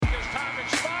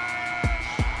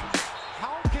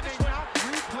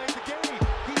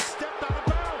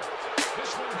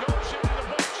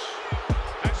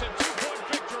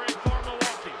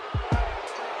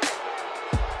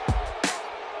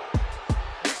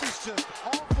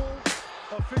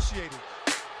initiated.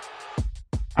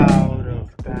 Out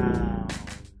of bounds.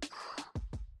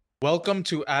 Welcome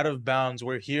to Out of Bounds.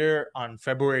 We're here on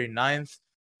February 9th.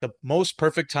 The most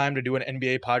perfect time to do an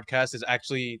NBA podcast is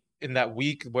actually in that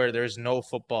week where there's no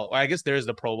football. Well, I guess there is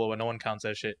the Pro Bowl, and no one counts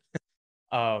that shit.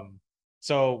 Um,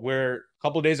 so we're a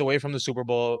couple days away from the Super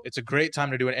Bowl. It's a great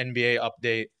time to do an NBA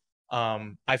update.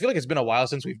 I feel like it's been a while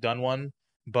since we've done one,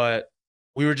 but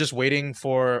we were just waiting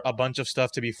for a bunch of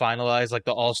stuff to be finalized, like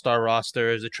the All-Star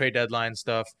rosters, the trade deadline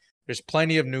stuff. There's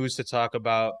plenty of news to talk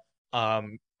about.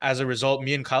 As a result,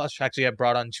 me and Kailash actually have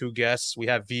brought on two guests. We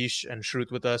have Vish and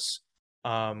Shruth with us.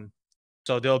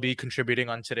 So they'll be contributing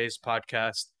on today's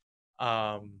podcast.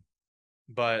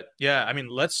 But yeah, I mean,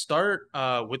 let's start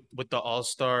with the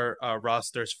All-Star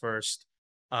rosters first.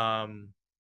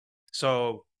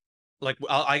 So like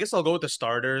I guess I'll go with the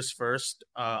starters first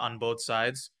on both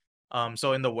sides.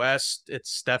 So in the West,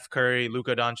 it's Steph Curry,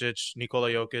 Luka Doncic, Nikola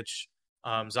Jokic,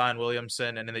 Zion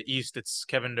Williamson, and in the East, it's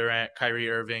Kevin Durant, Kyrie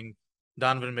Irving,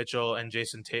 Donovan Mitchell, and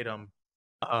Jason Tatum.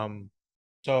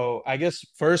 So I guess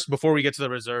first, before we get to the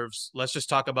reserves, let's just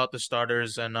talk about the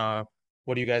starters and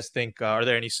what do you guys think? Are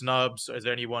there any snubs? Is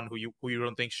there anyone who you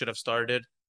don't think should have started?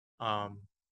 Um,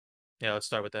 yeah, let's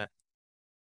start with that.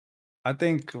 I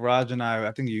think Raj and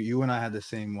I think you and I had the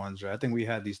same ones, right? I think we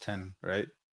had these 10, right?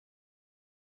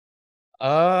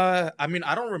 I mean,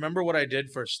 I don't remember what I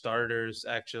did for starters,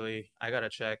 actually. I gotta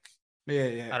check.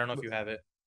 Yeah. I don't know if you have it.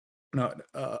 No,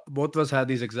 both of us had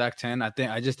these exact 10.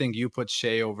 I just think you put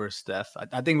Shea over Steph.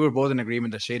 I think we were both in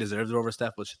agreement that Shea deserves it over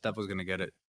Steph, but Steph was gonna get it.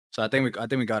 So I think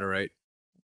we got it right.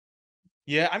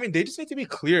 Yeah, I mean, they just need to be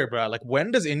clear, bro. Like,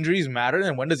 when does injuries matter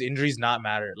and when does injuries not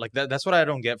matter? Like that's what I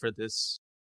don't get for this.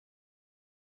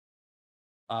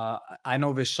 I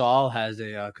know Visshal has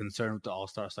a concern with the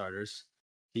All-Star starters.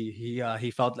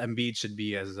 He felt Embiid should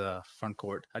be as front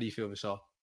court. How do you feel, Visshal?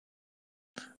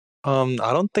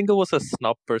 I don't think it was a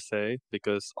snub per se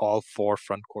because all four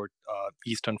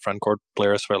Eastern front court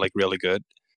players were like really good.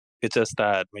 It's just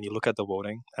that when you look at the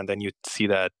voting and then you see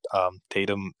that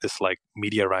Tatum is like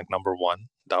media rank number one,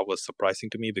 that was surprising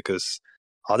to me because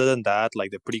other than that, like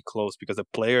they're pretty close because the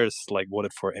players like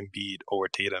voted for Embiid over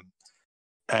Tatum.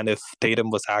 And if Tatum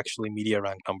was actually media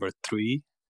rank number three,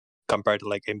 compared to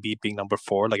like Embiid being number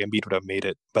four, like Embiid would have made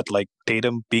it. But like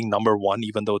Tatum being number one,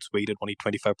 even though it's weighted only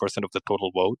 25% of the total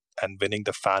vote and winning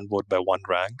the fan vote by one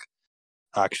rank,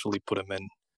 actually put him in.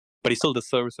 But he still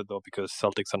deserves it though because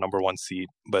Celtics are number one seed.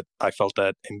 But I felt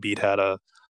that Embiid had a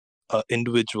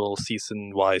individual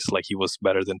season wise, like he was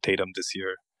better than Tatum this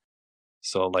year.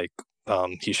 So like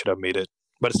he should have made it.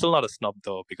 But it's still not a snub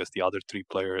though because the other three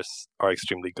players are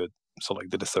extremely good. So like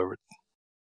they deserve it.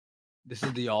 This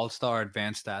is the All-Star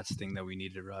advanced stats thing that we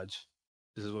needed, Raj.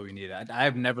 This is what we needed.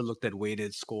 I've never looked at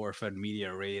weighted score for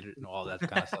media rate and all that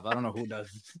kind of stuff. I don't know who does.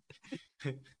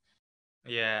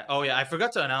 Yeah. Oh yeah, I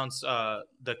forgot to announce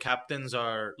the captains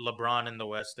are LeBron in the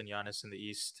West and Giannis in the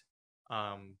East.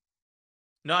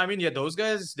 No, I mean, yeah, those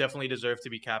guys definitely deserve to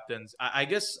be captains. I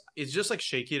guess it's just like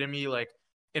shaky to me. Like,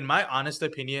 in my honest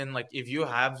opinion, like if you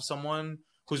have someone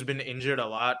who's been injured a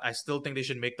lot, I still think they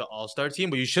should make the All-Star team,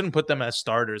 but you shouldn't put them as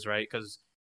starters, right? Because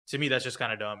to me, that's just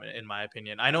kind of dumb, in my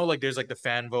opinion. I know like there's like the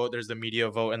fan vote, there's the media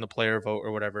vote, and the player vote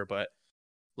or whatever, but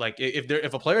like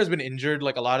if a player has been injured,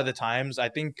 like a lot of the times, I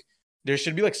think there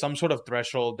should be like some sort of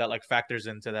threshold that like factors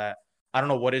into that. I don't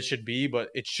know what it should be, but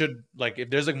it should, like,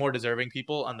 if there's like more deserving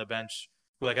people on the bench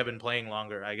who like have been playing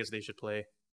longer, I guess they should play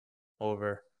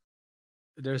over.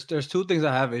 There's two things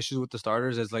I have issues with the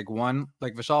starters. Is like one,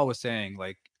 like Vishal was saying,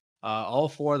 like all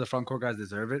four of the front court guys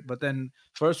deserve it. But then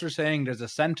first we're saying there's a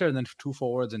center and then two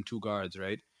forwards and two guards,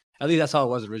 right? At least that's how it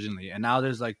was originally. And now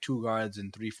there's like two guards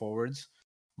and three forwards.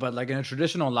 But like in a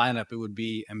traditional lineup, it would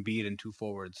be Embiid and two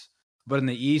forwards. But in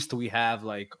the East, we have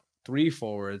like three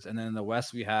forwards, and then in the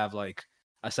West, we have like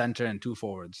a center and two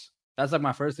forwards. That's like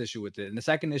my first issue with it. And the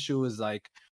second issue is like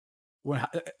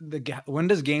when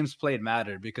does games played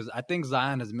matter? Because I think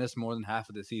Zion has missed more than half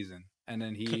of the season, and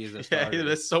then he is a starter. Yeah, he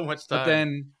missed so much time. But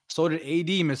then so did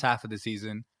AD miss half of the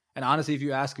season. And honestly, if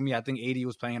you ask me, I think AD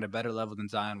was playing at a better level than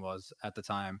Zion was at the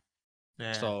time.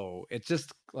 Yeah. So it's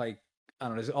just like I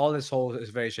don't know. All this whole is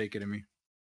very shaky to me.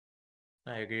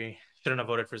 I agree. Shouldn't have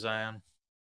voted for Zion.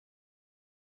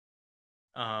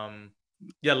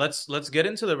 Yeah, let's get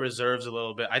into the reserves a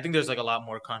little bit. I think there's like a lot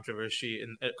more controversy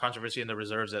in the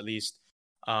reserves, at least.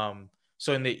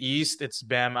 So in the East, it's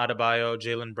Bam Adebayo,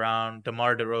 Jaylen Brown,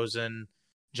 DeMar DeRozan,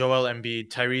 Joel Embiid,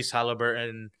 Tyrese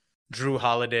Halliburton, Drew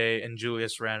Holiday, and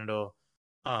Julius Randle.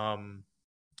 And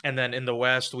then in the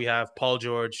West, we have Paul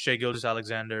George, Shai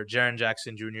Gilgeous-Alexander, Jaren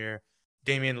Jackson Jr.,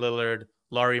 Damian Lillard,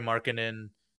 Lauri Markkanen,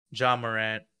 Ja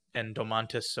Morant, and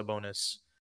Domantas Sabonis.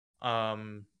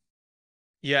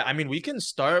 Yeah, I mean, we can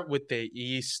start with the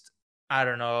East. I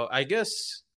don't know. I guess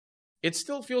it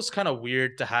still feels kind of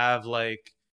weird to have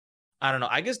like I don't know.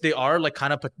 I guess they are like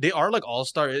they are like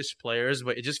all-star-ish players,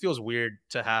 but it just feels weird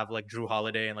to have like Drew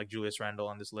Holiday and like Julius Randle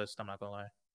on this list. I'm not gonna lie.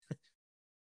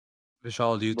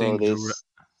 Vishal, do you Bro, think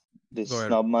they Go ahead.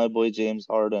 snub my boy James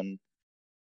Harden.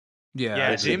 Yeah, I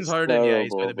Yeah, This agree. James is Harden. Yeah,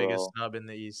 he's terrible, probably the biggest bro. snub in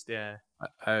the East. Yeah, I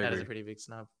that is a agree. pretty big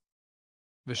snub.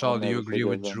 I'll Vishal, do you never agree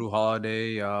with forgive Drew him.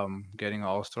 Holiday getting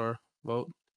All-Star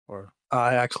vote? Or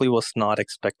I actually was not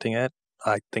expecting it.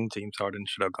 I think James Harden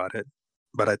should have got it,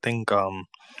 but I think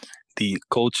the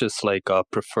coaches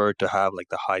prefer to have like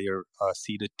the higher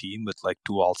seeded team with like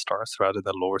two all stars rather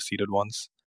than lower seeded ones.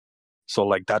 So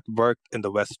like that worked in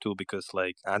the West too because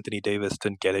like Anthony Davis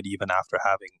didn't get it even after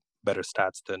having better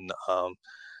stats than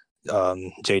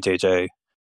JJJ.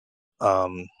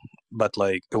 But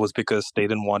like it was because they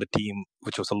didn't want a team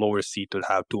which was a lower seed to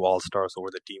have two all stars over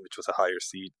the team which was a higher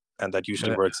seed, and that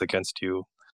usually that, works against you.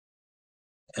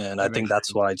 And I that makes think that's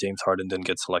sense. why James Harden didn't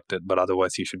get selected, but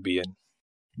otherwise he should be in.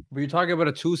 But you're talking about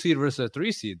a 2 seed versus a 3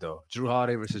 seed, though. Drew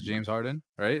Holiday versus James Harden,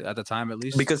 right? At the time, at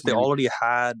least. Because they Maybe. already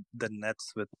had the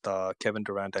Nets with Kevin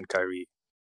Durant and Kyrie,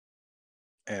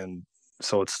 and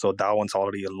so that one's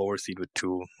already a lower seed with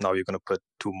two. Now you're gonna put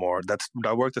two more. That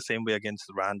worked the same way against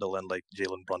Randall and like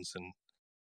Jalen Brunson.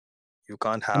 You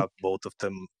can't have both of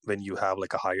them when you have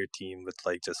like a higher team with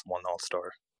like just one All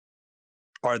Star,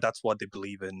 or that's what they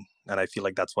believe in, and I feel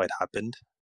like that's why it happened.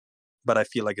 But I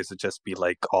feel like it should just be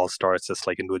like All Stars, just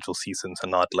like individual seasons,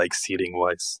 and not like seeding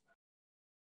wise.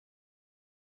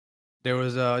 There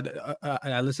was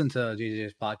I listen to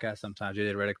JJ's podcast sometimes,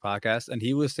 JJ Redick podcast, and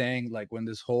he was saying like when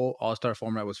this whole All Star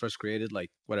format was first created,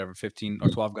 like whatever 15 or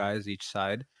 12 guys each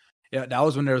side, yeah, that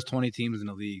was when there was 20 teams in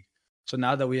the league. So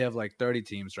now that we have like 30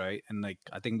 teams, right, and like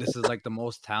I think this is like the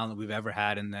most talent we've ever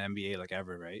had in the NBA, like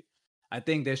ever, right? I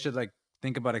think they should like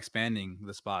think about expanding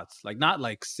the spots, like not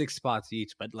like 6 spots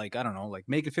each, but like I don't know, like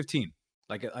make it 15.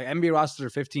 Like NBA rosters are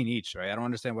 15 each, right? I don't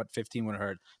understand what 15 would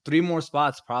hurt. 3 more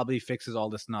spots probably fixes all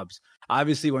the snubs.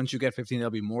 Obviously, once you get 15, there'll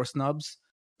be more snubs.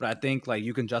 But I think like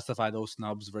you can justify those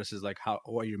snubs versus like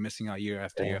what you're missing out year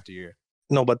after year after year.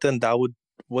 No, but then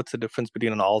what's the difference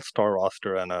between an All Star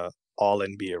roster and a All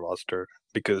NBA roster?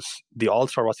 Because the All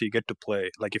Star roster you get to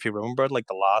play. Like if you remember, like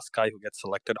the last guy who gets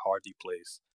selected hardly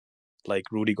plays. Like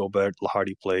Rudy Gobert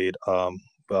hardly played.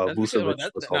 That's because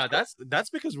Vucevic was no, also. that's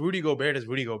because Rudy Gobert is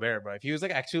Rudy Gobert, bro. If he was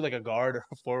like actually like a guard or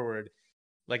a forward,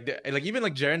 like even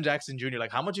like Jaren Jackson Jr.,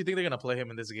 like how much do you think they're gonna play him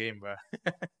in this game, bro?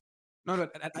 No, no,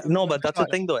 No, but that's the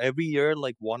thing though. Every year,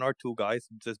 like one or two guys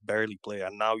just barely play,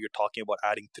 and now you're talking about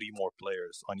adding three more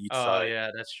players on each Oh side, yeah,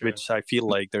 that's true. which I feel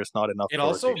like there's not enough It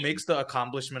also rotation. makes the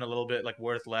accomplishment a little bit like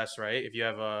worth less, right? If you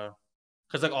have a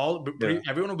because like Yeah,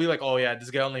 everyone will be like, oh yeah, this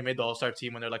guy only made the All Star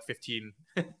team when they're like 15,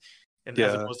 and as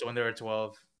yeah. opposed to when they were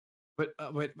 12. But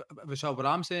Vishal, what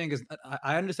I'm saying is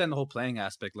I understand the whole playing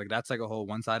aspect. Like that's like a whole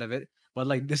one side of it. But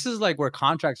like this is like where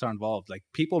contracts are involved. Like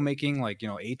people making like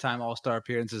 8-time All-Star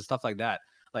appearances, stuff like that.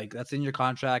 Like that's in your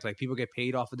contract. Like people get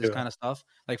paid off of this Yeah. kind of stuff.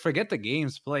 Like forget the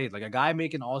games played. Like a guy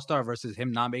making All-Star versus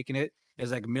him not making it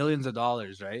is like millions of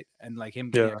dollars, right? And like him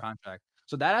getting a Yeah. contract.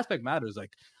 So that aspect matters.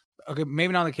 Like okay,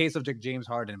 maybe not in the case of James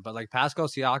Harden, but like Pascal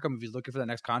Siakam, if he's looking for the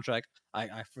next contract,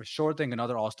 I for sure think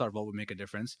another All Star vote would make a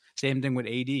difference. Same thing with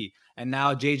AD, and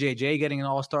now JJJ getting an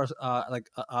All Star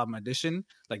addition.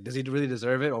 Like, does he really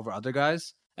deserve it over other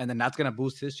guys? And then that's gonna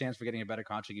boost his chance for getting a better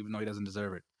contract, even though he doesn't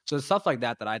deserve it. So it's stuff like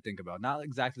that that I think about, not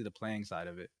exactly the playing side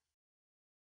of it.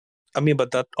 I mean,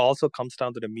 but that also comes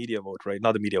down to the media vote, right?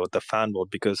 Not the media vote, the fan vote,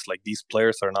 because like these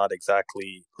players are not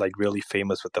exactly like really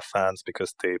famous with the fans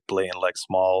because they play in like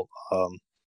small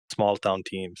town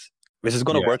teams, which is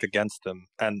going to Yeah, work against them.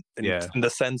 And yeah. in the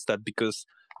sense that because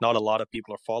not a lot of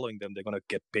people are following them, they're going to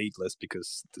get paid less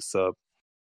because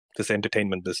this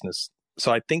entertainment business.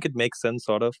 So I think it makes sense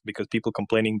sort of because people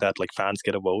complaining that like fans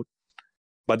get a vote,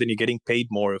 but then you're getting paid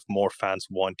more if more fans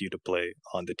want you to play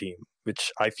on the team,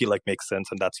 which I feel like makes sense,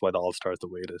 and that's why the All Star is the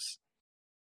way it is.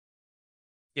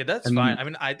 Yeah, that's And fine. then I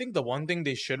mean, I think the one thing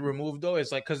they should remove though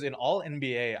is like because in all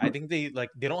NBA, I think they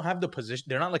don't have the position.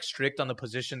 They're not like strict on the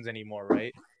positions anymore,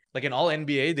 right? Like in all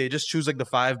NBA, they just choose like the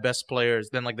 5 best players.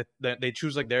 Then like they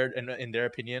choose like their in their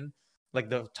opinion, like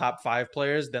the top 5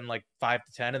 players. Then like 5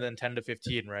 to 10, and then 10 to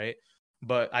 15, right?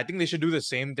 But I think they should do the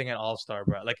same thing at All Star,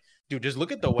 bro. Like, dude, just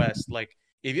look at the West. Like,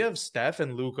 if you have Steph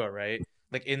and Luca, right?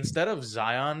 Like instead of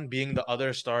Zion being the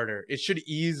other starter, it should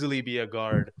easily be a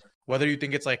guard. Whether you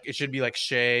think it's like it should be like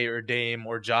Shea or Dame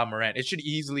or Ja Morant, it should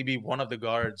easily be one of the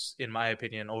guards, in my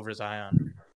opinion, over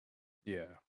Zion. yeah.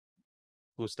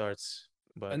 Who starts?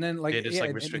 but And then like they just yeah,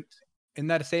 like restrict. in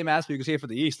that same aspect, you can say for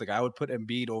the East, like I would put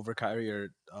Embiid over Kyrie or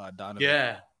Donovan.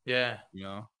 Yeah, You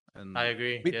know, and I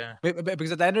agree. be- Yeah,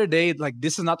 because at the end of the day, like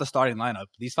this is not the starting lineup.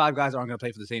 These 5 guys aren't going to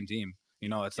play for the same team. You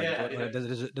know, it's like Yeah.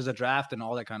 there's a draft and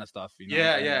all that kind of stuff. You know,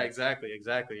 yeah, and, yeah, exactly.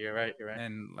 You're right.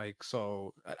 and like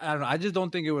so I don't know. I just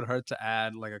don't think it would hurt to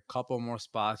add like a couple more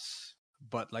spots.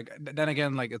 But like then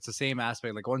again, like it's the same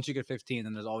aspect. Like once you get 15,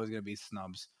 then there's always going to be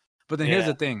snubs. But then here's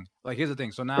Yeah. the thing. Like here's the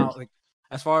thing. So now like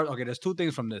as far okay, there's 2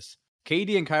 things from this.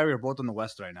 KD and Kyrie are both on the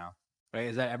West right now, right?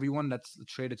 Is that everyone that's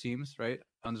traded teams, right?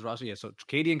 On this roster? Yeah. So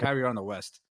KD and Kyrie are on the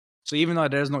West. So even though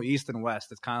there's no East and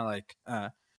West, it's kind of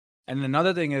like and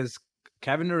another thing is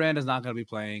Kevin Durant is not going to be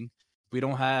playing. We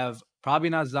don't have probably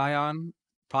not Zion,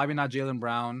 probably not Jalen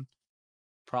Brown,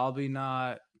 probably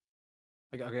not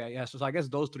like okay, yeah. So I guess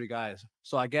those 3 guys.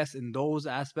 So I guess in those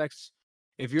aspects,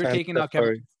 if you're And taking Steph out Kevin,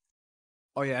 Curry.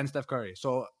 oh yeah, and Steph Curry.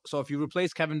 So if you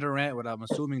replace Kevin Durant with I'm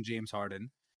assuming James Harden,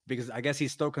 because I guess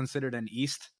he's still considered an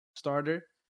East starter.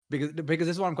 Because this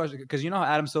is what I'm questioning. Because you know how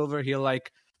Adam Silver he'll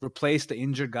like replace the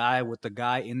injured guy with the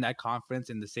guy in that conference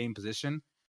in the same position.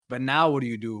 But now what do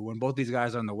you do when both these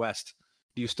guys are in the West?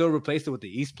 Do you still replace it with the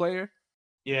East player?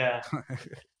 Yeah,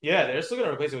 yeah. They're still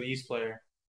gonna replace it with East player.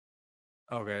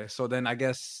 Okay, so then I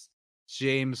guess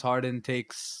James Harden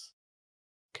takes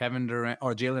Kevin Durant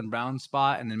or Jalen Brown's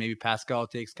spot, and then maybe Pascal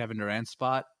takes Kevin Durant's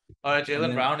spot. And Jalen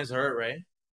then Brown is hurt, right?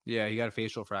 yeah, he got a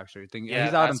facial fracture. Yeah,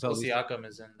 He's out until Pascal at least Siakam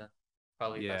is in then.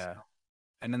 Probably yeah. Pascal.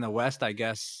 And then the West, I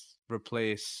guess,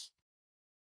 replace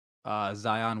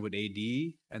Zion with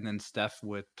AD, and then Steph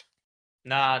with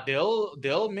Nah,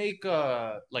 they'll make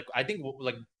like I think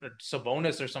like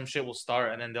Sabonis or some shit will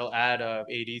start, and then they'll add AD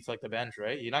to like the bench,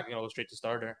 right? You're not gonna go straight to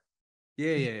starter.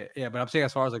 yeah. But I'm saying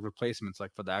as far as like replacements,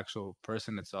 like for the actual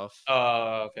person itself.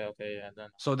 Oh, okay, yeah. Then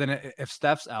So then if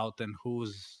Steph's out, then who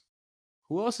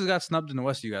else has got snubbed in the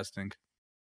West? You guys think?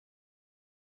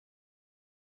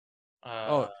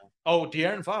 uh Oh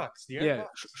De'Aaron Fox. De'Aaron yeah,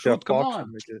 Fox. Yeah, Shruth, come Fox on, should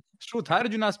make it. Shruth. How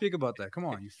did you not speak about that? Come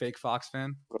on, you fake Fox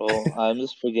fan. Bro, I'm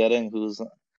just forgetting who's.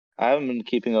 I haven't been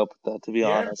keeping up with that, to be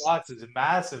De'Aaron honest, Fox is a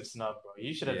massive snub, bro.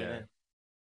 You should have been Yeah, in.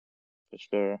 for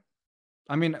sure.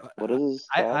 I mean, What is his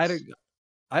I stats?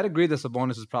 I'd agree that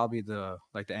Sabonis is probably the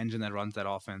engine that runs that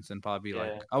offense, and probably like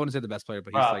Yeah. I wouldn't say the best player,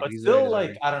 but Bruh, but he's very still, like,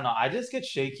 deserving. I don't know. I just get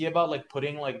shaky about like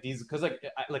putting like these because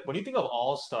like when you think of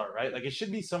All Star, right? Like it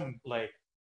should be some like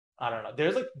I don't know.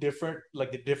 There's like different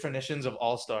like the definitions of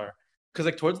All Star because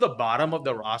like towards the bottom of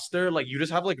the roster, like you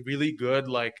just have like really good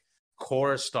like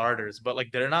core starters, but like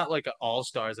they're not like All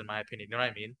Stars in my opinion. You know what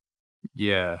I mean?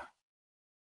 Yeah,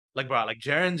 Like bro, like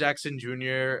Jaren Jackson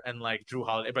Jr. and like Drew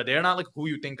Holiday, but they're not like who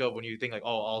you think of when you think like oh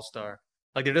All Star.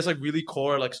 Like they're just like really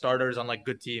core like starters on like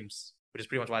good teams, which is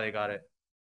pretty much why they got it.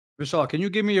 Vishal, can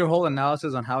you give me your whole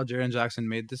analysis on how Jaren Jackson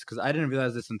made this? Because I didn't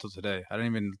realize this until today. I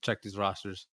didn't even check these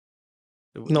rosters.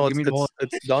 No, Give me the whole.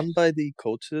 it's done by the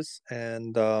coaches,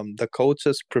 and the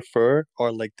coaches prefer,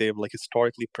 or like they've like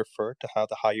historically preferred to have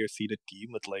the higher seeded team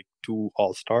with like 2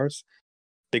 all stars,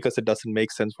 because it doesn't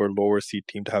make sense for a lower seed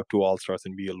team to have 2 all stars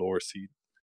and be a lower seed.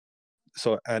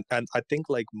 So and I think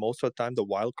like most of the time the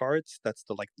wild cards, that's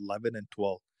the like 11 and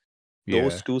 12.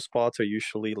 Those Yeah, 2 spots are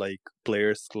usually like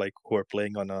players like who are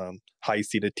playing on a high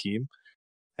seeded team,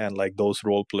 and like those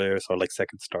role players or like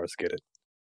second stars get it.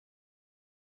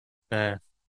 Yeah.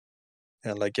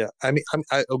 And like yeah, I mean,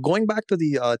 going back to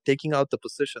the taking out the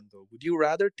position though. Would you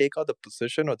rather take out the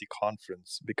position or the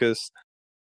conference? Because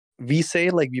we say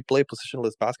like we play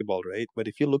positionless basketball, right? But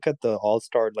if you look at the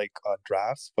all-star like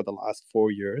drafts for the last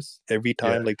 4 years, every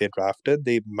time yeah. like they drafted,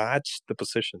 they matched the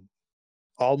position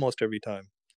almost every time.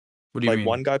 What do you Like mean?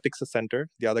 one guy picks a center,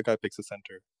 the other guy picks a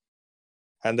center,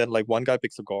 and then like one guy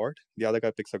picks a guard, the other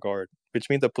guy picks a guard, which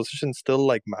means the position still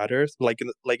like matters. Like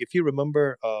if you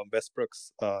remember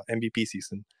Westbrook's MVP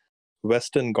season,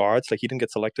 Western guards, like he didn't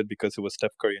get selected because it was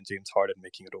Steph Curry and James Harden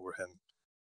making it over him.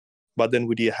 But then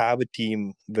would you have a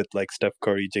team with like Steph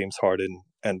Curry, James Harden,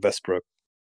 and Westbrook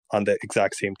on the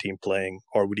exact same team playing,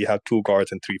 or would you have 2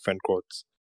 guards and 3 front courts?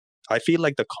 I feel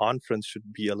like the conference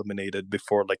should be eliminated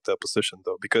before like the position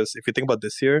though, because if you think about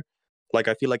this year, like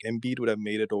I feel like Embiid would have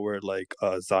made it over like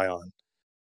Zion,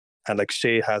 and like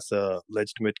Shea has a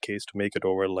legitimate case to make it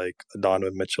over like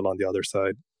Donovan Mitchell on the other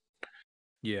side,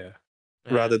 Yeah.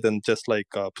 rather than just like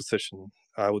position.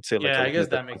 I would say like Yeah, I guess eliminate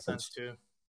the that makes sense conference.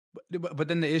 too. But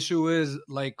then the issue is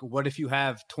like, what if you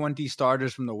have 20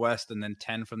 starters from the West and then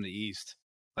 10 from the East?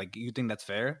 Like, you think that's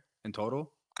fair in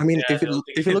total? I mean, Yeah, they'll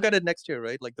if you take look at it next year,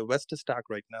 right? Like the West is stacked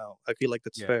right now. I feel like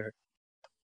that's Yeah. fair.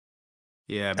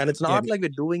 Yeah, And it's not like we're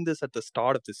doing this at the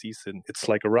start of the season. It's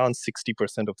like around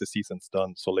 60% of the season's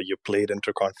done. So like you played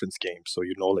inter-conference games, so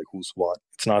you know like who's what.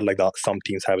 It's not like that some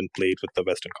teams haven't played with the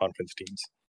Western Conference teams.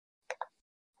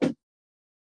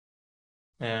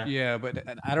 Yeah, but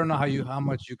I don't know how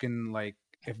much you can like.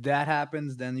 If that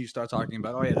happens, then you start talking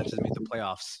about, oh yeah, that just made the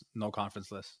playoffs, no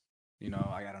conference list. You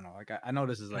know, I don't know. Like I know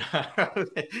this is like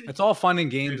it's all fun and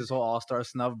games, this whole all-star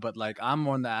snub, but like I'm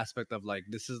more in the aspect of like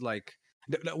this is like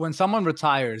when someone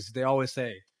retires, they always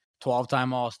say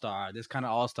 12-time all-star, this kind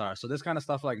of all-star. So this kind of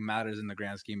stuff like matters in the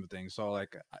grand scheme of things. So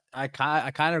like I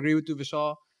kind of agree with you,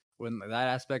 Vishal, when that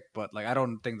aspect, but like I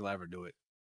don't think they'll ever do it.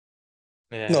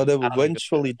 Yeah, No, they'll I don't think it's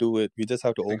eventually do it. We just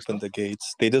have to You think open so? the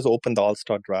gates. They just opened the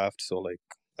All-Star draft, so like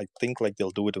I think like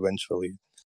they'll do it eventually.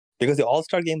 Because the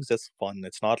All-Star game is just fun.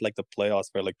 It's not like the playoffs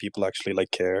where like people actually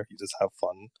like care. You just have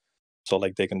fun. So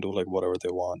like they can do like whatever they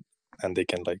want. And they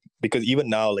can like because even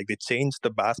now, like they changed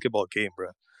the basketball game, bro.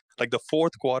 Like the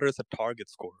fourth quarter is a target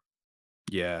score.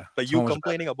 Yeah. Like so you much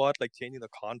complaining about like changing the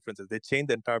conferences. They changed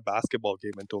the entire basketball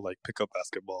game into like pickup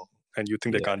basketball. And you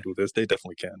think they Yeah. can't do this? They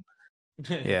definitely can.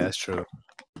 better. Yeah, that's true.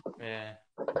 Yeah.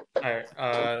 All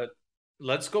right.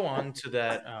 Let's go on to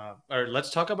that. Or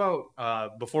let's talk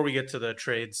about before we get to the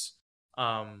trades.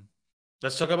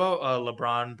 Let's talk about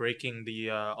LeBron breaking the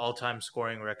all-time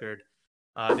scoring record.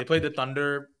 They played the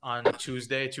Thunder on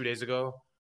Tuesday, 2 days ago.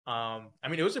 I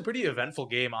mean, it was a pretty eventful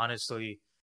game, honestly.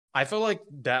 I felt like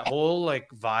that whole like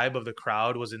vibe of the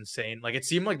crowd was insane. Like it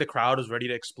seemed like the crowd was ready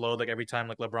to explode like every time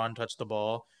like LeBron touched the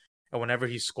ball and whenever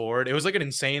he scored. It was like an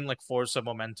insane like force of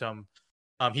momentum.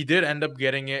 He did end up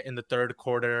getting it in the third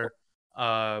quarter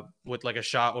with like a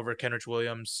shot over Kenrich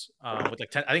Williams with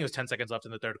like 10, I think it was 10 seconds left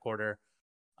in the third quarter.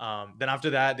 Then after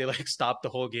that, they like stopped the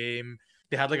whole game.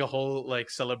 They had like a whole like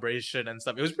celebration and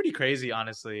stuff. It was pretty crazy,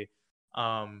 honestly.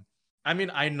 I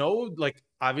mean, I know like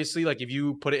obviously like if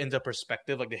you put it into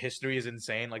perspective, like the history is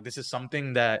insane. Like this is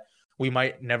something that we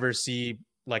might never see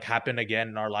like happen again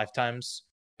in our lifetimes.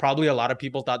 Probably a lot of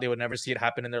people thought they would never see it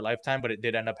happen in their lifetime, but it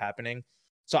did end up happening.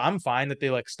 So I'm fine that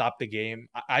they like stopped the game.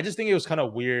 I just think it was kind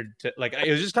of weird to like it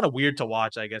was just kind of weird to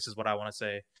watch, I guess is what I want to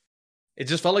say. It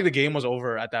just felt like the game was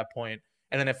over at that point.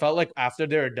 And then it felt like after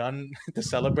they were done the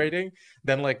celebrating,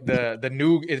 then like the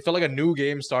new it felt like a new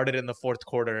game started in the fourth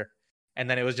quarter. And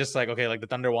then it was just like, okay, like the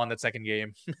Thunder won that second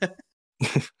game.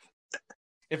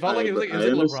 It felt like But it I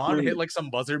was like LeBron hit understand. like some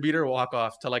buzzer beater walk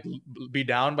off to like be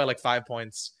down by like 5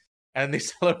 points, and they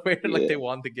celebrated like Yeah. they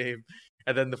won the game,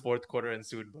 and then the fourth quarter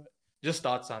ensued. But just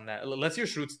thoughts on that. Let's hear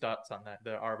Shruth's thoughts on that.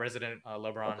 Our resident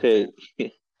LeBron fan.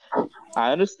 Okay.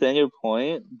 I understand your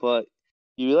point, but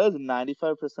you realize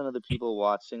 95% of the people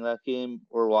watching that game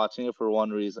were watching it for one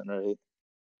reason, right?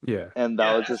 Yeah. And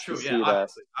that Yeah, was that's just to true. Yeah, see that.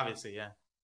 obviously, yeah.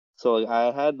 So like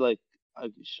I had like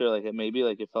sure like it maybe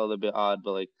like it felt a bit odd,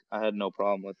 but like I had no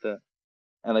problem with it.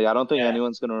 And like I don't think Yeah,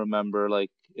 anyone's gonna remember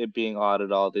like it being odd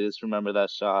at all. They just remember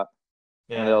that shot.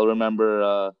 And yeah. they'll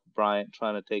remember Bryant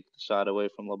trying to take the shot away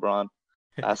from LeBron,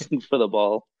 asking for the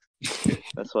ball.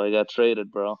 That's why he got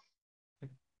traded, bro.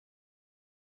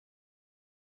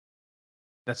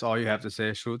 That's all you have to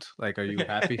say, Shruth? Like, are you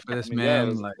happy for I this mean, yeah,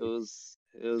 man? Like, it was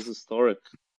historic.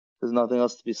 There's nothing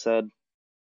else to be said.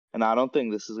 And I don't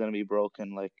think this is gonna be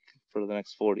broken like for the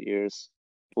next 40 years.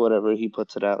 Whatever he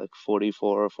puts it at, like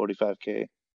 44 or 45K.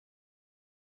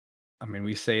 I mean,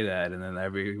 we say that, and then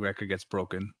every record gets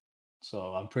broken.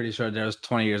 So I'm pretty sure there was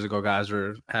 20 years ago, guys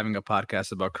were having a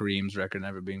podcast about Kareem's record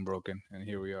never being broken, and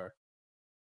here we are.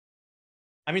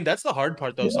 I mean, that's the hard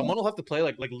part though. Yeah. Someone will have to play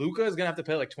like Luca is gonna have to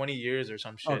play like 20 years or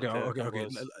some shit. Okay.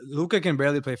 Luka can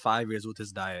barely play 5 years with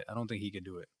his diet. I don't think he could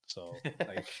do it. So,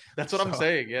 like, That's what I'm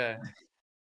saying. Yeah.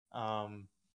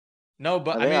 No,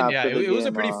 but I I think mean, yeah, after the it was a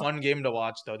game, pretty fun game to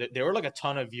watch though. There were like a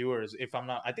ton of viewers. If I'm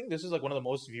not, I think this is like one of the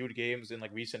most viewed games in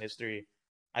like recent history.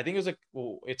 I think it was like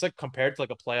it's like compared to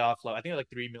like a playoff. I think like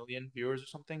 3 million viewers or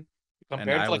something and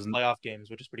compared to like playoff games,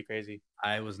 which is pretty crazy.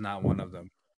 I was not one of them.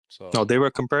 So No, they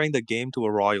were comparing the game to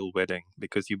a royal wedding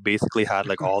because you basically had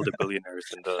like all the billionaires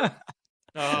in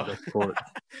the court.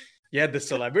 Yeah, the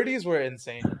celebrities were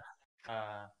insane.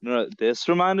 no, this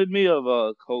reminded me of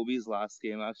Kobe's last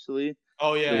game actually.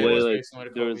 Oh yeah, The it way was very like similar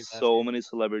to there was Kobe's last so game. many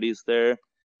celebrities there,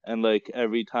 and like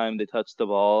every time they touched the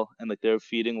ball, and like they were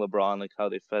feeding LeBron like how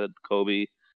they fed Kobe,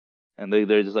 and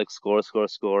they're just like score, score,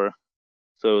 score.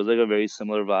 So it was like a very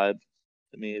similar vibe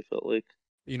to me. It felt like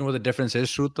you know what the difference is,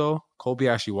 Shruth, though? Kobe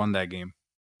actually won that game.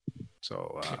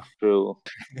 So true.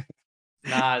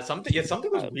 Nah, something was I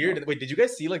don't weird. know. Wait, did you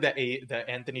guys see like the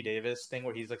Anthony Davis thing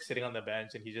where he's like sitting on the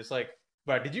bench and he just like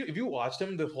But if you watched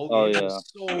him the whole Oh game, it yeah,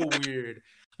 was so weird.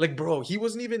 Like, bro, he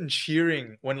wasn't even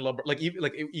cheering when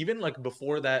even like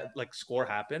before that like score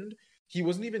happened, he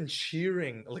wasn't even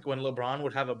cheering like when LeBron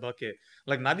would have a bucket.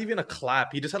 Like not even a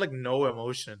clap. He just had like no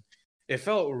emotion. It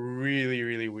felt really,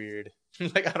 really weird.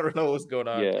 Like I don't know what's going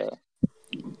on. yeah.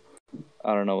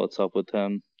 I don't know what's up with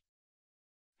him.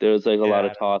 There was like a lot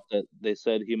Yeah, of talk that they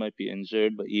said he might be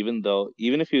injured, but even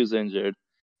if he was injured,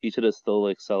 he should have still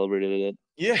like celebrated it.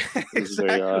 yeah, It was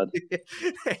very odd.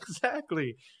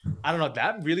 exactly. I don't know.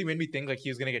 That really made me think like he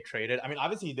was gonna get traded. I mean,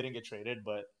 obviously he didn't get traded,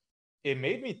 but it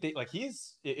made me think like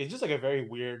it's just like a very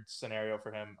weird scenario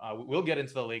for him. We'll get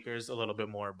into the Lakers a little bit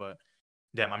more, but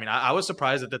damn, I mean, I was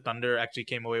surprised that the Thunder actually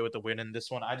came away with the win in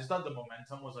this one. I just thought the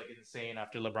momentum was like insane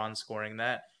after LeBron scoring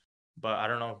that, but I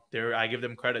don't know. I give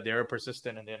them credit; they were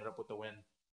persistent and they ended up with the win.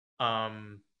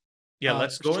 Yeah,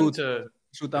 let's go Shruth, into.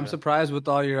 Shruth, I'm surprised with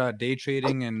all your day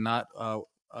trading and not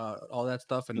all that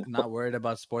stuff and not worried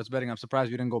about sports betting. I'm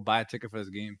surprised you didn't go buy a ticket for this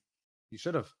game. You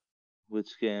should have.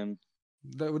 Which game?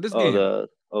 With this Oh, game. the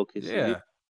OKC. Yeah.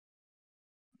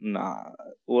 Nah,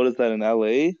 what is that in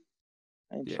LA?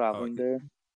 I ain't Yeah. traveling there.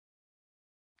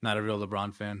 Not a real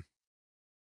LeBron fan.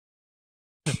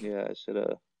 Yeah, I should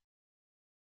have.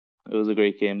 It was a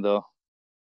great game though.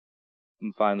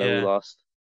 I'm fine that we Yeah, lost.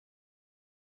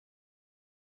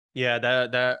 yeah,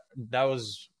 that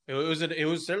was it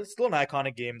was still an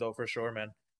iconic game though for sure, man.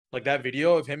 Like that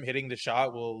video of him hitting the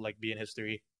shot will like be in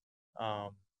history.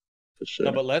 Um, For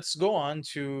no, sure. but let's go on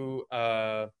to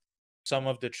some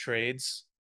of the trades.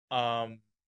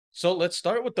 So let's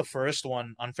start with the first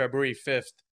one on February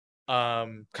 5th.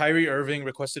 Kyrie Irving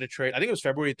requested a trade. I think it was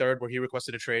February 3rd where he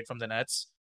requested a trade from the Nets.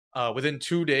 Within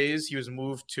 2 days, he was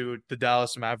moved to the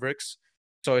Dallas Mavericks.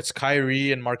 So it's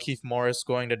Kyrie and Markieff Morris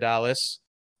going to Dallas.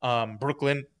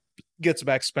 Brooklyn gets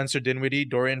back Spencer Dinwiddie,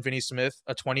 Dorian Finney-Smith,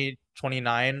 a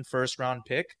 2029 first round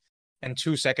pick, and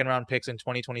 2 second-round picks in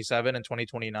 2027 and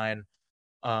 2029.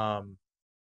 Um,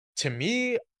 to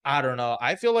me, I don't know.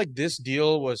 I feel like this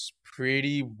deal was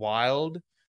pretty wild.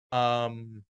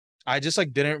 Um, I just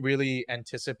like didn't really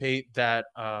anticipate that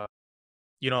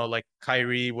like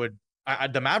Kyrie would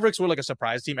the Mavericks were like a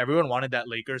surprise team. Everyone wanted that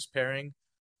Lakers pairing,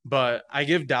 but I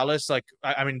give Dallas like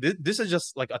I mean this is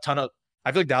just like a ton of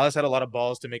I feel like Dallas had a lot of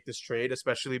balls to make this trade,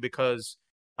 especially because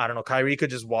I don't know, Kyrie could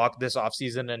just walk this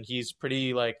offseason and he's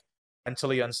pretty like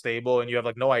mentally unstable and you have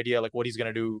like no idea like what he's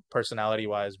gonna do personality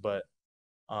wise. But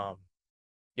um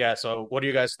yeah, so what are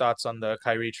you guys' thoughts on the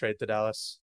Kyrie trade to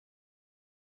Dallas?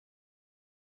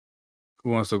 Who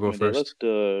wants to I go mean, they first? looked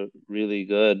really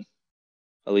good,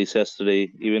 at least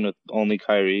yesterday, even with only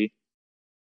Kyrie.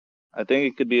 I think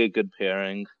it could be a good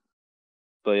pairing.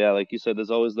 But yeah, like you said,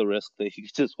 there's always the risk that he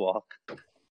could just walk.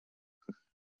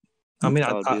 I mean,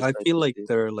 That would be a I sight feel to like see.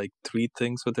 there are like three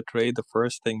things with the trade. The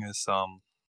first thing is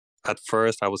at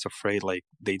first I was afraid like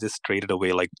they just traded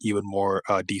away like even more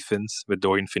defense with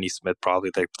Dorian Finney-Smith,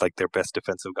 probably like their best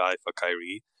defensive guy for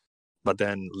Kyrie. But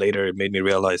then later it made me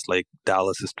realize like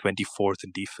Dallas is 24th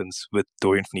in defense with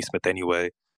Dorian Finney-Smith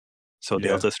anyway. So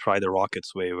they'll Yeah. just try the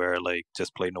Rockets way where like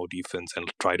just play no defense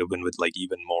and try to win with like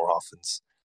even more offense.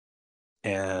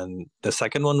 And the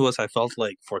second one was I felt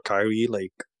like for Kyrie,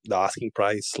 like the asking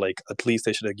price, like at least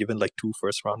they should have given like 2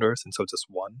 first rounders instead of just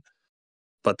one.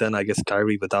 But then I guess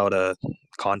Kyrie without a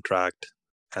contract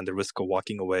and the risk of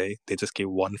walking away, they just gave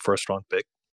 1 first round pick.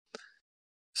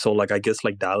 So like I guess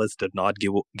like Dallas did not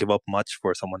give up much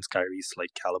for someone's Kyrie's like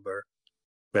caliber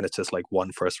when it's just like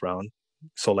 1 first round.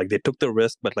 So like they took the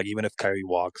risk, but like even if Kyrie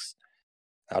walks,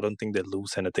 I don't think they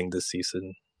lose anything this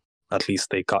season. At least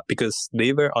they got because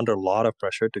they were under a lot of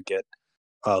pressure to get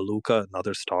Luka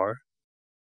another star.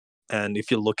 And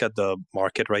if you look at the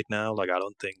market right now, like I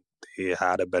don't think they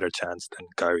had a better chance than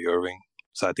Kyrie Irving.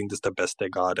 So I think this is the best they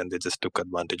got, and they just took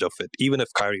advantage of it. Even if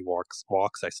Kyrie walks,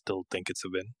 I still think it's a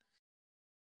win.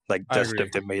 Like I just agree.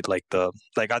 if they made like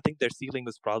I think their ceiling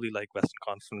was probably like Western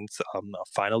Conference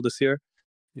final this year.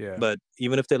 Yeah. But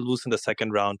even if they lose in the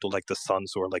second round to like the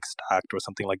Suns who are like stacked or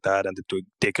something like that, and they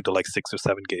take it to like 6 or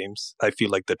 7 games, I feel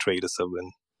like the trade is a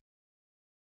win.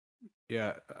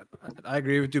 Yeah, I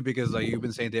agree with you because like you've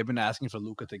been saying they've been asking for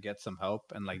Luca to get some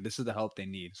help and like this is the help they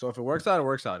need. So if it works out, it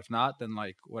works out. If not, then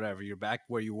like whatever, you're back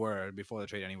where you were before the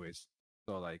trade anyways.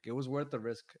 So like it was worth the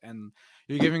risk and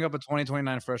you're giving up a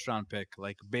 2029 first round pick.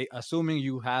 Like assuming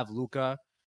you have Luca,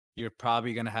 you're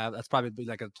probably going to have that's probably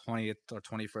like a 20th or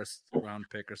 21st round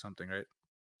pick or something, right?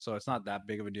 So it's not that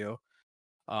big of a deal.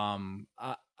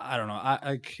 I don't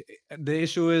know. The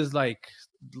issue is like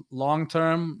long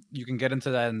term, you can get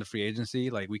into that in the free agency.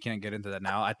 Like we can't get into that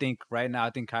now. I think right now, I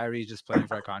think Kyrie's just playing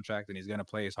for a contract and he's gonna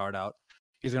play his heart out.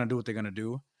 He's gonna do what they're gonna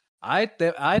do. I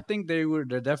think they're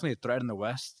definitely a threat in the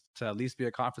West to at least be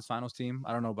a conference finals team.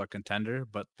 I don't know about contender,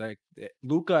 but like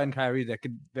Luka and Kyrie, that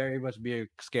could very much be a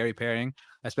scary pairing,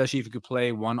 especially if you could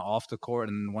play one off the court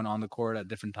and one on the court at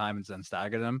different times and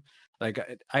stagger them. Like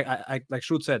I like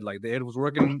Shruth said, like it was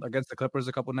working against the Clippers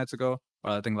a couple nights ago,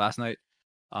 or I think last night.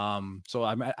 So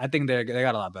I think they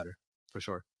got a lot better for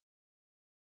sure.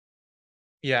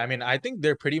 Yeah, I mean, I think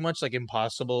they're pretty much like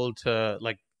impossible to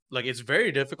like it's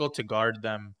very difficult to guard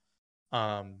them.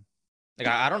 Um, like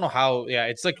I don't know how. Yeah,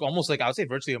 it's like almost like I would say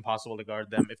virtually impossible to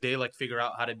guard them if they like figure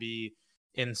out how to be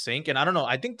in sync. And I don't know.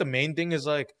 I think the main thing is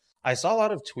like I saw a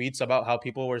lot of tweets about how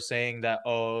people were saying that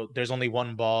there's only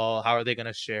one ball. How are they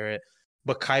gonna share it?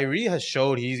 But Kyrie has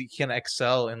showed he can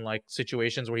excel in like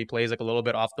situations where he plays like a little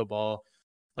bit off the ball.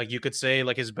 Like you could say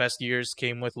like his best years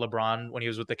came with LeBron when he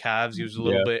was with the Cavs. He was a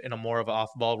little Yeah. bit in a more of an off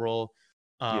ball role.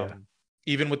 Yeah.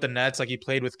 Even with the Nets, like he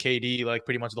played with KD like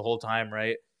pretty much the whole time,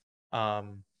 right?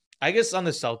 Um, I guess on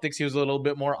the Celtics he was a little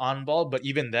bit more on ball, but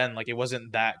even then, like it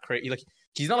wasn't that crazy. Like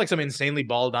he's not like some insanely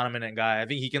ball dominant guy. I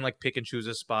think he can like pick and choose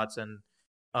his spots and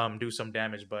do some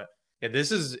damage. But yeah,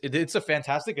 it's a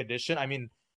fantastic addition. I mean,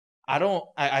 I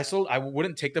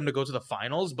wouldn't take them to go to the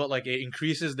finals, but like it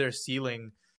increases their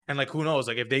ceiling. And like who knows,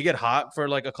 like if they get hot for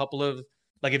like a couple of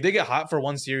like if they get hot for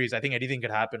one series, I think anything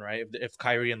could happen, right? If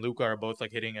Kyrie and Luka are both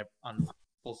like hitting it on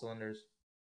full cylinders.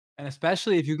 And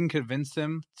especially if you can convince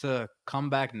him to come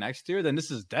back next year, then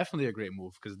this is definitely a great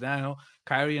move because then I know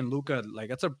Kyrie and Luka, like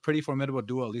that's a pretty formidable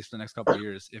duo at least for the next couple of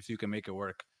years if you can make it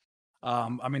work.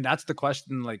 I mean that's the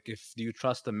question. Like, if do you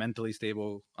trust the mentally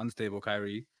stable, unstable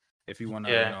Kyrie? If you want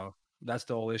to, Yeah. that's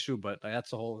the whole issue. But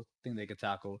that's the whole thing they could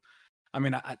tackle. I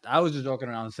mean, I was just joking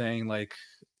around saying like,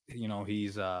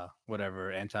 he's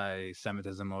whatever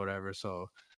anti-Semitism or whatever. So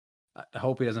I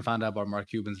hope he doesn't find out about Mark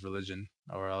Cuban's religion,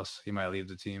 or else he might leave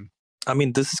the team. I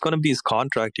mean, this is going to be his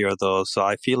contract year, though, so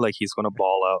I feel like he's going to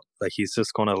ball out. Like, he's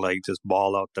just going to, like, just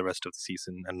ball out the rest of the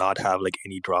season and not have, like,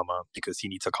 any drama because he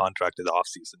needs a contract in the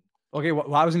offseason. Okay,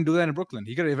 why wasn't he doing that in Brooklyn?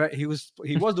 He was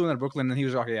doing that in Brooklyn, and he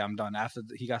was okay. I'm done. After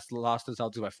he got lost to the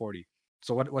Celtics by 40.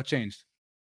 So what changed?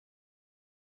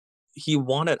 He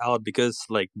wanted out because,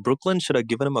 like, Brooklyn should have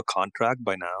given him a contract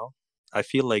by now. I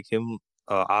feel like him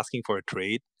asking for a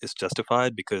trade is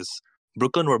justified because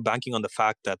Brooklyn were banking on the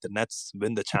fact that the Nets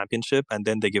win the championship and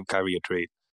then they give Kyrie a trade.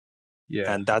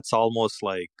 Yeah, And that's almost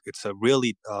like it's a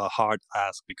really hard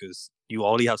ask because you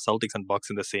already have Celtics and Bucks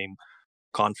in the same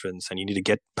conference and you need to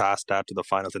get past that to the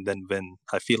finals and then win.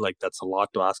 I feel like that's a lot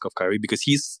to ask of Kyrie because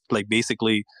he's like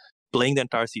basically playing the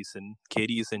entire season.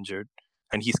 KD is injured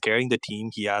and he's carrying the team.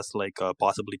 He has like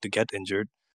possibly to get injured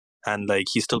and like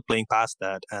he's still playing past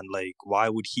that. And like, why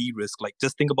would he risk, like,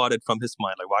 just think about it from his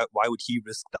mind. Like, why would he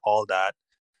risk all that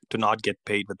to not get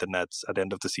paid with the Nets at the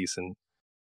end of the season?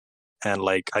 And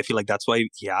like, I feel like that's why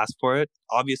he asked for it.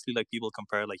 Obviously, like people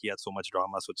compare, like he had so much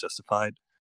drama, so it's justified.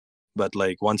 But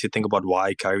like, once you think about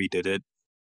why Kyrie did it,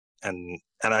 and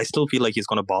I still feel like he's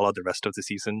gonna ball out the rest of the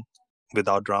season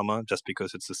without drama, just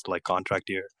because it's just like contract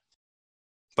year.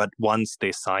 But once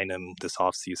they sign him this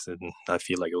off season, I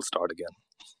feel like he'll start again.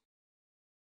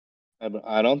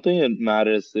 I don't think it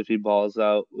matters if he balls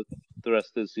out with the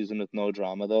rest of the season with no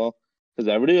drama though, because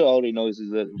everybody already knows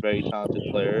he's a very talented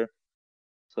player.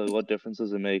 So what difference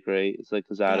does it make, right? It's like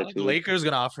his The attitude. Lakers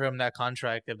gonna offer him that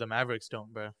contract if the Mavericks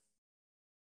don't, bro.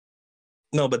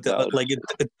 No, but That would- like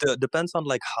it depends on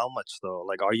like how much though.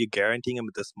 Like, are you guaranteeing him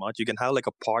this much? You can have like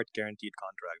a part guaranteed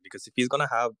contract because if he's gonna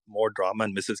have more drama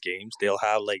and misses games, they'll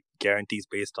have like guarantees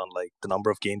based on like the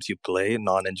number of games you play,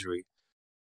 non-injury,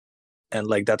 and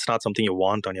like that's not something you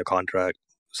want on your contract.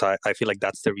 So I feel like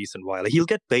that's the reason why. Like he'll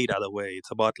get paid either way.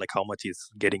 It's about like how much he's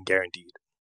getting guaranteed.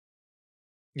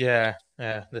 Yeah,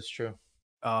 that's true.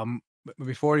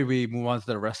 Before we move on to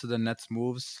the rest of the Nets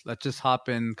moves, let's just hop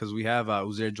in because we have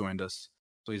Uzair joined us.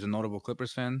 So he's a notable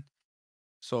Clippers fan.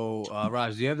 So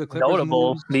Raj, do you have the Clippers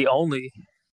Notable, moves? the only.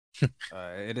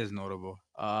 It is notable.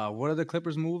 What are the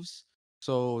Clippers moves?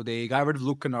 So they got rid of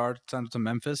Luke Kennard, sent him to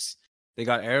Memphis. They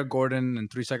got Eric Gordon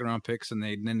and 3 second-round picks, and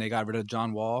then they got rid of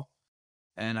John Wall.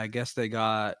 And I guess they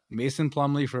got Mason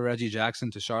Plumlee for Reggie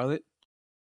Jackson to Charlotte.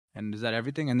 And is that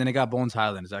everything? And then they got Bones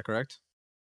Highland. Is that correct?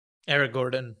 Eric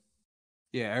Gordon.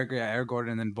 Yeah, Eric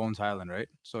Gordon and then Bones Highland, right?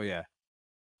 So yeah.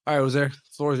 All right, Uzair,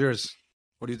 floor is yours.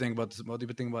 What do you think about this? What do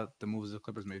you think about the moves the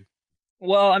Clippers made?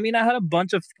 Well, I mean, I had a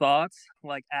bunch of thoughts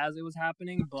like as it was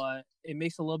happening, but it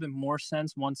makes a little bit more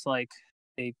sense once like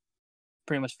they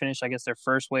pretty much finish, I guess, their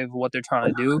first wave of what they're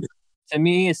trying to do. To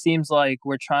me, it seems like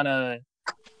we're trying to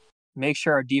make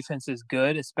sure our defense is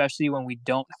good, especially when we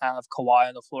don't have Kawhi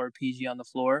on the floor, PG on the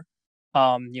floor.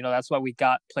 That's why we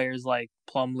got players like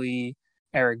Plumlee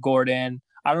Eric Gordon.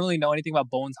 I don't really know anything about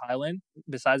Bones Highland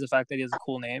besides the fact that he has a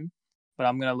cool name, but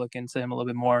I'm gonna look into him a little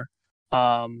bit more.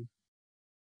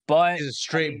 But He's a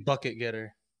straight bucket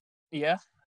getter. yeah,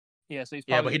 yeah. So he's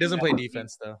Yeah, probably but he doesn't play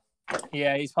defense though.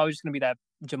 Yeah, he's probably just gonna be that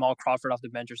Jamal Crawford off the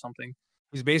bench or something.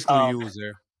 He's basically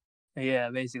Uzair. Yeah,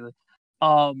 basically.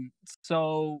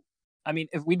 So I mean,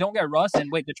 if we don't get Russ, and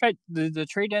wait, the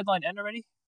trade deadline end already?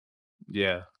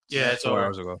 Yeah. Yeah, it's 4 over.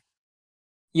 hours ago.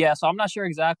 Yeah, so I'm not sure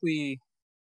exactly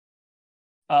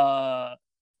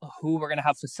who we're gonna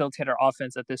have facilitate our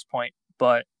offense at this point,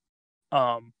 but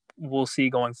we'll see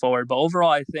going forward. But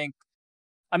overall, I think,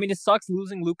 I mean, it sucks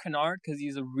losing Luke Kennard because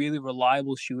he's a really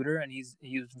reliable shooter, and he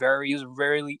was a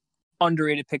very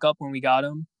underrated pickup when we got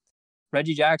him.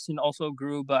 Reggie Jackson also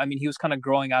grew, but I mean, he was kind of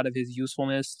growing out of his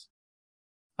usefulness.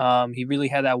 He really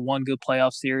had that one good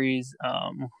playoff series,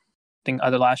 I think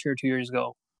either last year or 2 years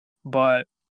ago. But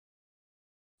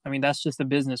I mean, that's just the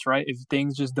business, right? If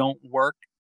things just don't work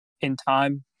in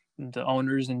time, the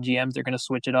owners and GMs, they're going to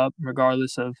switch it up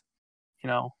regardless of,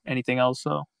 anything else.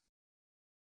 So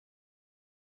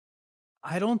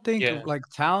I don't think Yeah. like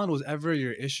talent was ever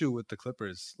your issue with the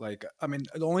Clippers. Like, I mean,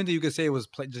 the only thing you could say was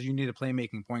just you need a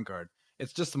playmaking point guard.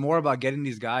 It's just more about getting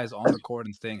these guys on the court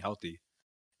and staying healthy,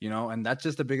 and that's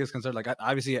just the biggest concern. Like,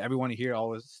 obviously, everyone here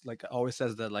always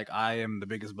says that like I am the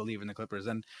biggest believer in the Clippers,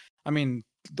 and I mean,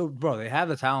 bro, they have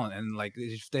the talent, and like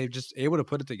if they're just able to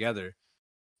put it together,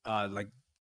 like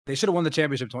they should have won the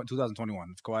championship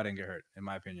 2021 if Kawhi didn't get hurt, in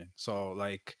my opinion. So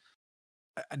like,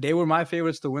 they were my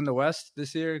favorites to win the West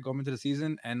this year going into the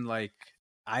season, and like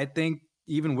I think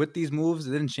even with these moves,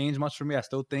 it didn't change much for me. I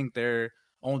still think they're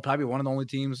probably one of the only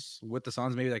teams with the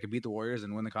Suns maybe that could beat the Warriors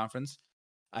and win the conference.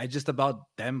 I just about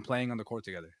them playing on the court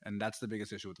together, and that's the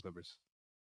biggest issue with the Clippers.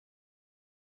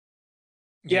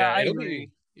 Yeah, I it'll agree.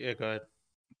 Yeah, go ahead.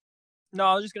 No,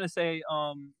 I was just gonna say,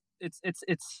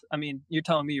 it's. I mean, you're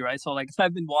telling me, right? So like,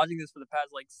 I've been watching this for the past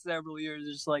like several years.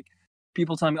 It's just like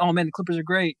people telling me, "Oh man, the Clippers are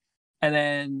great," and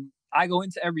then I go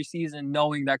into every season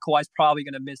knowing that Kawhi's probably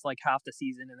gonna miss like half the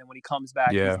season, and then when he comes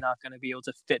back, Yeah. he's not gonna be able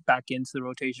to fit back into the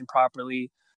rotation properly.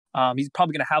 He's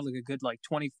probably gonna have like a good like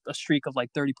a streak of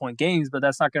like 30-point games, but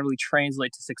that's not gonna really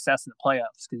translate to success in the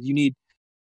playoffs because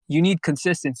you need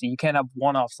consistency. You can't have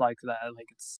one-offs like that. Like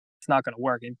it's not going to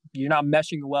work. And you're not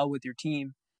meshing well with your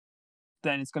team,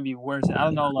 then it's going to be worse. And I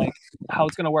don't know like how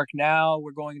it's going to work now.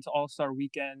 We're going into All-Star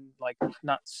weekend, like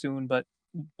not soon, but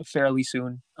fairly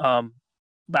soon. But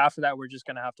after that, we're just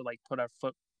going to have to like put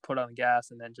on the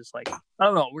gas and then just like, I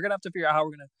don't know. We're going to have to figure out how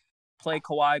we're going to play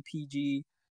Kawhi, PG.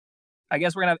 I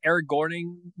guess we're going to have Eric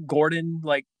Gordon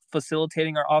like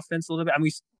facilitating our offense a little bit. I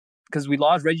mean, because we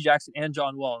lost Reggie Jackson and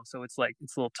John Wall, so it's like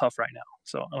it's a little tough right now.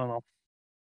 So I don't know.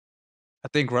 I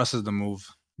think Russ is the move.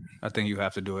 I think you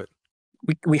have to do it.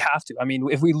 We have to. I mean,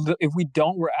 if we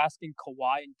don't, we're asking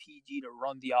Kawhi and PG to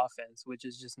run the offense, which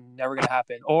is just never going to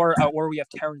happen. Or we have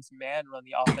Terrence Mann run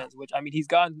the offense, which I mean, he's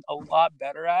gotten a lot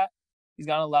better at. He's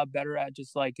gotten a lot better at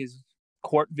just like his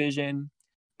court vision,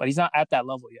 but he's not at that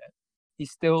level yet.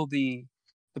 He's still the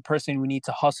person we need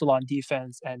to hustle on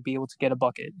defense and be able to get a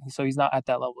bucket. So he's not at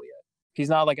that level yet. He's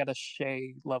not like at a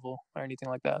Shea level or anything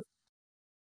like that.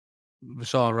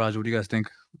 Visshal and Raj, what do you guys think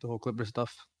with the whole Clipper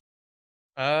stuff?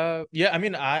 Yeah, I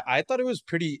mean, I thought it was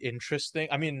pretty interesting.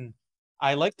 I mean,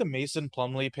 I like the Mason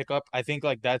Plumlee pickup. I think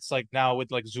like that's like now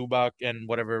with like Zubac and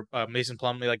whatever, Mason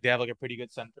Plumlee, like they have like a pretty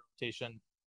good center rotation.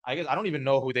 I guess I don't even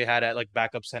know who they had at like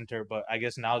backup center, but I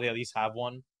guess now they at least have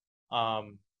one.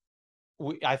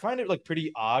 I find it like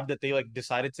pretty odd that they like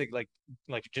decided to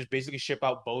like just basically ship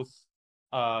out both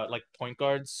like point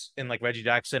guards in like Reggie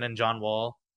Jackson and John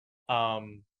Wall.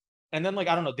 And then like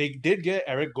I don't know, they did get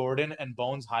Eric Gordon and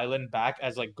Bones Highland back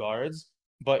as like guards,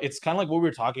 but it's kind of like what we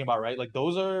were talking about, right? Like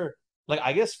those are like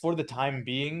I guess for the time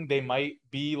being, they might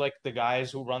be like the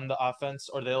guys who run the offense,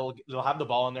 or they'll have the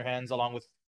ball in their hands along with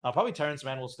probably Terrence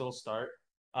Mann will still start.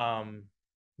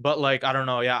 But like I don't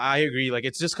know, yeah, I agree. Like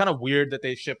it's just kind of weird that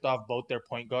they shipped off both their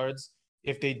point guards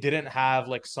if they didn't have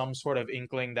like some sort of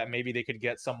inkling that maybe they could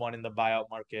get someone in the buyout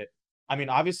market. I mean,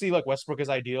 obviously like Westbrook is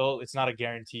ideal. It's not a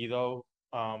guarantee though.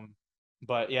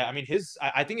 But yeah, I mean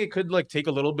I think it could like take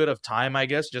a little bit of time, I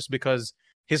guess, just because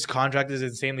his contract is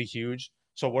insanely huge.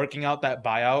 So working out that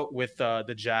buyout with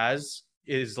the Jazz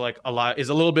is like a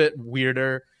little bit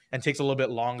weirder and takes a little bit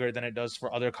longer than it does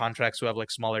for other contracts who have like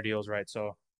smaller deals, right?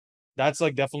 So that's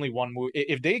like definitely one move.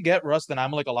 If they get Russ, then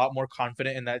I'm like a lot more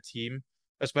confident in that team,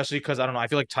 especially because I don't know. I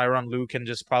feel like Tyronn Lue can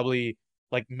just probably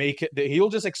like make it. He'll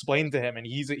just explain to him, and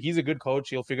he's a good coach.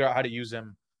 He'll figure out how to use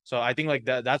him. So I think like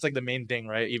that's like the main thing,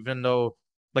 right? Even though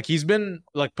like he's been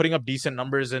like putting up decent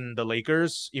numbers in the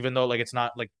Lakers, even though like it's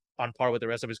not like on par with the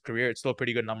rest of his career. It's still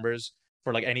pretty good numbers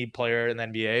for like any player in the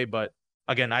NBA. But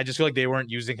again, I just feel like they weren't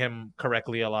using him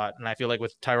correctly a lot. And I feel like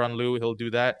with Tyronn Lue, he'll do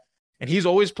that. And he's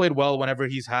always played well whenever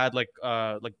he's had like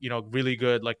really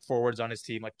good like forwards on his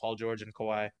team, like Paul George and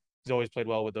Kawhi. He's always played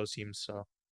well with those teams. So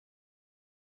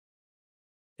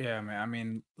Yeah, man. I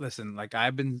mean, listen, like I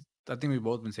think we've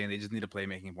both been saying they just need a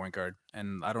playmaking point guard,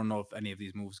 and I don't know if any of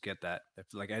these moves get that. If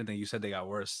like anything, you said they got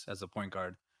worse as a point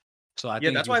guard. So I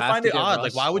think that's you why I have find to it get odd. Like,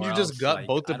 Russ, why would or you just else, gut like,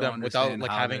 both I of don't them without understand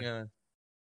like how having they're-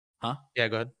 a? Huh? Yeah,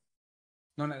 go ahead.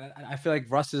 No, I feel like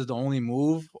Russ is the only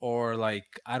move, or like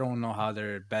I don't know how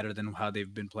they're better than how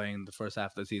they've been playing the first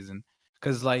half of the season.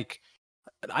 Because like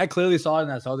I clearly saw it in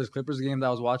that Celtics Clippers game that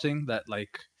I was watching. That like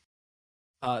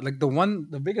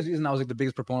the biggest reason I was like the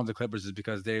biggest proponent of the Clippers is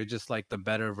because they're just like the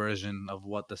better version of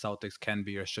what the Celtics can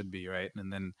be or should be, right?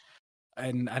 And then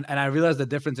and I realized the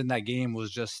difference in that game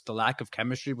was just the lack of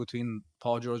chemistry between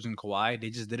Paul George and Kawhi. They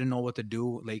just didn't know what to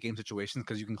do late game situations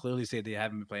because you can clearly say they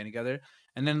haven't been playing together.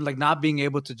 And then like not being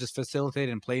able to just facilitate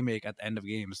and play make at the end of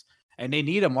games. And they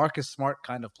need a Marcus Smart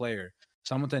kind of player,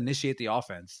 someone to initiate the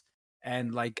offense.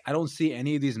 And like I don't see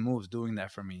any of these moves doing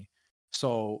that for me.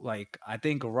 So like I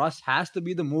think Russ has to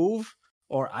be the move,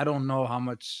 or I don't know how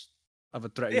much of a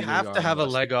threat They you really have are to in the have a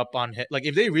West. leg up on him. Like,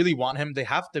 if they really want him, they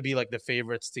have to be like the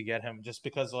favorites to get him. Just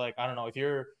because, like, I don't know, if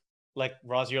you're like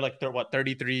Ross, you're like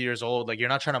 33 years old. Like, you're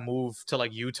not trying to move to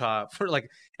like Utah for like,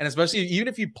 and especially even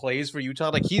if he plays for Utah,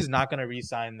 like he's not gonna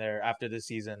re-sign there after this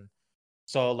season.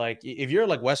 So like, if you're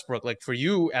like Westbrook, like for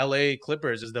you, LA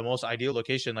Clippers is the most ideal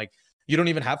location. Like, you don't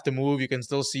even have to move. You can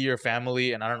still see your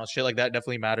family, and I don't know, shit like that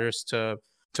definitely matters to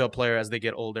a player as they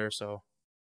get older. So.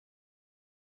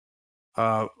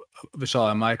 Uh,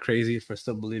 Vishal, am I crazy for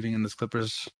still believing in this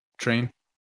Clippers train?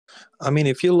 I mean,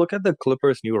 if you look at the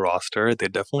Clippers' new roster, they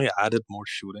definitely added more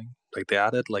shooting. Like they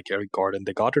added like Eric Gordon.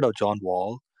 They got rid of John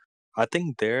Wall. I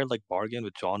think their like bargain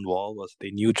with John Wall was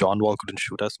they knew John Wall couldn't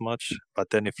shoot as much,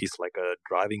 but then if he's like a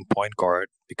driving point guard,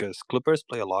 because Clippers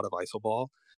play a lot of iso ball,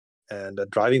 and a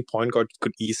driving point guard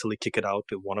could easily kick it out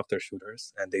to one of their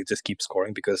shooters, and they just keep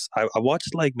scoring. Because I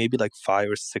watched like maybe like 5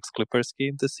 or 6 Clippers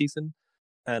games this season,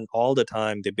 and all the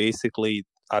time they basically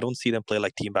I don't see them play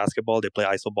like team basketball. They play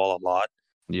iso ball a lot.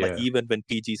 Like even when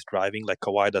PG's driving, like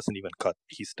Kawhi doesn't even cut.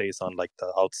 He stays on like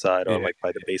the outside or Yeah, like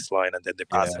by the baseline, and then they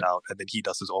pass yeah. it out, and then he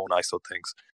does his own ISO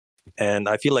things. And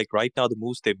I feel like right now the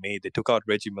moves they made, they took out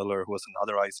Reggie Miller, who was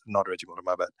another not Reggie Miller,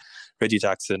 my bad, Reggie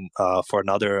Jackson, for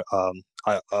another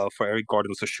for Eric Gordon,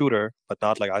 who's a shooter but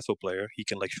not like ISO player. He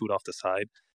can like shoot off the side.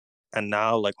 And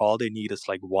now like all they need is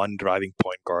like one driving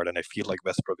point guard, and I feel like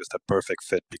Westbrook is that perfect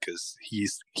fit because he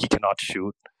cannot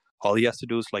shoot. All he has to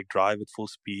do is like drive at full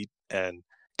speed and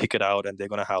kick it out, and they're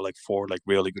gonna have like 4 like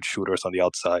really good shooters on the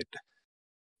outside.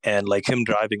 And like him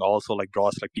driving also like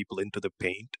draws like people into the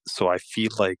paint, so I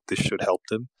feel like this should help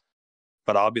them.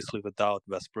 But obviously without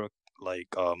Westbrook,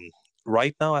 like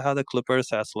right now I have the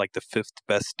Clippers as like the 5th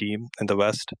best team in the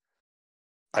West.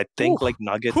 I think like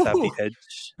Nuggets have the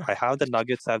edge. I have the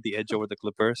Nuggets have the edge over the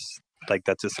Clippers. Like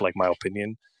that's just like my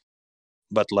opinion.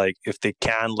 But like if they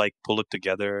can like pull it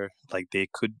together, like they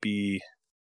could be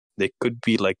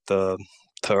like the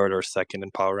 3rd or 2nd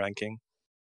in power ranking.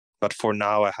 But for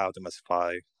now I have them as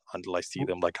 5 until I see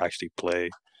them like actually play.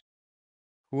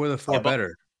 Who are the 4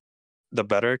 better? The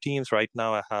better teams right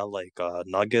now I have like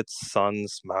Nuggets,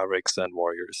 Suns, Mavericks, and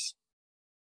Warriors.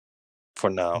 For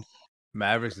now.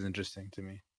 Mavericks is interesting to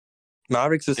me.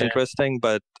 Mavericks is interesting,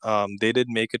 but they did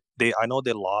make it. I know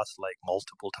they lost like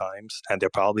multiple times, and they're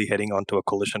probably heading onto a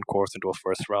collision course into a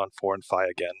first round 4 and 5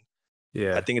 again.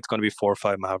 Yeah, I think it's going to be 4 or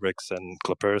 5 Mavericks and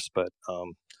Clippers, but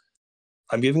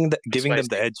I'm giving them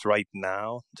the edge right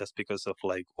now just because of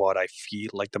like what I feel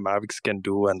like the Mavericks can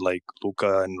do, and like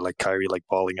Luka and like Kyrie like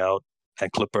balling out,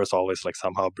 and Clippers always like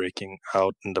somehow breaking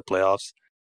out in the playoffs.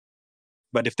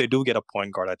 But if they do get a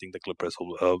point guard, I think the Clippers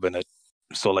will win it.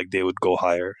 So like they would go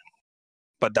higher.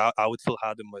 But I would still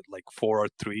have them with like 4 or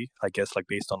 3, I guess, like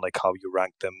based on like how you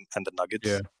rank them and the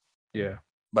Nuggets. yeah.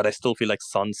 But I still feel like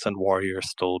Suns and Warriors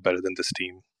still better than this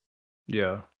team.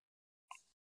 Yeah.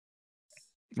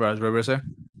 Raj, what were you say?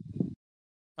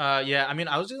 Yeah, I mean,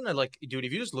 I was just gonna like, dude,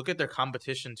 if you just look at their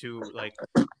competition too, like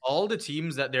all the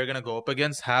teams that they're gonna go up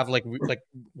against have like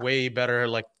way better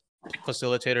like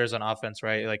facilitators on offense,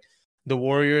 right? Like the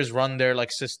Warriors run their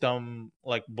like system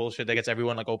like bullshit that gets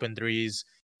everyone like open threes.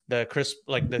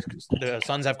 The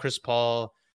Suns have Chris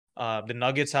Paul. The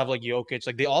Nuggets have like Jokic.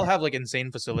 Like they all have like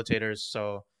insane facilitators.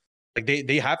 So like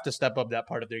they have to step up that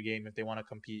part of their game if they want to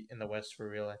compete in the West for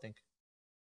real, I think.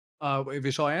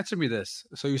 Vishal, answer me this.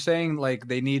 So you're saying like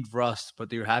they need Russ,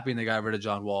 but you're happy they got rid of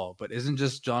John Wall. But isn't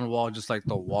just John Wall just like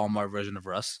the Walmart version of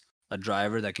Russ? a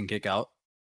driver that can kick out.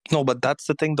 No, but that's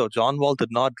the thing though. John Wall did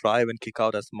not drive and kick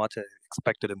out as much as I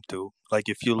expected him to. Like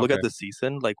if you look at Okay. the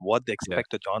season, like what they Yeah.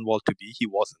 expected John Wall to be, he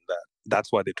wasn't that.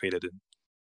 That's why they traded him.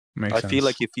 Makes I sense. feel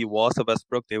like if he was a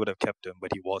Westbrook, they would have kept him,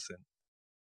 but he wasn't.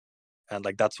 And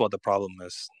like that's what the problem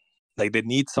is. Like they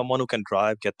need someone who can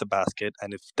drive, get the basket,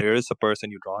 and if there is a person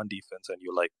you draw on defense and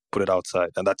you like put it outside,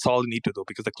 and that's all you need to do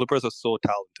because the Clippers are so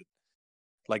talented.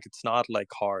 Like it's not like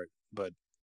hard, but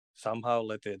somehow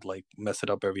let it like mess it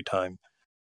up every time.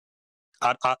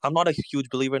 I'm not a huge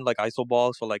believer in like iso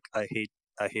ball, so like I hate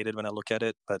it when I look at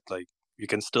it, but like you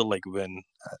can still like win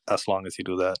as long as you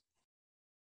do that.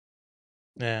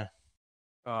 Yeah.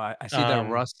 I see that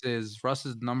Russ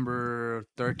is number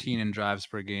 13 in drives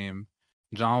per game.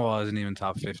 John Wall isn't even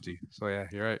top 50. So yeah,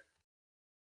 you're right.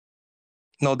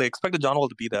 No, they expected John Wall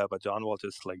to be there, but John Wall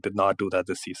just like did not do that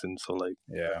this season. So like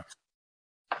Yeah.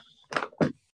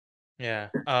 Yeah.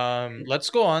 Let's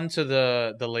go on to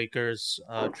the Lakers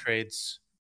trades.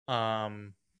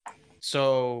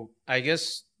 So I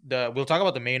guess we'll talk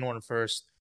about the main one first.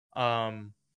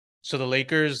 So the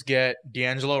Lakers get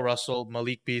D'Angelo Russell,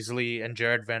 Malik Beasley, and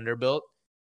Jared Vanderbilt.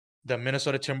 The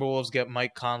Minnesota Timberwolves get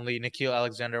Mike Conley, Nikhil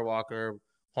Alexander-Walker,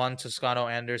 Juan Toscano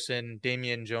Anderson,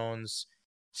 Damian Jones,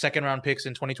 second round picks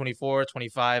in 2024,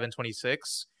 25, and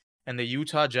 26. And the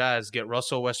Utah Jazz get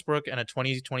Russell Westbrook and a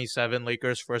 2027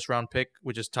 Lakers first round pick,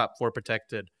 which is top 4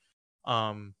 protected.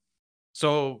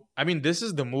 So, I mean, this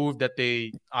is the move that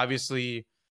they obviously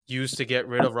used to get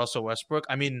rid of Russell Westbrook.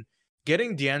 I mean,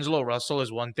 getting D'Angelo Russell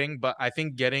is one thing, but I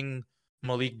think getting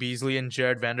Malik Beasley and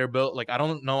Jared Vanderbilt, like I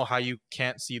don't know how you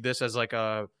can't see this as like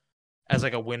a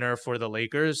winner for the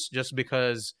Lakers, just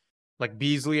because like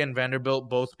Beasley and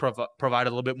Vanderbilt both provide a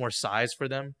little bit more size for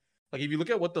them. Like if you look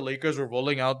at what the Lakers were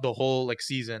rolling out the whole like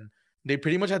season, they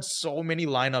pretty much had so many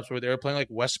lineups where they were playing like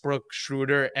Westbrook,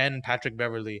 Schroeder, and Patrick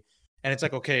Beverly. And it's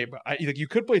like, okay, but like you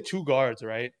could play two guards,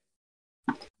 right?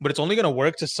 But it's only gonna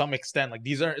work to some extent. Like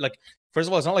these are like, first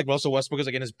of all, it's not like Russell Westbrook is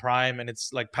like in his prime, and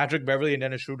it's like Patrick Beverly and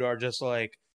Dennis Schroeder are just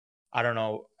like, I don't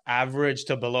know, average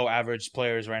to below average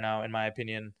players right now, in my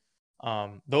opinion.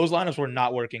 Those lineups were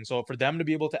not working. So for them to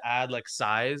be able to add like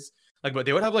size, like, but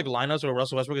they would have like lineups where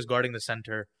Russell Westbrook is guarding the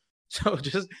center. So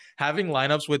just having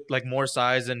lineups with like more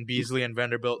size and Beasley and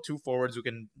Vanderbilt, two forwards who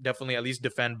can definitely at least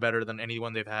defend better than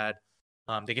anyone they've had.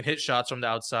 They can hit shots from the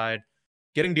outside.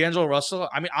 Getting D'Angelo Russell,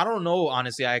 I mean, I don't know,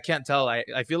 honestly. I can't tell.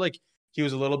 I feel like he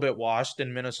was a little bit washed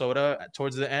in Minnesota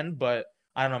towards the end, but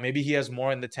I don't know. Maybe he has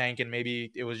more in the tank, and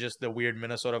maybe it was just the weird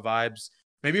Minnesota vibes.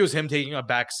 Maybe it was him taking a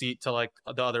back seat to like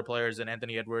the other players and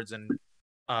Anthony Edwards and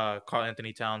Karl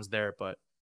Anthony Towns there. But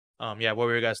yeah, what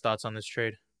were your guys' thoughts on this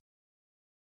trade?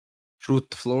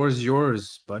 Shruth, the floor is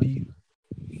yours, buddy.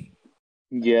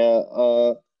 Yeah,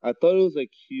 I thought it was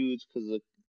like huge because like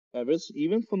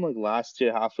even from like last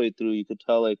year halfway through, you could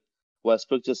tell like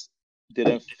Westbrook just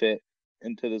didn't fit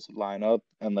into this lineup,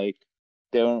 and like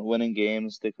they weren't winning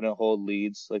games, they couldn't hold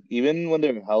leads. Like even when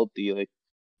they were healthy, like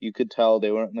you could tell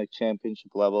they weren't like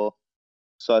championship level.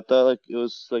 So I thought like it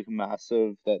was like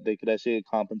massive that they could actually get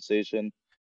compensation.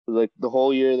 Like the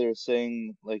whole year they were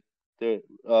saying like the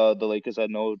Lakers had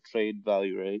no trade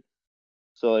value, right?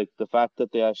 So like the fact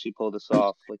that they actually pulled this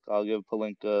off, like I'll give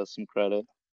Palinka some credit.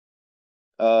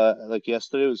 Like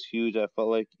yesterday was huge. I felt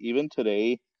like even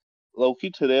today,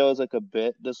 Loki today I was like a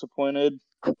bit disappointed.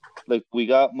 Like we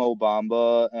got Mo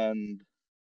Bamba and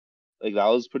like that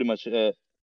was pretty much it.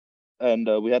 And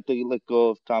we had to let go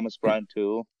of Thomas Bryant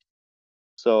too.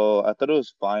 So I thought it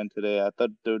was fine today. I thought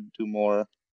they would do more.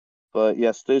 But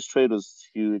yesterday's trade was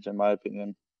huge in my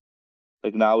opinion.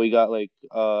 Like now we got like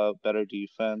better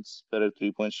defense, better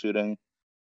 3-point shooting.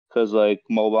 Cause like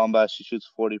Mo Bamba actually shoots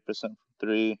 40% from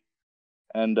three.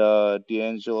 And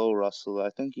D'Angelo Russell, I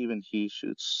think even he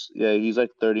shoots. Yeah, he's like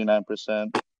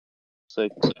 39%. It's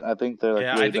like I think they're like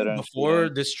Yeah, way I better think in before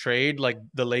shooting. this trade, like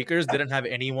the Lakers didn't have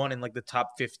anyone in like the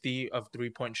top 50 of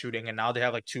 3-point shooting, and now they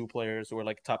have like two players who are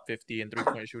like top 50 in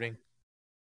 3-point shooting.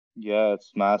 Yeah,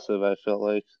 it's massive. I feel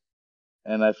like,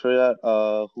 and I forgot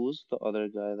who's the other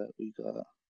guy that we got.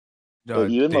 But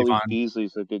even Malik Davon.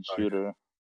 Beasley's a good shooter.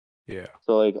 Yeah.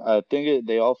 So like I think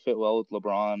they all fit well with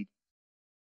LeBron.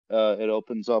 It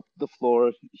opens up the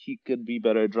floor. He could be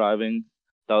better at driving.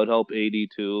 That would help AD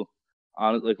too.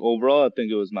 Like overall, I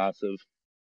think it was massive.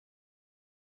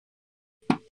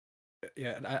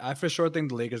 Yeah, I for sure think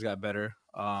the Lakers got better.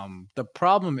 The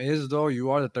problem is though,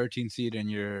 you are the 13th seed and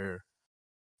you're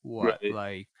what, Right.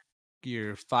 like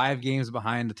you're 5 games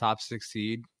behind the top 6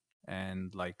 seed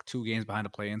and like 2 games behind the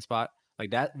play-in spot.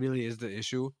 Like that really is the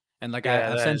issue. And like Yeah,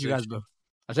 I've that sent is you the guys, issue.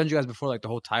 I sent you guys before like the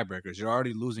whole tiebreakers. You're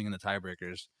already losing in the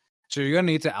tiebreakers, So you're gonna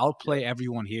need to outplay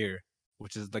everyone here,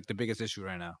 which is like the biggest issue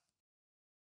right now.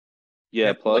 They Yeah,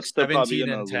 have to go, like plus they're probably 17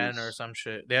 gonna and 10 or lose. some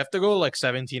shit. They have to go like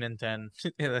 17 and 10.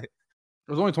 There's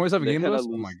only 27 They're games gonna left.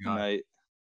 Oh my lose god. tonight.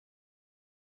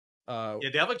 Yeah,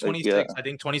 they have like Like, 26. I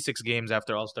think 26 games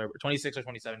after All-Star. 26 or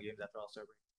 27 games after All-Star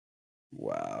break.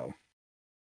 Wow.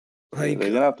 They're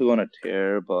gonna have to go on a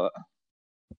tear, but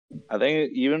I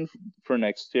think even for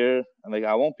next year, like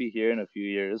I won't be here in a few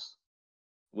years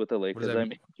with the What does Lakers. that I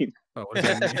mean? mean, Oh, what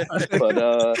does that mean?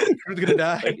 but Who's gonna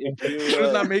die? like if you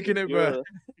Who's not making it, bro?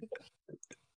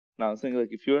 No, I'm saying like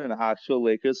if you're an actual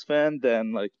Lakers fan,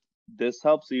 then like this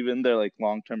helps even their like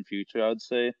long-term future. I would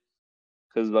say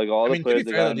because like all I the mean, to players be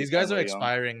they fair got though, in these this guys team are are young.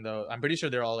 expiring though. I'm pretty sure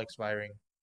they're all expiring.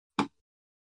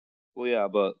 Well, yeah,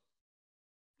 but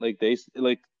like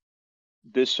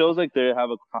this shows like they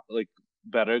have a like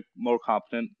better, more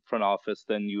competent front office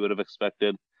than you would have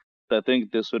expected. So I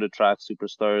think this would attract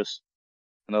superstars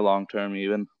in the long term,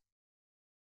 even.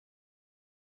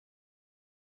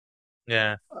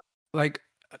 Yeah. Like,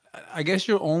 I guess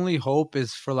your only hope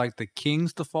is for like the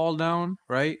Kings to fall down,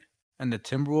 right? And the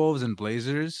Timberwolves and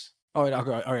Blazers. Oh,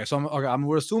 okay. So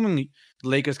we're assuming the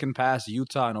Lakers can pass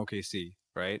Utah and OKC,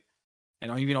 right?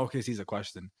 And even OKC is a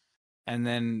question. And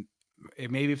then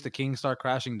maybe if the Kings start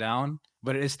crashing down,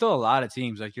 but it's still a lot of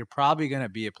teams. Like you're probably gonna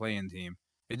be a play-in team.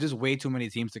 It's just way too many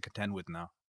teams to contend with now.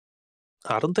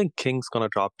 I don't think Kings gonna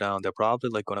drop down. They're probably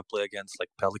like gonna play against like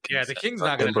Pelicans. Yeah, the and, Kings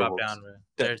not gonna drop Timberwolves. down, man.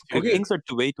 They're too The good. Kings are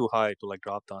way too high to like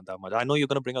drop down that much. I know you're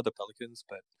gonna bring up the Pelicans,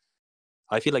 but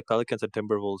I feel like Pelicans and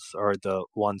Timberwolves are the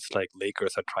ones like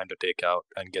Lakers are trying to take out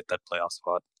and get that playoff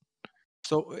spot.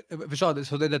 So, Vishal,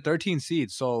 so they're the 13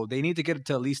 seeds, so they need to get it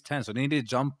to at least 10. So they need to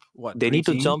jump what? They need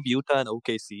to 3 jump Utah and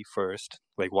OKC first,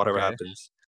 like whatever Okay. happens,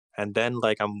 and then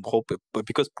like I'm hoping, but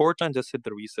because Portland just hit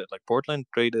the reset, like Portland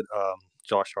traded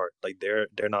Josh Hart, like they're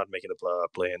not making the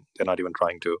play in, they're not even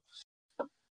trying to.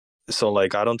 So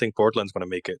like I don't think Portland's gonna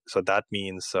make it. So that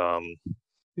means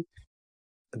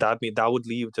that would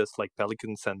leave just like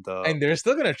Pelicans and the. And they're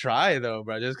still gonna try though,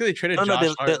 bro. Just because they traded No, Josh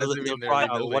they'll, Hart they'll, doesn't they'll mean they're try.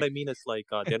 rebuilding. What I mean is like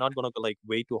they're not gonna go like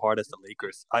way too hard as the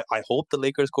Lakers. I hope the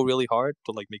Lakers go really hard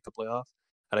to like make the playoffs,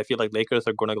 and I feel like Lakers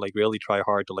are gonna like really try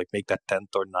hard to like make that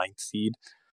 10th or 9th seed,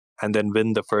 and then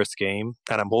win the first game.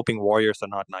 And I'm hoping Warriors are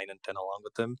not 9 and 10 along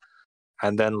with them.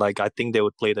 And then like I think they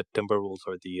would play the Timberwolves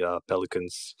or the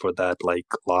Pelicans for that like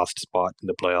last spot in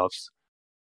the playoffs.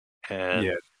 And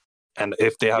Yeah. and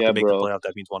if they have Yeah, to make the bro. playoff,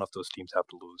 that means one of those teams have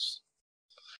to lose.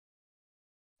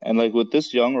 And like with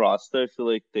this young roster, I feel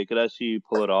like they could actually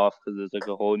pull it off because there's like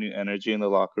a whole new energy in the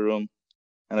locker room.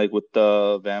 And like with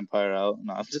the vampire out,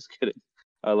 no, I'm just kidding.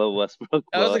 I love Westbrook,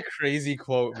 That was a but crazy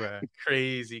quote, bro.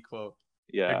 Crazy quote.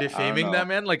 yeah, They're I don't defaming know. that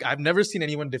man. Like I've never seen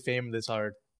anyone defame this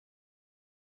hard.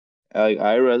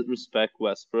 I respect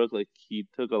Westbrook. Like he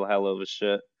took a hell of a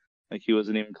shit. Like he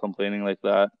wasn't even complaining like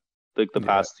that like the Yeah.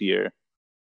 past year.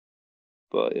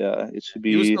 But yeah, it should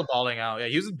He was be. still balling out. Yeah,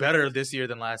 he was better this year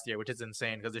than last year, which is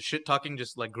insane because the shit talking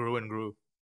just like grew and grew.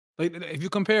 Like if you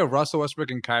compare Russell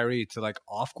Westbrook and Kyrie to like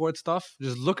off-court stuff,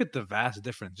 just look at the vast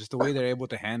difference. Just the way they're able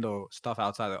to handle stuff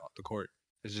outside of the court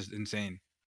is just insane.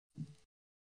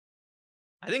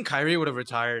 I think Kyrie would have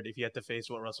retired if he had to face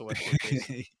what Russell Westbrook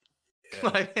faced.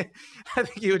 Like, I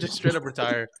think he would just straight up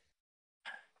retire.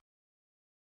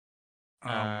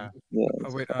 Yeah,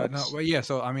 No, well, yeah.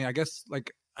 So I mean, I guess like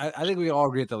I think we all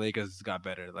agree that the Lakers got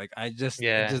better. Like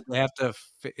Yeah. they have to,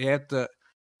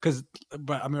 because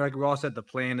but I mean, like we all said, the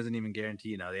plan isn't even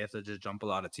guaranteed now. They have to just jump a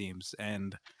lot of teams,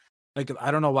 and like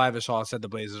I don't know why Vishal said the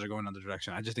Blazers are going another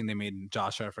direction. I just think they made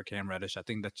Josh Hart for Cam Reddish. I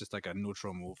think that's just like a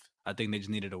neutral move. I think they just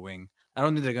needed a wing. I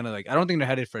don't think they're gonna like. I don't think they're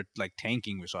headed for like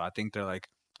tanking Vishal. I think they're like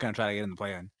gonna try to get in the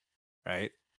play-in,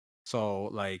 right? So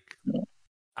like.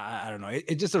 I don't know.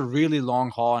 It's just a really long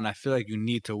haul, and I feel like you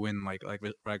need to win, like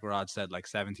Rod said, like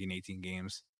 17, 18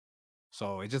 games.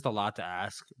 So it's just a lot to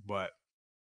ask. But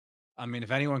I mean, if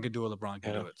anyone could do it, LeBron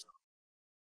can do it.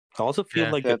 I also feel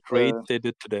Yeah. like the That trades they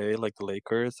did today, like the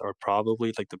Lakers, are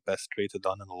probably like the best trades they've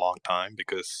done in a long time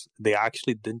because they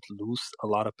actually didn't lose a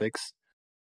lot of picks,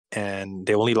 and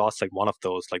they only lost like one of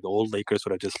those. Like the old Lakers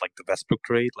would have just like the Westbrook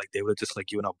trade, like they would have just like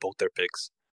given up both their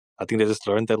picks. I think they just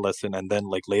learned their lesson, and then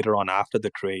like later on after the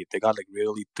trade, they got like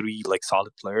really 3 like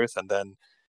solid players, and then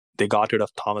they got rid of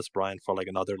Thomas Bryant for like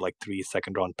another like 3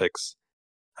 second-round picks.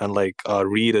 And like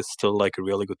Reed is still like a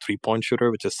really good 3-point shooter,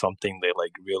 which is something they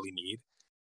like really need.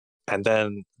 And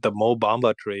then the Mo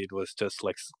Bamba trade was just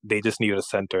like they just needed a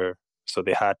center, so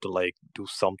they had to like do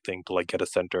something to like get a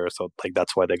center. So like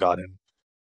that's why they got him.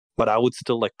 But I would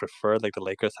still like prefer like the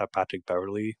Lakers have Patrick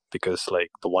Beverly because like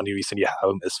the one reason you have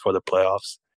him is for the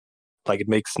playoffs. Like, it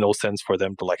makes no sense for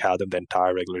them to like have them the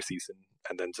entire regular season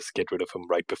and then just get rid of him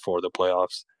right before the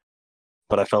playoffs.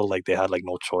 But I felt like they had like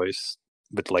no choice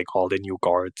with like all the new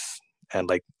guards and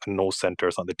like no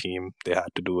centers on the team. They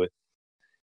had to do it.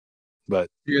 But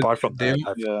apart from that,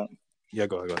 Yeah.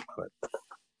 go ahead.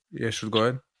 Yeah, should go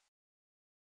ahead.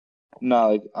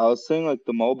 No, like I was saying, like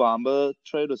the Mo Bamba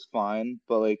trade was fine,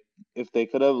 but like if they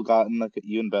could have gotten like an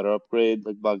even better upgrade,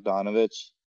 like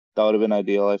Bogdanovich, that would have been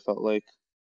ideal. I felt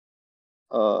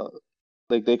uh,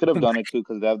 like they could have done it too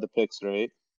because they have the picks, right?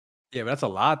 Yeah, but that's a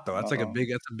lot though. That's a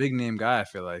big name guy. I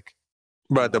feel like.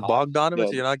 But the Hawks. Bogdanovich,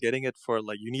 Yeah. you're not getting it for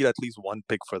like you need at least one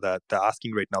pick for that. They're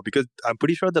asking right now because I'm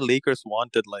pretty sure the Lakers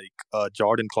wanted like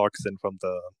Jordan Clarkson from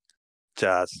the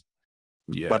Jazz,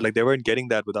 Yeah. but like they weren't getting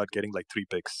that without getting like 3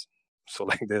 picks. So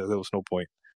like there was no point.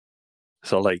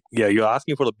 So like yeah, you're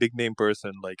asking for a big name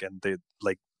person like, and they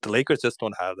like the Lakers just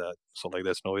don't have that. So like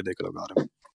there's no way they could have got him.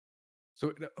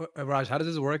 So Raj, how does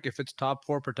this work if it's top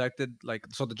 4 protected? Like,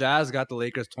 so the Jazz got the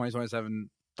Lakers 2027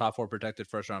 top 4 protected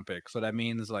first round pick. So that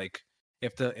means like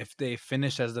if they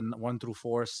finish as the 1 through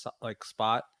 4 like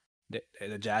spot,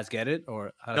 the Jazz get it,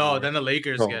 or how does it No, work? then the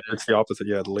Lakers No, get it. it's the opposite.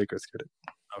 Yeah, the Lakers get it.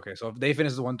 Okay, so if they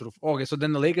finish the 1 through 4, okay, so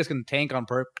then the Lakers can tank on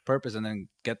purpose and then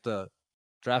get the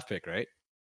draft pick, right?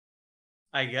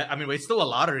 I mean, it's still a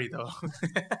lottery though.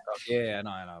 Yeah,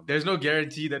 I know. There's no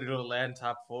guarantee that it'll land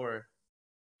top 4.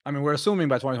 I mean, we're assuming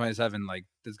by 2027, like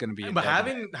there's gonna be. But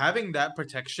having that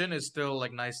protection is still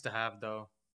like nice to have though.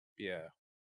 Yeah.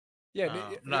 Then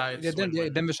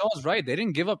Vishal's right. They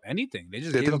didn't give up anything. They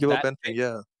just didn't give up anything. Pick.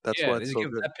 Yeah, that's why it's so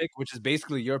good. That pick, which is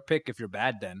basically your pick if you're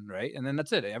bad, then right, and then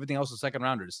that's it. Everything else is second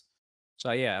rounders.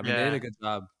 So yeah, I mean they did a good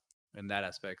job in that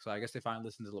aspect. So I guess they finally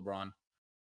listened to LeBron.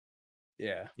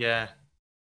 Yeah. Yeah.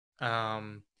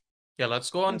 Yeah. Let's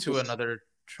go on to another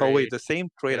trade. Oh wait, the same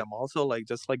trade. I'm also like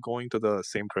just like going to the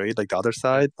same trade, like the other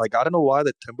side. Like I don't know why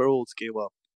the Timberwolves gave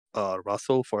up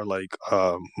Russell for like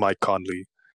Mike Conley.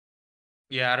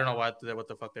 Yeah, I don't know what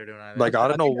the fuck they're doing either. Like I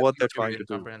don't know what they're trying to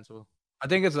do. I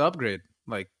think it's an upgrade.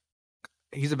 Like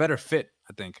he's a better fit.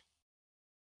 I think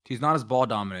he's not as ball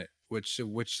dominant, which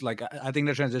like I think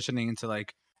they're transitioning into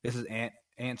like this is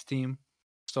Ant's team.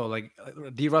 So like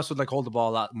D Russ would like hold the ball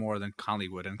a lot more than Conley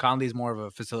would, and Conley's more of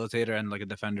a facilitator and like a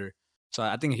defender. So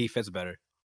I think he fits better.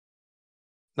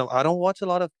 No, I don't watch a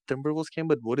lot of Timberwolves game,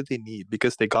 but what do they need?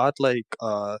 Because they got like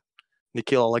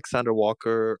Nickeil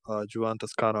Alexander-Walker, Juan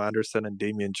Toscano-Anderson, and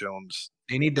Damian Jones.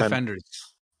 They need defenders.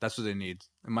 That's what they need.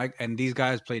 And these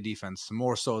guys play defense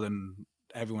more so than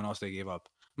everyone else they gave up.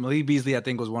 Malik Beasley, I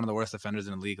think, was one of the worst defenders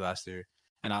in the league last year,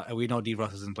 and we know D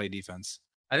Russ doesn't play defense.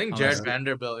 I think Jared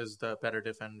Vanderbilt is the better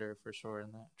defender for sure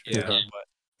in that.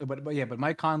 Yeah, but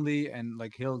Mike Conley and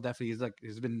like he'll definitely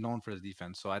he's been known for his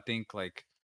defense. So I think like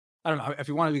I don't know if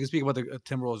you want we can speak about the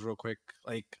Timberwolves real quick.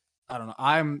 Like I don't know.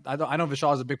 I know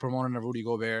Vishal is a big proponent of Rudy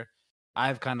Gobert.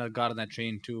 I've kind of got on that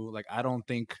train too. Like I don't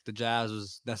think the Jazz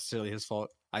was necessarily his fault.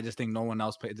 I just think no one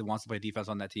else wants to play defense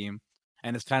on that team,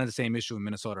 and it's kind of the same issue in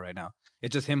Minnesota right now.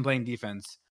 It's just him playing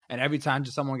defense, and every time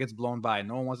just someone gets blown by,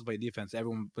 no one wants to play defense.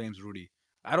 Everyone blames Rudy.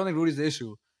 I don't think Rudy's the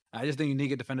issue. I just think you need to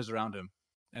get defenders around him,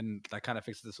 and that kind of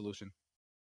fixes the solution.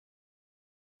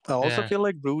 I also feel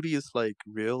like Rudy is like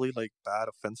really like bad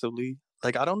offensively.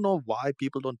 Like I don't know why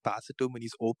people don't pass it to him when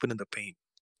he's open in the paint.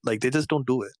 Like they just don't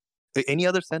do it. Any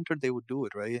other center they would do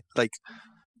it, right? Like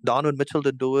Donovan Mitchell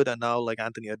didn't do it, and now like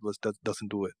Anthony Edwards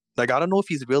doesn't do it. Like I don't know if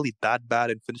he's really that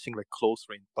bad in finishing like close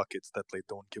range buckets that like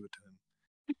don't give it to him.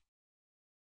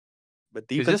 But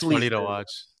defensively, it's just funny to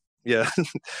watch. Yeah.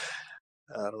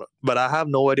 I don't know, but I have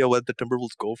no idea where the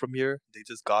Timberwolves go from here. They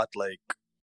just got like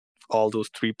all those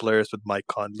 3 players with Mike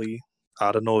Conley.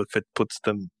 I don't know if it puts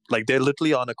them like they're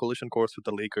literally on a collision course with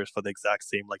the Lakers for the exact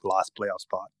same like last playoff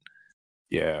spot.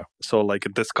 Yeah. So like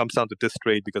this comes down to this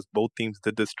trade because both teams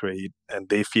did this trade and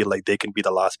they feel like they can be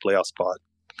the last playoff spot.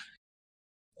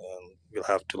 And we'll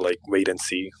have to like wait and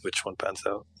see which one pans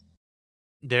out.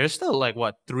 They're still like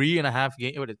what 3.5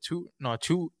 games?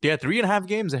 3.5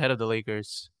 games ahead of the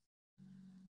Lakers.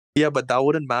 Yeah, but that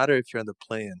wouldn't matter if you're in the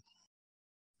play-in.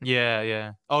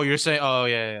 Yeah. Oh, you're saying? Oh,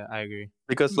 yeah. I agree.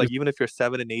 Because like even if you're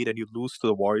 7-8 and you lose to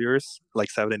the Warriors, like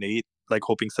 7-8, like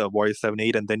hoping Warriors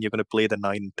 7-8, and then you're gonna play the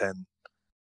 9-10,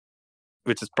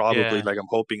 which is probably like I'm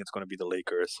hoping it's gonna be the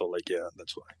Lakers. So like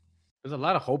that's why. There's a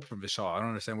lot of hope from Vishal. I don't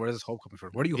understand where is this hope coming from.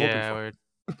 What are you hoping for?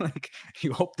 Like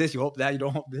you hope this, you hope that, you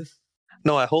don't hope this.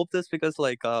 No, I hope this because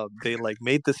like they like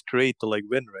made this trade to like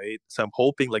win, right? So I'm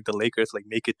hoping like the Lakers like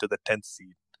make it to the 10th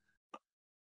seed.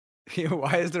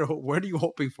 Why is there? What are you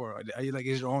hoping for? Are you like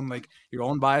is your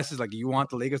own biases? Like you want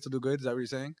the Lakers to do good? Is that what you're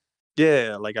saying?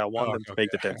 Yeah, like I want Oh, them to okay,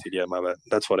 make the 10th seed. Yeah, my bad.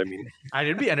 That's what I mean.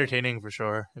 It'd be entertaining for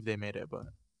sure if they made it, but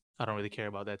I don't really care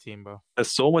about that team, bro.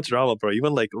 There's so much drama, bro.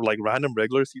 Even like random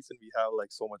regular season, we have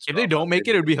like so much If drama. they don't make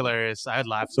it, made it'd be hilarious. I'd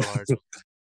laugh so hard.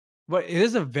 But it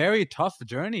is a very tough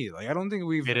journey. Like I don't think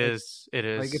we've. It is. It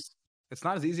is. Like it's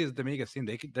not as easy as they make it seem.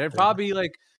 They're probably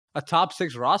like a top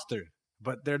 6 roster,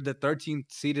 but they're the 13th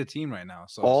seeded team right now.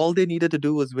 So All they needed to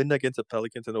do was win against the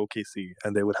Pelicans and OKC,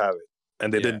 and they would have it.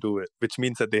 And they Yeah. didn't do it, which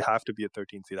means that they have to be a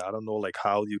 13th seed. I don't know like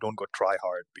how you don't go try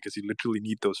hard because you literally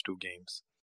need those 2 games.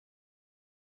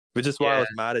 Which is why I was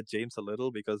mad at James a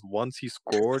little because once he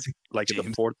scored, like in the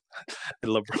James. fourth,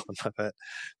 LeBron, my bad.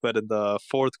 But in the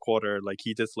fourth quarter, like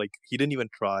he just like he didn't even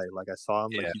try. Like I saw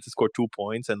him, like Yeah. he just scored 2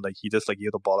 points and like he just like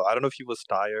gave the ball. I don't know if he was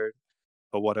tired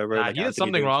or whatever. Nah, like he had Anthony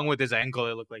something Davis- wrong with his ankle.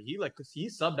 It looked like he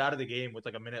subbed out of the game with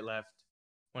like a minute left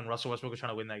when Russell Westbrook was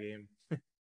trying to win that game.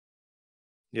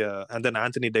 Yeah, and then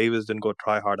Anthony Davis didn't go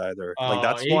try hard either. Like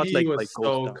that's AD what like was like goes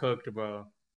so down. cooked, bro.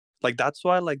 Like that's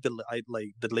why like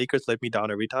the Lakers let me down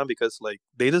every time because like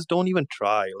they just don't even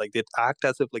try. Like they act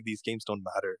as if like these games don't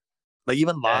matter. Like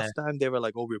even last time they were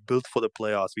like, "Oh, we're built for the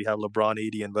playoffs. We have LeBron,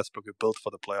 AD, and Westbrook. We're built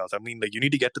for the playoffs." I mean, like you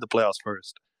need to get to the playoffs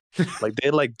first. Like they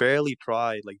like barely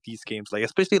try like these games. Like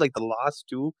especially like the last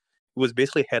 2, it was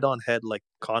basically head on head like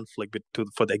conflict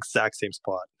for the exact same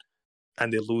spot,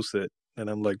 and they lose it. And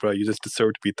I'm like, bro, you just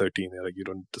deserve to be 13. Like you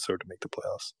don't deserve to make the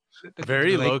playoffs.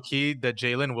 Very Like, low key. The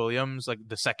Jalen Williams, like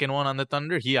the second one on the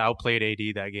Thunder, he outplayed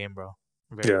AD that game, bro.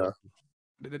 Very Yeah.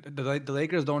 low-key. the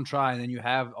Lakers don't try, and then you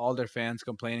have all their fans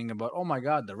complaining about, oh my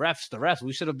god, the refs.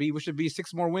 We should be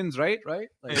 6 more wins, right?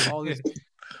 Like all these.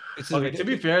 It's just Okay, to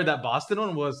be fair, that Boston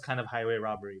one was kind of highway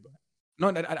robbery, but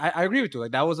No, I agree with you.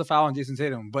 Like that was a foul on Jason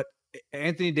Tatum, but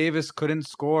Anthony Davis couldn't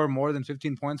score more than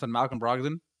 15 points on Malcolm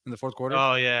Brogdon in the fourth quarter.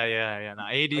 oh yeah. Nah,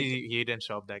 AD he didn't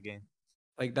show up that game.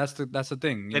 Like that's the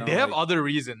thing. You Like, know, they have like, other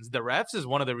reasons. The refs is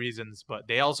one of the reasons, but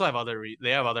they also have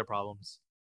they have other problems.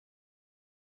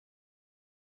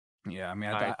 yeah. I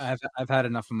mean, Right. I've had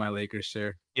enough of my Lakers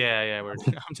share. Yeah.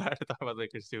 I'm tired of talking about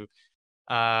Lakers too.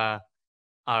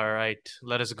 All right,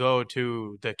 let us go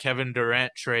to the Kevin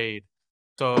Durant trade.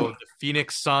 So the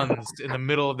Phoenix Suns in the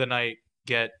middle of the night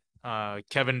get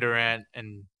Kevin Durant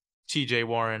and TJ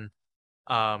Warren.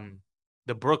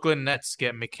 The Brooklyn Nets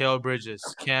get Mikal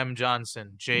Bridges, Cam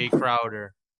Johnson, Jay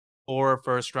Crowder, 4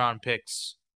 first-round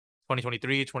picks,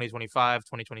 2023, 2025,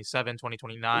 2027,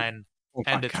 2029, Oh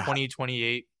and my the God.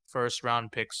 2028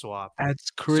 first-round pick swap. That's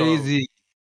crazy.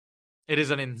 It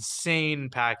is an insane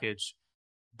package.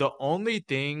 The only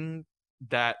thing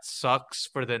that sucks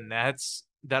for the Nets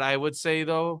that I would say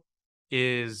though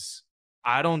is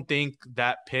I don't think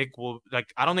that pick will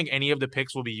I don't think any of the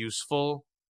picks will be useful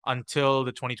until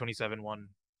the 2027 one.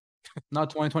 Not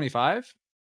 2025.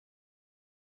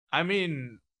 I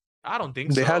mean, I don't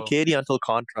think They so. have KD until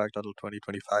contract until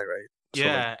 2025, right? So,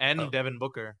 yeah, like, and Devin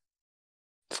Booker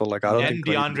so like I don't and think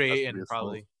DeAndre 2025 Ayton is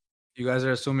probably. You guys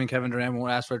are assuming Kevin Durant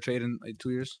won't ask for a trade in like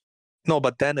 2 years. No,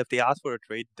 but then if they ask for a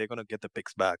trade, they're gonna get the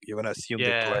picks back. You're gonna assume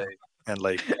Yeah. they play, and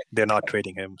like they're not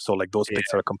trading him. So like those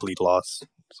picks are a complete loss.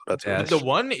 So that's Yeah, what it The is.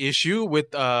 one issue with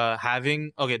the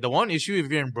one issue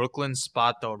if you're in Brooklyn's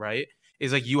spot though, right,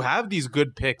 is like you have these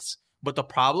good picks, but the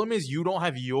problem is you don't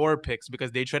have your picks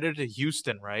because they traded to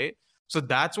Houston, right? So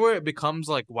that's where it becomes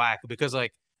like whack because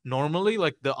like normally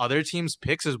like the other team's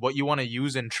picks is what you want to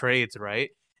use in trades, right?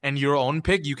 And your own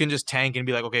pick, you can just tank and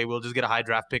be like, okay, we'll just get a high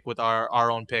draft pick with our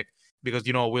own pick because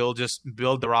we'll just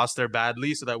build the roster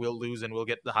badly so that we'll lose and we'll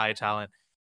get the high talent.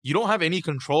 You don't have any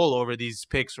control over these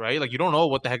picks, right? Like you don't know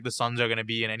what the heck the Suns are going to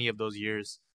be in any of those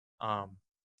years.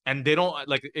 And they don't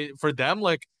for them,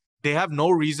 like they have no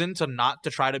reason to not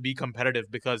to try to be competitive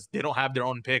because they don't have their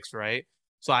own picks, right?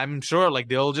 So I'm sure like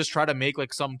they'll just try to make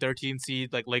like some 13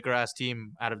 seed like Laker ass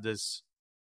team out of this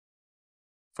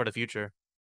for the future.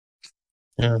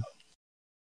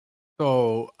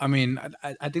 So I mean,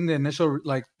 I think the initial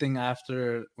like thing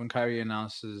after when Kyrie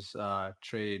announces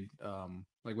trade,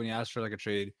 like when he asked for like a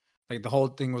trade, like the whole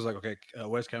thing was like, okay,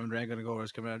 where's Kevin Durant gonna go?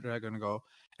 Where's Kevin Durant gonna go?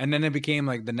 And then it became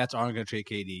like the Nets aren't gonna trade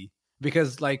KD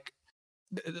because like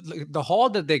the haul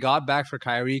that they got back for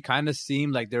Kyrie kind of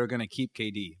seemed like they were gonna keep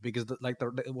KD because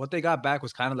what they got back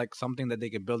was kind of like something that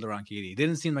they could build around KD. It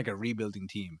didn't seem like a rebuilding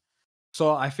team.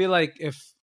 So I feel like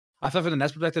I thought from the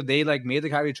Nets perspective, they like made the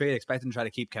Kyrie trade expecting to try to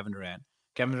keep Kevin Durant.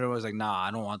 Kevin Durant was like, nah, I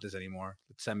don't want this anymore.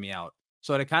 Send me out.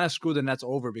 So it kind of screwed the Nets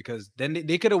over because then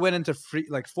they could have went into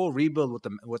full rebuild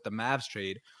with the Mavs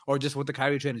trade or just with the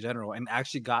Kyrie trade in general and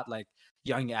actually got like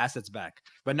young assets back.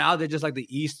 But now they're just like the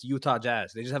East Utah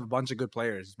Jazz. They just have a bunch of good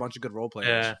players, a bunch of good role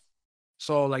players. Yeah.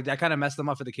 So like that kind of messed them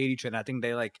up for the KD trade. I think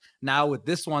they like now with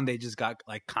this one they just got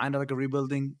like kind of like a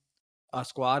rebuilding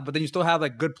squad, but then you still have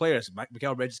like good players,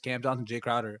 Mikal Bridges, Cam Johnson, Jay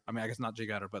Crowder. I mean, I guess not Jay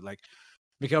Crowder, but like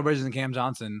Mikal Bridges and Cam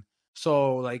Johnson.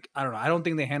 So like I don't know. I don't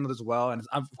think they handled this well, and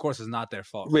of course it's not their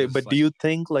fault. Wait, but like, do you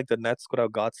think like the Nets could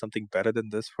have got something better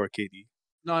than this for KD?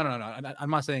 No. I'm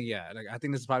not saying Like I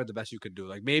think this is probably the best you could do.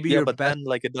 Like maybe Yeah, your but best. then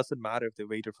like it doesn't matter if they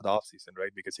waited for the offseason,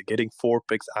 right? Because you're getting 4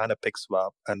 picks and a pick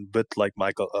swap, and with like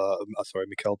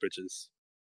Mikal Bridges.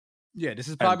 Yeah, this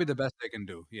is probably the best they can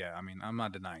do. Yeah, I mean, I'm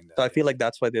not denying that. So I feel like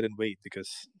that's why they didn't wait,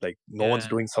 because like no one's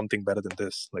doing something better than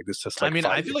this. Like this just like I mean,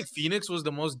 I 5 feel years. like Phoenix was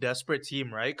the most desperate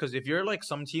team, right? Because if you're like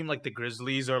some team like the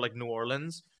Grizzlies or like New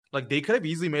Orleans, like they could have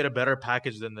easily made a better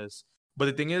package than this. But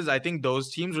the thing is, I think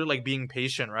those teams are like being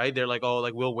patient, right? They're like, oh,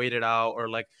 like we'll wait it out, or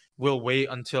like we'll wait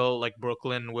until like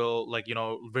Brooklyn will like, you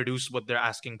know, reduce what their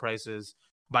asking price is.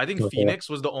 But I think Phoenix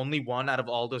was the only one out of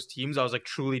all those teams I was like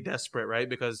truly desperate, right?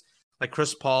 Because like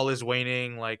Chris Paul is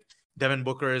waning, like Devin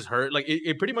Booker is hurt. Like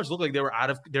it pretty much looked like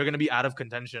they're gonna be out of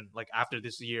contention like after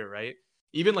this year, right?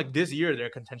 Even like this year, their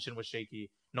contention was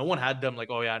shaky. No one had them like,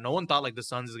 oh yeah, no one thought like the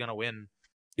Suns is gonna win.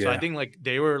 So I think like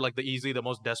they were like easily the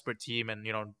most desperate team, and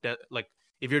you know, like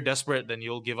if you're desperate, then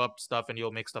you'll give up stuff and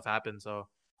you'll make stuff happen. So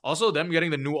also them getting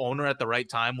the new owner at the right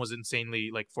time was insanely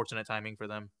like fortunate timing for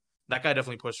them. That guy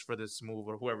definitely pushed for this move,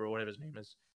 or whatever his name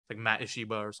is, like Matt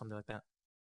Ishiba or something like that.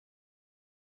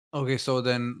 Okay, so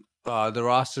then the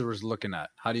roster was looking at.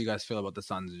 How do you guys feel about the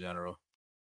Suns in general?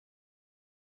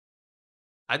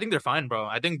 I think they're fine, bro.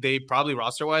 I think they probably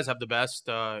roster wise have the best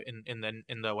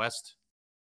in the West.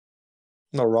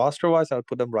 No, roster wise, I would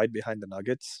put them right behind the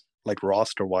Nuggets, like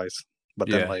roster wise. But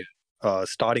then like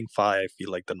starting 5, I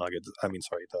feel like the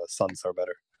Suns are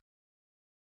better.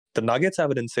 The Nuggets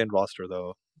have an insane roster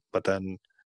though, but then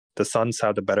the Suns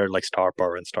have the better like star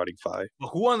power in starting 5. But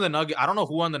who on the Nuggets? I don't know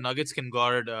who on the Nuggets can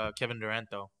guard Kevin Durant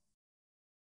though.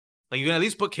 Like you can at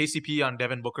least put KCP on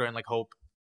Devin Booker and like Hope.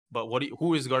 But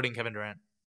who is guarding Kevin Durant?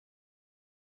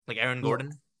 Like Aaron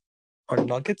Gordon? Are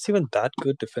Nuggets even that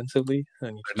good defensively?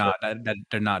 They're not.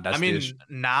 They're not. That's I mean,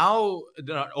 now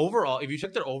overall, if you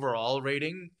check their overall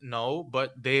rating, no,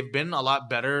 but they've been a lot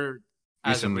better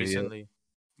as of recently.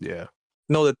 Yeah.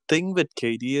 No, the thing with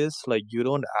KD is like you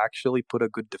don't actually put a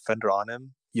good defender on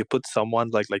him. You put someone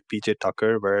like PJ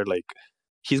Tucker, where like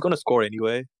he's gonna score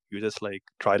anyway. You just like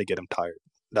try to get him tired.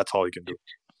 That's all you can do.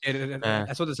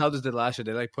 That's what the Celtics did last year.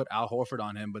 They like put Al Horford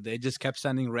on him, but they just kept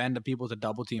sending random people to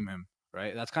double team him.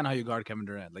 Right? That's kind of how you guard Kevin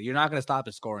Durant. Like you're not gonna stop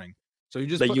his scoring. So you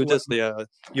just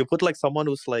you put like someone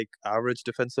who's like average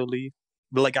defensively.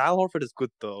 But like Al Horford is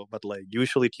good though, but like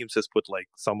usually teams just put like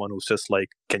someone who's just like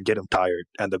can get him tired,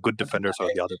 and the good defenders are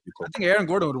the other people. I think Aaron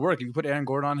Gordon would work if you put Aaron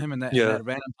Gordon on him, and at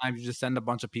random time you just send a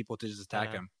bunch of people to just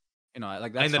attack him. You know,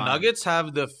 like that's. And the Nuggets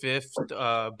have the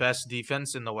 5th best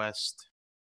defense in the West.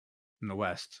 In the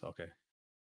West, okay.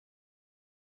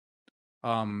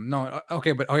 No,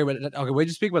 okay, we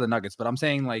just speak about the Nuggets, but I'm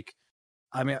saying like,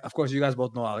 I mean, of course, you guys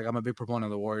both know like I'm a big proponent of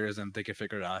the Warriors, and they can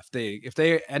figure it out. If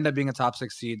they end up being a top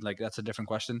 6 seed, like that's a different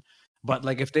question. But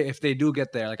like if they do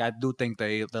get there, like I do think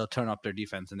they'll turn up their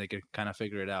defense and they can kind of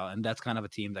figure it out. And that's kind of a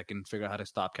team that can figure out how to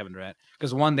stop Kevin Durant,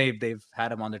 because one they've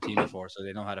had him on their team before, so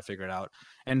they know how to figure it out.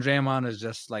 And Draymond is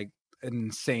just like an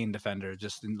insane defender,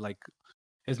 just in like.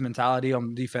 His mentality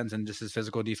on defense and just his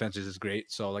physical defense is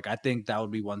great. So, like, I think that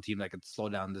would be one team that could slow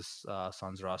down this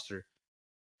Suns roster.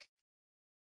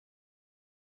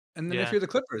 And then if you're the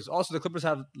Clippers, also the Clippers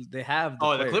have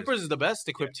the Clippers is the best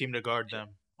equipped team to guard them.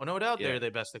 Oh, no doubt they're the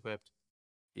best equipped.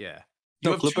 Yeah.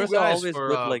 You have Clippers 2 guys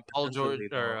for like Paul George,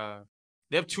 or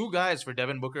they have 2 guys for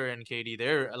Devin Booker and KD.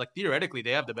 They're like theoretically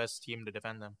they have the best team to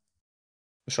defend them.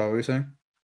 What were you saying?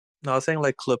 No, I was saying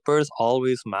like Clippers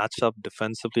always match up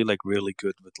defensively like really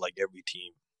good with like every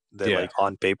team. They like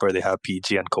on paper they have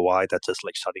PG and Kawhi that's just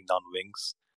like shutting down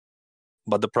wings.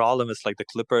 But the problem is like the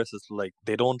Clippers is like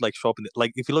they don't like show up in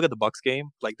like if you look at the Bucks game,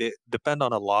 like they depend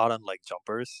on a lot on like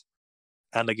jumpers.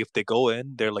 And like if they go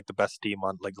in, they're like the best team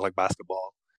on like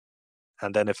basketball.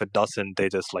 And then if it doesn't, they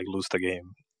just like lose the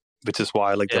game. Which is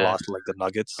why like they lost to, like the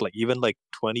Nuggets. Like even like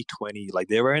 2020, like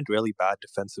they weren't really bad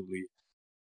defensively.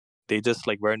 They just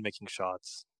like weren't making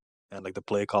shots, and like the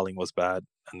play calling was bad,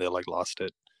 and they like lost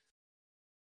it.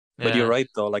 But you're right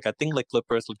though. Like I think like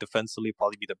Clippers like defensively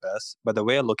probably be the best. But the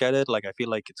way I look at it, like I feel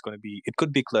like it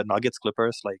could be Nuggets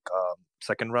Clippers like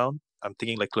second round. I'm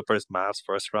thinking like Clippers Mavs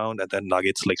first round, and then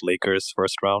Nuggets like Lakers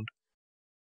first round.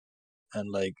 And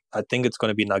like I think it's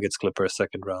gonna be Nuggets Clippers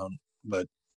second round, but.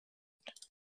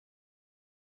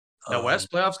 The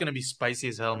West playoffs gonna be spicy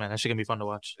as hell, man. That shit gonna be fun to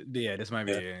watch. Yeah, this might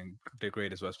be the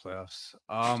greatest West playoffs.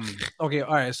 Okay,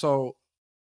 all right. So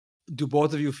do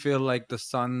both of you feel like the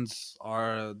Suns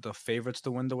are the favorites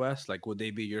to win the West? Like, would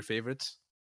they be your favorites?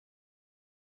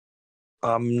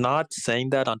 I'm not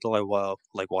saying that until I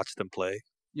watch them play.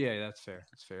 Yeah, that's fair.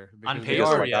 That's fair. On Because they Because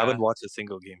paper, are. I yeah. haven't watched a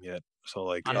single game yet. So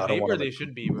On I don't want paper, to they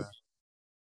should be, bro.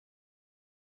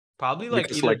 Probably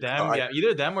because either them,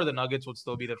 either them or the Nuggets would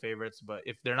still be the favorites. But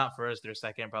if they're not first, they're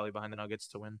second, probably behind the Nuggets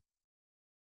to win.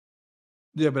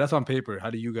 Yeah, but that's on paper. How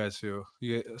do you guys feel?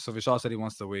 So Vishal said he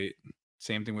wants to wait.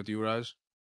 Same thing with you, Raj.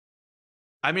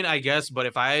 I mean, I guess, but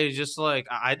if I just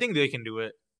I think they can do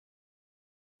it.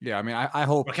 Yeah, I mean, I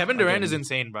hope. But Kevin Durant is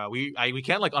insane, bro. We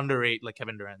can't underrate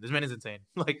Kevin Durant. This man is insane.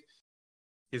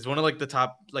 He's one of the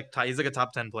top he's a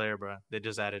top 10 player, bro. They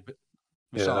just added.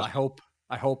 Vishal, Yeah.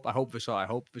 I hope Vishal. I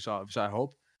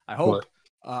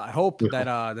hope Yeah.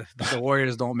 that the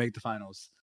Warriors don't make the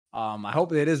finals. I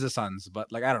hope it is the Suns,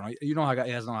 but I don't know. You know how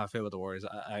guys know how I feel with the Warriors.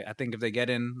 I think if they get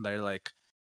in, they're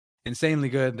insanely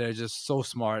good. They're just so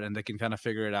smart and they can kind of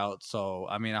figure it out. So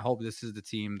I mean, I hope this is the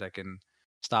team that can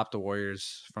stop the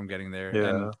Warriors from getting there.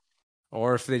 Yeah.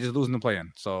 Or if they just lose in the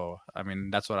play-in. So I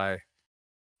mean, that's what I.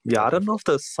 Yeah, I hoping don't know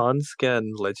for. if the Suns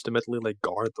can legitimately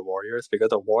guard the Warriors because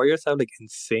the Warriors have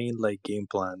insane game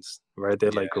plans where they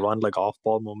run off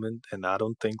ball movement, and I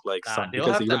don't think Sun They'll because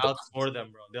have to even outscore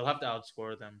them, bro. They'll have to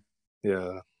outscore them.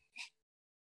 yeah,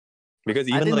 because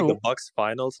I even think the Bucks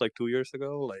finals 2 years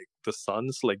ago, the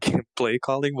Suns play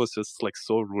calling was just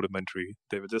so rudimentary.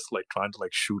 They were just trying to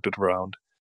shoot it around,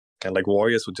 and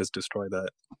Warriors would just destroy that.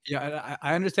 Yeah,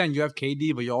 I understand you have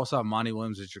KD, but you also have Monty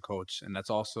Williams as your coach, and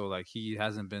that's also he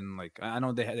hasn't been I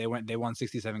know they won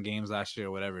 67 games last year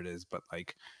or whatever it is, but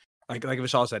like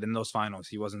Vishal said in those finals,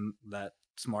 he wasn't that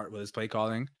smart with his play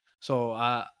calling. So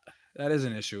that is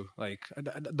an issue.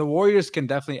 The Warriors can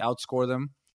definitely outscore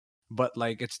them, but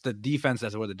it's the defense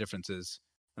that's where the difference is.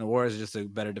 And the Warriors are just a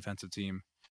better defensive team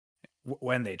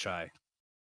when they try.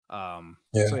 So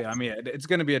yeah, I mean, it's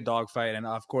going to be a dogfight, and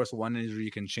of course, one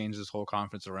injury can change this whole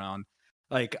conference around.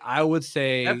 I would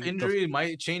say, That injury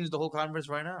might change the whole conference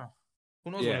right now.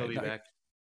 Who knows when he'll be back?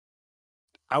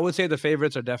 I would say the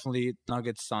favorites are definitely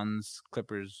Nuggets, Suns,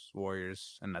 Clippers,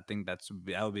 Warriors, and I think that would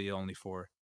be the only four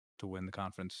to win the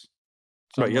conference.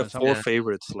 Right, you have four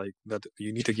favorites that.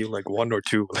 You need to give one or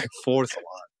two. Four is a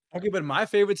lot. Okay, but my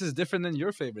favorites is different than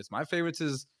your favorites. My favorites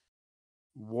is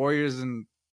Warriors and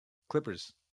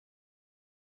Clippers,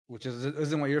 which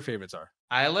isn't what your favorites are.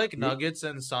 I like Nuggets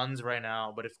and Suns right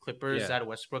now, but if Clippers add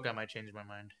Westbrook, I might change my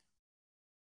mind.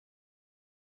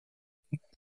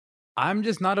 I'm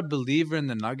just not a believer in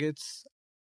the Nuggets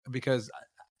because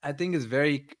I think it's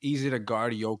very easy to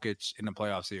guard Jokic in a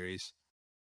playoff series.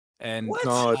 And what?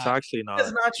 No, it's actually not.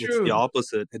 That's not true. It's the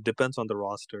opposite. It depends on the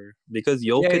roster because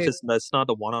Jokic that's not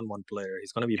a one-on-one player.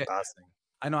 He's going to be passing.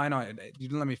 I know. You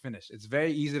didn't let me finish. It's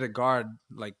very easy to guard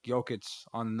Jokic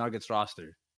on Nuggets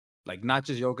roster, not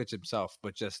just Jokic himself,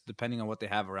 but just depending on what they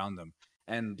have around them.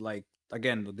 And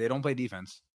again, they don't play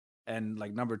defense, and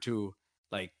number two,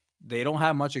 they don't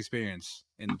have much experience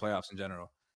in the playoffs in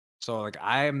general. So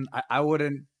I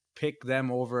wouldn't pick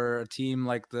them over a team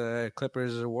like the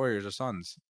Clippers or Warriors or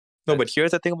Suns. No, but here's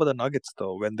the thing about the Nuggets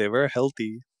though. When they were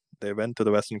healthy, they went to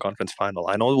the Western Conference Final.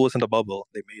 I know it wasn't a bubble.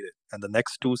 They made it. And the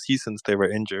next 2 seasons, they were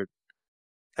injured.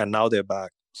 And now they're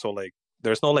back. So,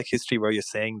 there's no, history where you're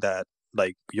saying that,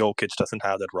 Jokic doesn't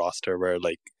have that roster where,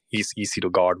 he's easy to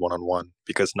guard one-on-one.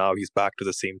 Because now he's back to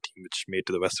the same team which made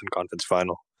to the Western Conference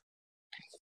Final.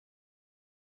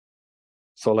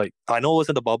 So, I know it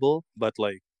wasn't a bubble, but,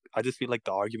 I just feel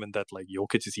the argument that,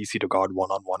 Jokic is easy to guard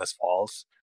one-on-one is false.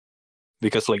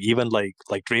 Because even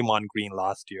Draymond Green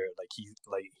last year,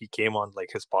 he came on like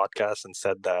his podcast and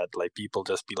said that people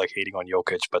just be hating on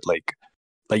Jokic, but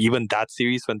even that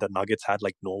series when the Nuggets had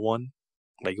no one,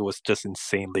 it was just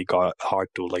insanely hard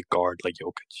to guard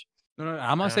Jokic. No,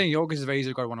 I'm not saying Jokic is very easy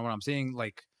to guard one-on-one. I'm saying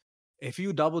if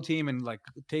you double team and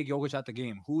take Jokic out the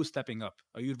game, who's stepping up?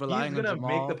 Are you relying on Jamal? He's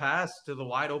gonna make the pass to the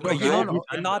wide open. But you don't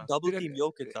not double team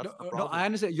Jokic. That's the problem. No, I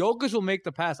understand. Jokic will make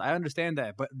the pass. I understand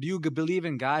that. But do you believe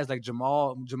in guys like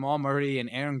Jamal Murray and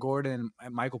Aaron Gordon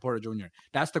and Michael Porter Jr.?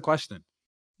 That's the question.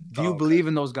 Do you believe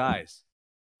in those guys?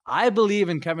 I believe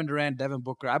in Kevin Durant, Devin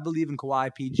Booker. I believe in Kawhi,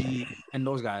 PG, and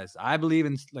those guys. I believe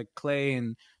in Clay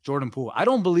and Jordan Poole. I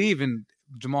don't believe in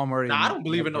Jamal Murray. I don't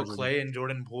believe in Clay and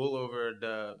Jordan Poole over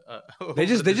the. They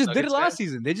just did it last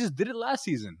season. They just did it last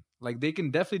season. They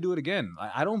can definitely do it again.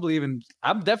 I don't believe in.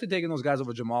 I'm definitely taking those guys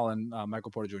over Jamal and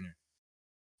Michael Porter Jr.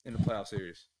 in the playoff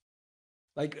series.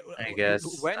 I guess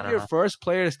when your first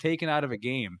player is taken out of a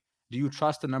game, do you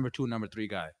trust the number 2, number 3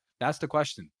 guy? That's the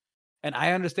question. And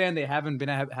I understand they haven't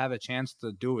have a chance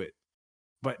to do it,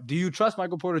 But do you trust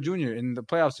Michael Porter Jr. in the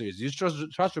playoff series? Do you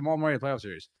trust Jamal Murray in the playoff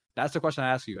series? That's the question I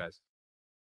ask you guys.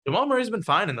 Jamal Murray's been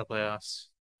fine in the playoffs.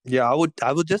 Yeah,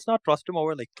 I would just not trust him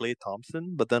over like Klay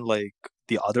Thompson, but then like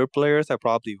the other players, I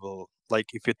probably will. Like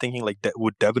if you're thinking like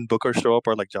would Devin Booker show up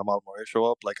or like Jamal Murray show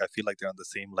up? Like I feel like they're on the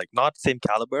same like not same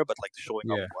caliber, but like showing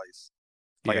up Yeah. twice.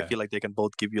 Like I feel like they can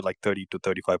both give you like 30 to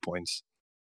 35 points.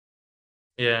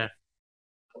 Yeah.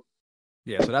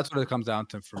 Yeah, so that's what it comes down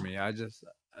to for me. I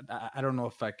don't know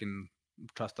if I can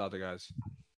trust the other guys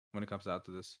when it comes down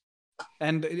to this.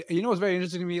 And you know what's very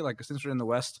interesting to me, like since we're in the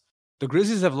West, the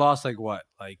Grizzlies have lost like what,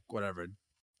 like whatever,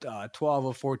 12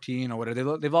 or 14 or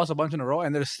whatever. They've lost a bunch in a row,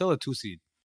 and they're still a 2 seed.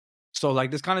 So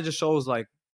like this kind of just shows like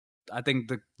I think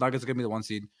the Nuggets are gonna be the 1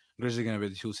 seed, Grizzlies are gonna be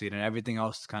the 2 seed, and everything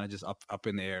else is kind of just up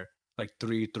in the air, like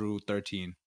 3 through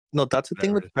 13. No, that's the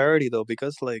thing Whatever with parity though,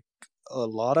 because like a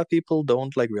lot of people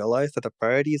don't like realize that the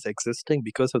parity is existing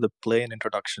because of the play-in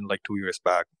introduction like 2 years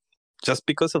back. Just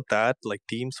because of that, like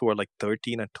teams who are like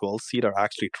 13 and 12 seed are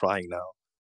actually trying now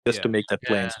just to make that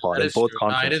play-in spot that in is both true. No,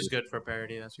 it conferences. is good for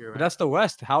parity. That's But right. that's the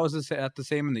West. How is this at the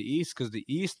same in the East? Because the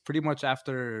East, pretty much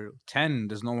after 10,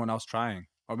 there's no one else trying,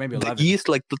 or maybe The 11. East,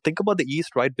 like think about the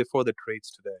East right before the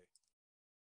trades today.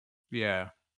 Yeah,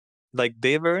 Like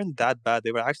they weren't that bad.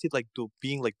 They were actually like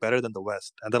being like better than the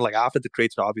West. And then like after the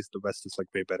trades, obviously the West is like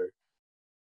way better.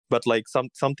 But like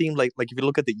some team like if you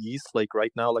look at the East, like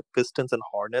right now, like Pistons and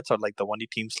Hornets are like the only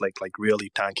teams like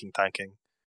really tanking.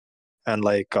 And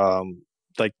like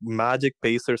Magic,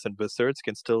 Pacers, and Wizards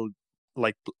can still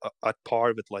like at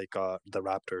par with like the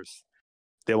Raptors.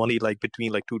 They're only like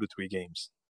between like 2 to 3 games.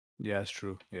 yeah, it's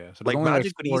true. Yeah, so there's Like only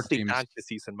Magic like could 4 easily teams. tank this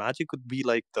season. Magic could be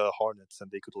like the Hornets and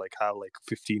they could like have like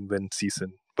 15-win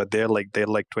season. But they're like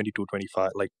 22,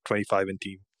 25, like 25 in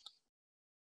team.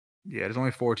 Yeah, there's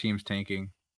only 4 teams tanking.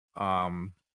 Yeah,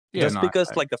 Just no,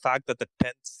 because like the fact that the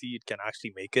 10th seed can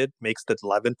actually make it makes that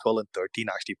 11, 12, and 13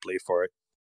 actually play for it.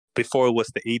 Before it was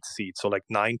the 8th seed, so like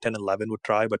 9, 10, 11 would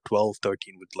try, but 12,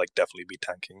 13 would like definitely be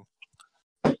tanking.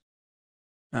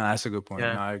 that's a good point.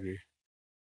 Yeah. No, I agree.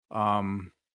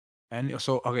 And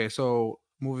so okay, so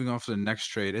moving on to the next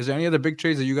trade. Is there any other big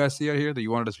trades that you guys see out here that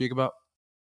you wanted to speak about?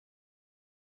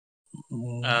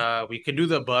 We could do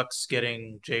the Bucks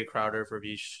getting Jay Crowder for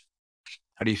Vish.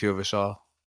 How do you feel, Visshal?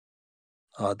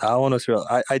 That one was real.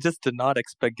 I just did not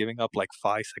expect giving up like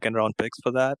 5 second-round picks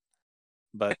for that.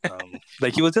 But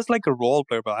like he was just like a role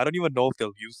player, but I don't even know if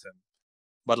they'll use him.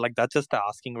 But like that's just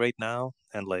asking right now,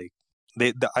 and like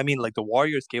I mean like the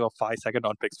Warriors gave up 5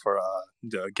 second-round picks for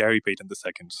Gary Payton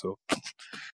II.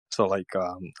 So like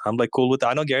I'm like cool with that.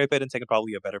 I know Gary Payton II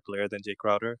probably a better player than Jay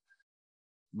Crowder,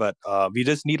 but we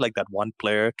just need like that one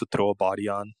player to throw a body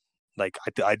on. Like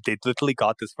they literally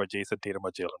got this for Jason Tatum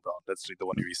or Jaylen Brown. That's the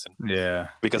only reason. Yeah,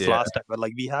 Because last time, but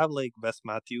like we have like Wes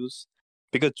Matthews,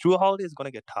 because Drew Holiday is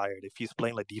gonna get tired if he's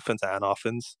playing like defense and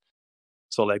offense.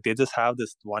 So like they just have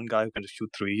this one guy who can just shoot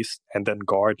threes and then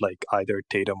guard like either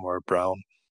Tatum or Brown,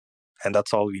 and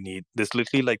that's all we need. This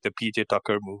literally like the PJ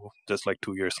Tucker move, just like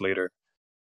 2 years later.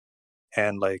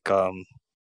 And like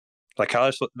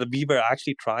Kailash, we were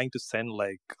actually trying to send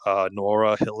like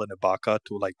Nora, Hill, and Ibaka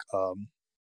to like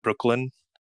Brooklyn,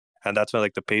 and that's when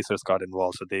like the Pacers got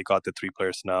involved. So they got the 3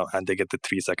 players now, and they get the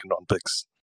 3 second-round picks.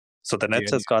 So the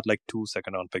Nets has got like 2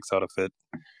 second-round picks out of it.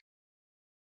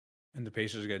 And the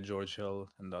Pacers get George Hill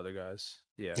and the other guys.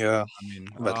 Yeah. Yeah. I mean,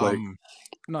 But like,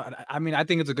 no, I mean, I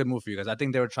think it's a good move for you guys. I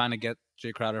think they were trying to get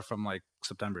Jay Crowder from like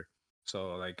September.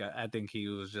 So like, I think he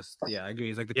was just, yeah, I agree.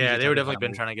 He's like the Yeah, PJ they were Tucker definitely type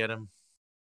been move. trying to get him.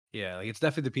 Yeah, like it's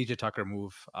definitely the PJ Tucker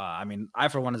move. I mean, I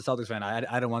for one as a Celtics fan,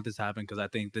 I don't want this to happen because I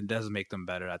think that does make them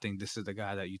better. I think this is the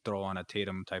guy that you throw on a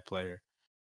Tatum type player.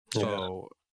 So,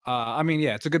 I mean,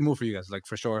 yeah, it's a good move for you guys, like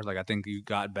for sure. Like I think you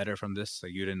got better from this.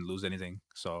 Like you didn't lose anything.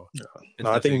 So,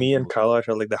 no, I think me and Kailash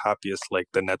are like the happiest. Like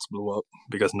the Nets blew up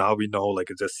because now we know like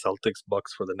it's just Celtics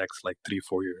Bucks for the next like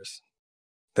 3-4 years.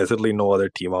 There's literally no other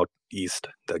team out east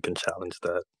that can challenge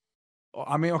that.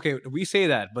 I mean, okay, we say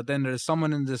that, but then there's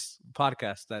someone in this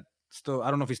podcast that still, I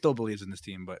don't know if he still believes in this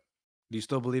team, but do you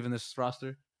still believe in this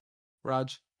roster,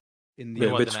 Raj? In the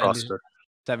Which roster?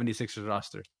 76ers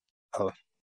roster. Oh.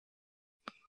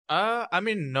 I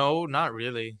mean, no, not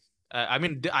really. I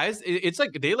mean, it's like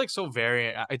they like so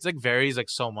vary. It's like varies like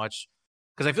so much.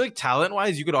 Because I feel like talent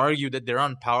wise, you could argue that they're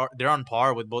on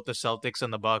par with both the Celtics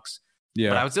and the Bucks. Yeah.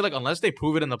 But I would say like unless they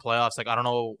prove it in the playoffs, like I don't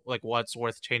know like what's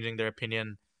worth changing their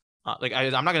opinion. Like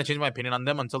I'm not gonna change my opinion on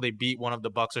them until they beat one of the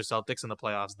Bucks or Celtics in the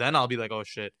playoffs. Then I'll be like, oh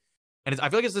shit. And I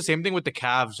feel like it's the same thing with the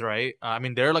Cavs, right? I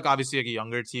mean, they're like obviously like a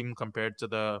younger team compared to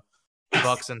the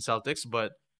Bucks and Celtics,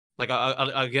 but Like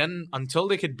again, until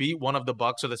they could beat one of the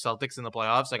Bucks or the Celtics in the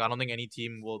playoffs, like I don't think any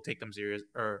team will take them serious,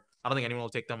 or I don't think anyone will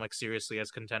take them like seriously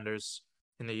as contenders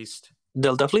in the East.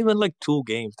 They'll definitely win like 2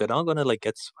 games. They're not gonna like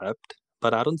get swept,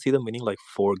 but I don't see them winning like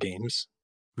 4 games,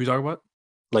 Who you talking about?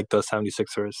 like the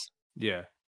 76ers. Yeah.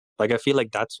 Like I feel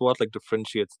like that's what like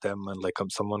differentiates them and like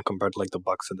someone compared to like the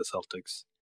Bucks and the Celtics.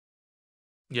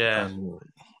 Yeah,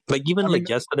 Like even I mean, like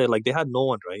yesterday, like they had no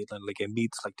one, right? And like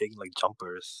Embiid's like taking like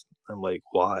jumpers. I'm like,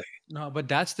 why? no, but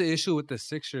that's the issue with the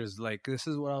Sixers. Like this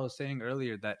is what I was saying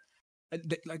earlier that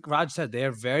like Raj said, they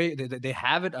are they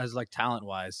have it as like talent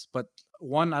wise, but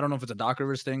one, I don't know if it's a Doc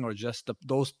Rivers thing or just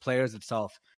those players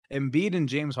itself. Embiid and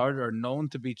James Harden are known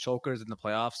to be chokers in the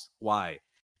playoffs. Why?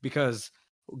 Because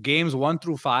games 1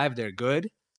 through 5 they're good,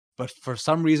 but for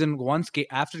some reason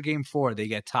after game 4 they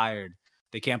get tired.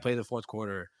 They can't play the fourth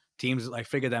quarter. Teams like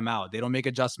figure them out. They don't make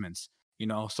adjustments.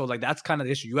 So like that's kind of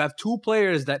the issue. You have 2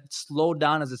 players that slow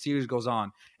down as the series goes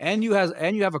on, and you have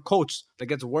a coach that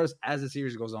gets worse as the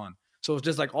series goes on. So it's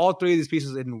just like all 3 of these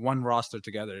pieces in one roster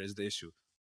together is the issue.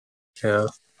 Yeah.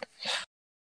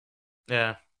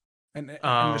 yeah. And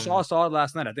Visshal saw it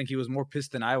last night. I think he was more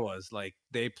pissed than I was. Like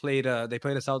they played a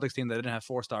Celtics team that didn't have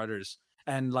 4 starters,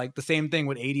 and like the same thing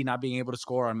with AD not being able to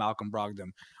score on Malcolm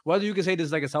Brogdon. Whether you can say this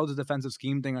is like a Celtics defensive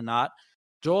scheme thing or not,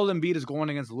 Joel Embiid is going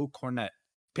against Luke Cornett.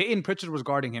 Peyton Pritchard was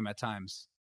guarding him at times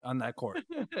on that court.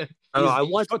 I don't know, I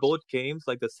watched both games.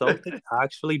 Like the Celtics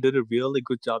actually did a really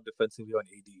good job defensively on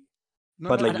AD.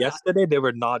 But like yesterday, they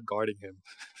were not guarding him.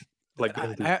 Like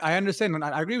I understand, and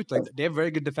I agree with like they have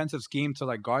very good defensive scheme to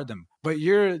like guard them. But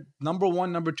you're number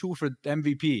 1, number 2 for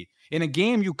MVP in a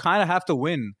game. You kind of have to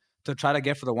win to try to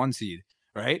get for the 1 seed,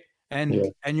 right?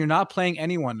 And you're not playing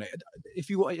anyone. If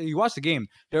you watch the game,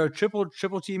 they're triple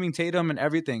teaming Tatum and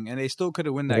everything, and they still could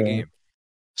have won that game.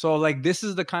 So like this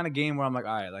is the kind of game where I'm like,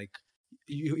 all right, like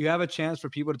you have a chance for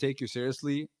people to take you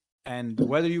seriously. And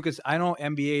whether you could, I know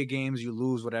NBA games you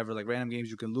lose, whatever, like random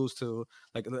games you can lose to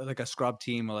like a scrub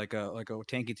team or like a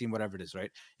tanky team, whatever it is,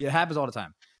 right? It happens all the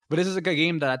time. But this is like a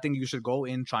game that I think you should go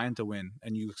in trying to win,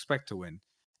 and you expect to win,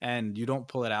 and you don't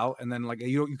pull it out, and then like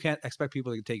you can't expect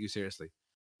people to take you seriously.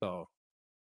 So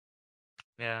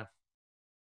yeah.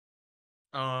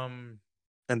 And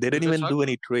they didn't even do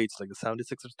any trades. Like the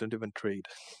 76ers didn't even trade.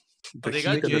 But they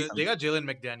got Jalen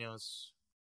McDaniels.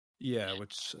 Yeah,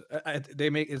 which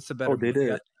they make it's a better. Oh, they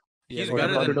did. He's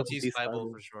better than Matisse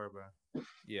Thybulle for sure, bro.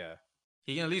 Yeah,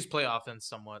 he can at least play offense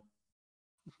somewhat.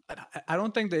 I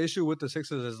don't think the issue with the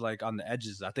Sixers is like on the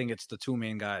edges. I think it's the 2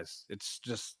 main guys. It's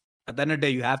just at the end of the day,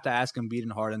 you have to ask Embiid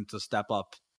and Harden to step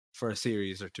up for a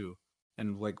series or 2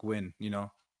 and like win.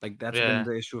 Like that's been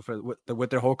the issue for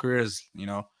with their whole careers.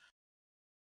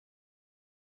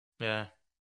 Yeah.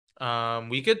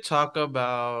 We could talk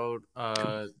about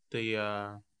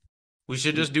we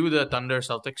should just do the Thunder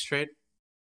Celtics trade.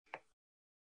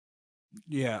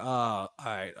 Yeah.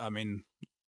 I mean,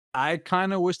 I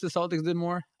kind of wish the Celtics did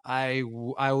more. I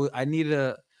need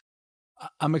a.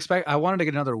 I wanted to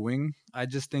get another wing. I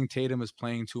just think Tatum is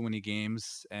playing too many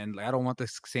games, and like, I don't want the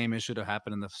same issue to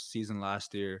happen in the season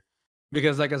last year.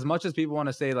 Because like as much as people want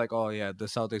to say like, oh yeah, the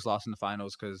Celtics lost in the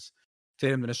finals because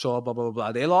Tatum didn't show up, blah blah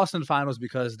blah. They lost in the finals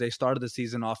because they started the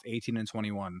season off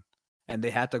 18-21, and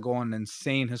they had to go on an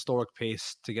insane historic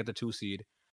pace to get the 2 seed,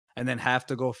 and then have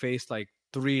to go face like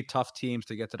 3 tough teams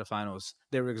to get to the finals.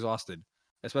 They were exhausted,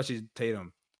 especially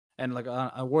Tatum, and like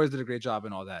Warriors did a great job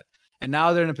and all that. And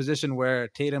now they're in a position where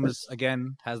Tatum is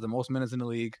again has the most minutes in the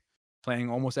league,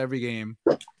 playing almost every game.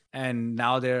 And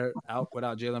now they're out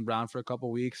without Jaylen Brown for a couple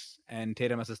weeks, and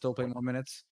Tatum has to still play more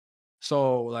minutes.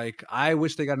 So like, I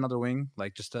wish they got another wing,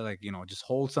 like just to like just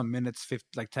hold some minutes,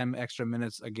 10 extra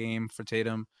minutes a game for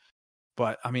Tatum.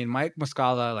 But I mean, Mike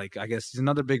Muscala, like I guess he's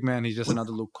another big man. He's just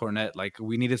another Luke Cornett. Like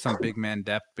we needed some big man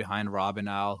depth behind Rob and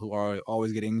Al, who are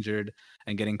always getting injured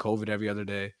and getting COVID every other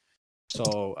day.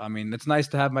 So I mean, it's nice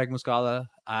to have Mike Muscala.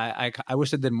 I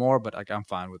wish they did more, but like I'm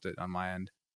fine with it on my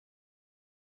end.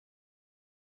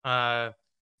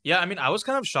 Yeah, I mean, I was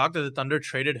kind of shocked that the Thunder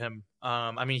traded him.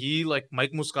 I mean,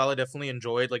 Mike Muscala definitely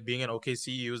enjoyed like being in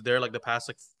OKC. He was there like the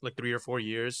past like 3 or 4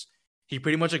 years. He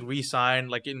pretty much like re-signed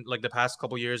like in like the past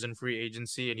couple years in free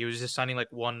agency, and he was just signing like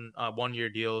 1-year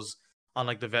deals on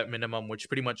like the vet minimum, which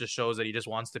pretty much just shows that he just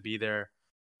wants to be there.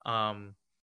 I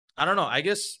don't know. I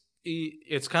guess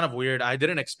it's kind of weird. I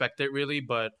didn't expect it really,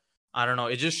 but I don't know.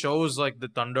 It just shows like the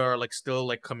Thunder are like still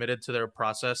like committed to their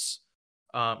process.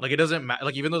 Like it doesn't matter.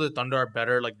 Like even though the Thunder are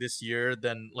better like this year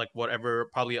than like whatever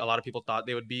probably a lot of people thought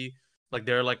they would be. Like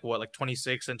they're like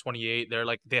 26 and 28. They're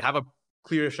like they have a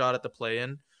clear shot at the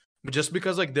play-in. But just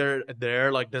because like they're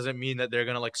there like doesn't mean that they're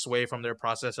gonna like sway from their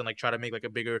process and like try to make like a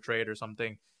bigger trade or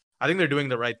something. I think they're doing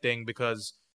the right thing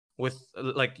because with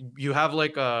like you have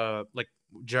like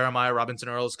Jeremiah Robinson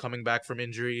Earls coming back from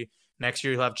injury. Next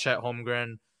year you'll have Chet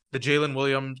Holmgren. The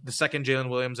second Jalen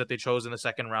Williams that they chose in the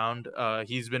second round,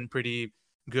 he's been pretty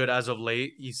good as of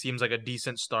late. He seems like a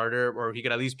decent starter, or he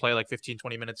could at least play like 15,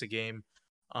 20 minutes a game.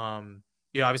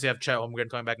 You obviously have Chet Holmgren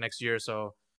coming back next year,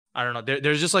 so I don't know.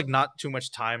 There's just like not too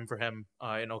much time for him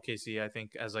in OKC, I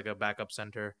think, as like a backup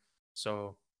center.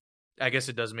 So I guess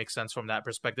it does make sense from that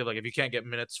perspective. Like if you can't get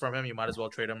minutes from him, you might as well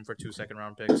trade him for 2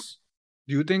 second-round picks.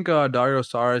 Do you think Dario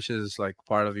Saric is like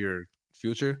part of your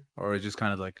future, or is just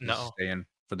kind of like just No. staying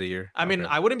for the year? I mean, Okay.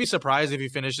 I wouldn't be surprised if he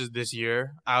finishes this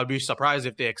year. I would be surprised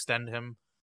if they extend him.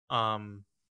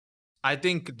 I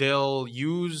think they'll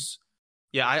use.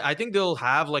 Yeah, I think they'll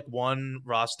have like one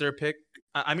roster pick.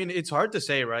 I mean, it's hard to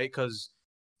say, right? Because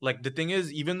like the thing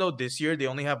is, even though this year they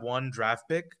only have one draft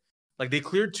pick, like they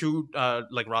cleared 2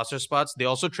 like roster spots. They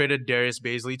also traded Darius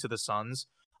Baisley to the Suns.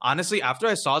 Honestly, after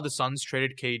I saw the Suns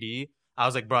traded KD, I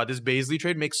was like, bro, this Baisley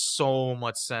trade makes so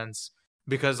much sense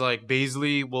because like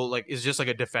Baisley will like is just like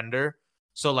a defender.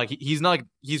 So like he's not like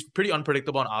he's pretty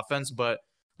unpredictable on offense, but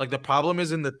like the problem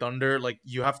is in the Thunder, like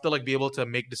you have to like be able to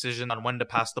make decisions on when to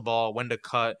pass the ball, when to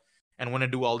cut, and when to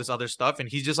do all this other stuff. And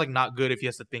he's just like not good if he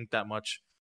has to think that much.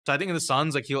 So I think in the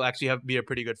Suns, like he'll actually be a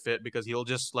pretty good fit because he'll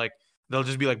just like they'll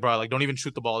just be like, bro, like don't even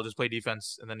shoot the ball, just play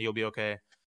defense, and then you'll be okay.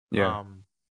 Yeah.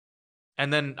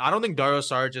 And then I don't think Dario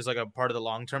Saric is like a part of the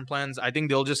long-term plans. I think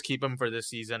they'll just keep him for this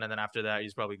season, and then after that,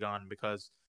 he's probably gone because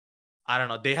I don't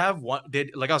know. They have one. They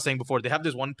like I was saying before, they have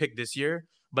this one pick this year,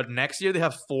 but next year they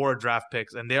have 4 draft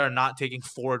picks, and they are not taking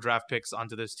 4 draft picks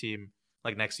onto this team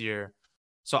like next year.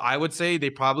 So I would say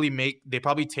they probably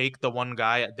take the one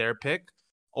guy at their pick,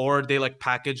 or they like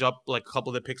package up like a couple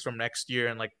of the picks from next year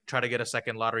and like try to get a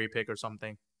second lottery pick or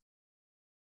something.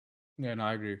 Yeah, no,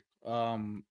 I agree.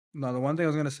 No, the one thing I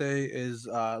was gonna say is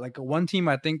like one team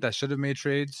I think that should have made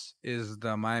trades is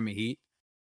the Miami Heat,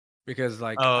 because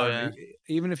like Oh yeah,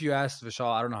 even if you ask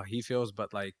Vishal, I don't know how he feels,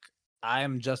 but like I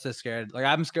am just as scared. Like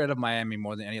I'm scared of Miami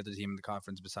more than any other team in the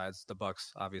conference besides the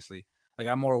Bucks, obviously. Like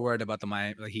I'm more worried about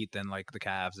the Heat than like the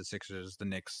Cavs, the Sixers, the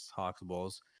Knicks, Hawks,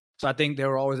 Bulls. So I think they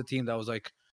were always a team that was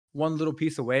like one little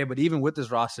piece away, but even with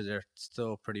this roster, they're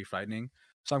still pretty frightening.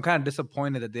 So I'm kind of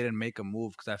disappointed that they didn't make a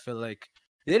move because I feel like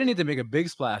they didn't need to make a big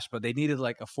splash, but they needed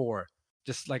like a 4,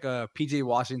 just like a PJ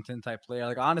Washington type player.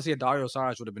 Like honestly, a Dario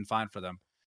Saric would have been fine for them.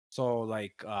 So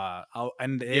like,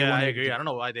 and they yeah, I wanted agree. I don't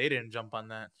know why they didn't jump on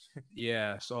that.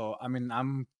 yeah. So I mean,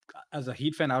 I'm as a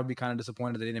Heat fan, I would be kind of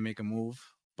disappointed they didn't make a move.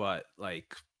 But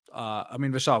like, I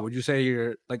mean, Vishal, would you say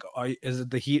you're like, is it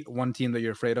the Heat one team that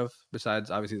you're afraid of besides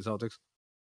obviously the Celtics?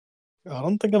 I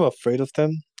don't think I'm afraid of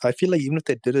them. I feel like even if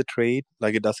they did a trade,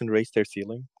 like it doesn't raise their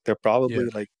ceiling. They're probably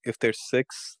like if they're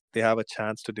 6, they have a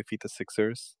chance to defeat the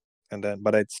Sixers, and then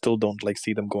but I still don't like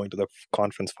see them going to the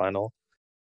conference final.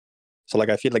 So like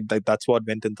I feel like that's what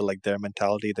went into like their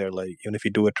mentality. They're like even if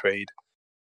you do a trade,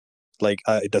 like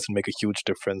it doesn't make a huge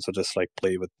difference. So just like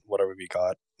play with whatever we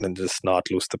got and just not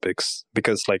lose the picks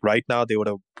because like right now they would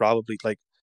have probably like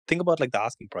think about like the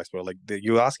asking price, bro. Like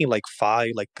you're asking like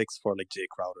 5 like picks for like Jay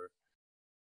Crowder.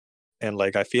 And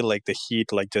like I feel like the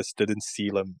Heat like just didn't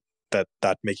seal him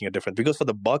that making a difference because for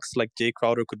the Bucks like Jay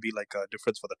Crowder could be like a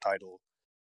difference for the title.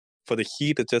 For the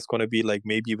Heat, it's just going to be like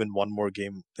maybe even one more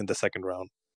game in the second round.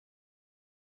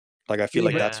 Like I feel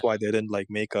like Yeah. that's why they didn't like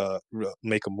make a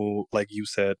move like you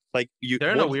said. Like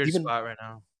They're in a weird even spot right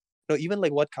now. no even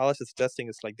like what Kailash is suggesting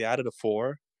is like they added a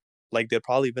 4. Like they'll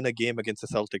probably win a game against the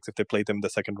Celtics if they play them in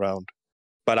the second round.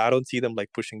 But I don't see them like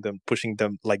pushing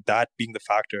them like that being the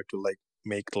factor to like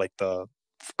make like the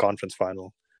conference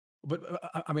final. But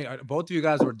I mean, both of you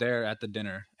guys were there at the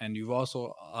dinner, and you've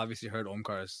also obviously heard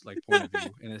Omkar's like point of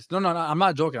view. And it's no, I'm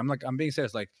not joking. I'm being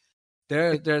serious. Like,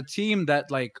 they're a team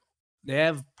that like they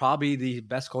have probably the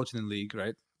best coach in the league,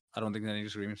 right? I don't think there's any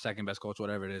disagreement. Second best coach,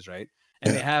 whatever it is, right?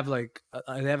 And they have like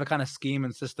they have a kind of scheme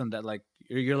and system that like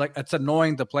you're like it's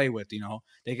annoying to play with. You know,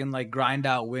 they can like grind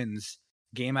out wins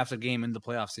game after game in the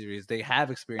playoff series. They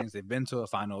have experience. They've been to a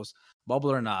finals,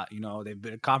 bubble or not. You know, they've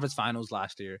been conference finals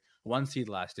last year, 1 seed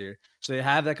last year. So they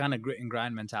have that kind of grit and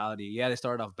grind mentality. Yeah, they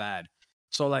started off bad.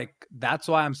 So like that's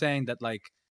why I'm saying that like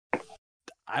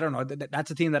I don't know. That's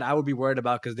a team that I would be worried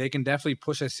about because they can definitely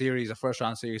push a series, a first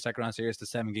round series, second round series to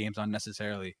 7 games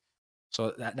unnecessarily.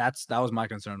 So that was my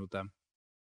concern with them.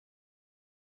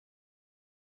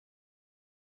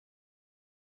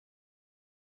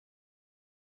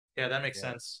 Yeah, that makes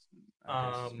sense.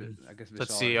 I guess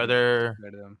Let's Vishal see. is Are there?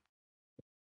 better than them.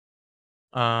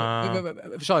 Uh,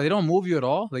 Vishal, they don't move you at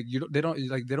all. Like they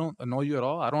don't annoy you at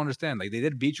all. I don't understand. Like they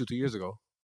did beat you 2 years ago,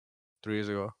 3 years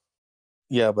ago.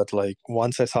 Yeah, but like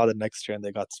once I saw the next year and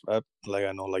they got swept, like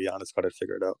I know like Giannis got it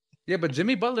figured out. Yeah, but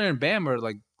Jimmy Butler and Bam are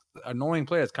like annoying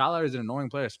players. Kyler is an annoying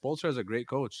player. Spoelstra is a great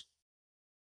coach.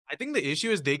 I think the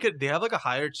issue is they have like a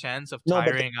higher chance of No, but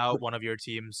tiring out one of your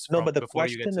teams no, but the before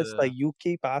you get question to is like you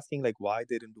keep asking like why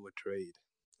they didn't do a trade.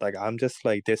 Like I'm just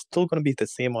like they're still gonna be the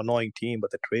same annoying team,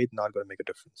 but the trade not gonna make a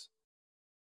difference.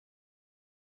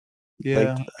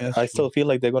 Like I still feel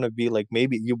like they're gonna be like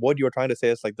maybe what you're trying to say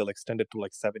is like they'll extend it to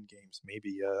like 7 games,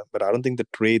 maybe, yeah. But I don't think the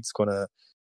trade's gonna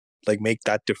like make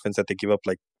that difference that they give up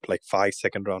like 5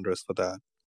 second rounders for that.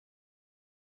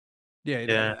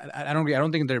 Yeah. I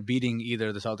don't think they're beating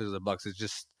either the Celtics or the Bucks. It's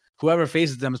just whoever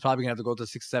faces them is probably gonna have to go to a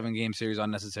 6-7 game series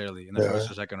unnecessarily in the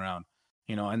first or second round.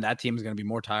 And that team is gonna be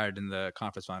more tired in the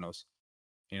conference finals.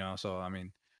 So I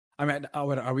mean,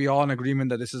 are we all in agreement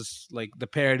that this is like the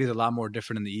parity is a lot more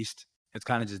different in the East? It's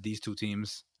kind of just these two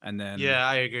teams, and then Yeah,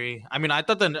 I agree. I mean, I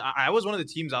thought I was one of the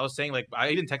teams I was saying like I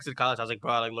even texted Kailash. I was like,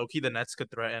 bro, like low key the Nets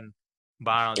could threaten.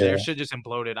 But I don't know, their shit just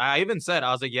imploded. I even said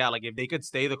I was like, yeah, like if they could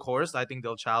stay the course, I think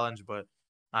they'll challenge. But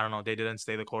I don't know, they didn't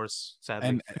stay the course,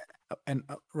 sadly. And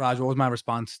Raj, what was my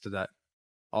response to that?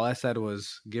 All I said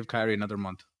was give Kyrie another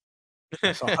month.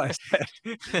 That's all I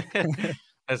said.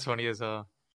 That's funny as hell.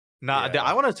 Nah,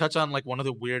 I want to touch on like one of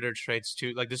the weirder trades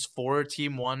too. Like this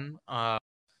 4-team one.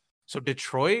 So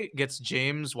Detroit gets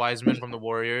James Wiseman from the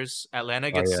Warriors. Atlanta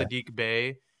gets Sadiq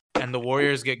Bey, and the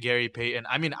Warriors get Gary Payton.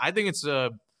 I mean, I think it's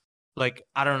like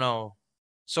I don't know.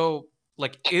 So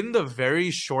like in the very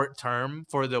short term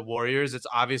for the Warriors, it's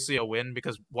obviously a win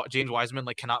because James Wiseman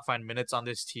like cannot find minutes on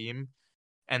this team,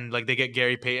 and like they get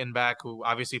Gary Payton back, who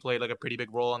obviously played like a pretty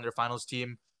big role on their finals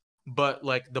team. But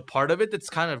like the part of it that's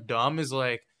kind of dumb is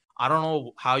like I don't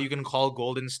know how you can call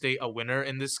Golden State a winner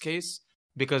in this case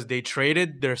because they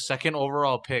traded their second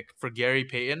overall pick for Gary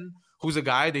Payton, who's a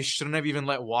guy they shouldn't have even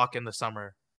let walk in the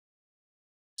summer.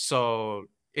 So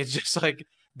it's just like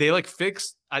they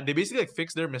basically like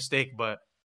fixed their mistake, but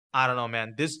I don't know,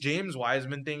 man. This James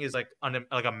Wiseman thing is like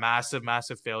a massive,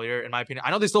 massive failure in my opinion.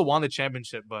 I know they still won the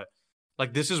championship, but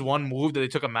like this is one move that they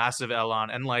took a massive L on.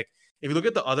 And like if you look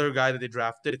at the other guy that they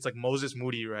drafted, it's like Moses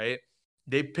Moody, right?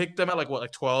 They picked them at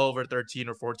like 12 or 13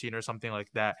 or 14 or something like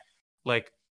that. Like,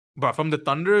 but from the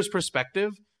Thunder's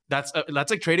perspective, that's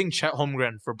like trading Chet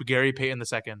Holmgren for Gary Payton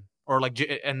II, or like,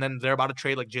 and then they're about to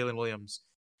trade like Jalen Williams.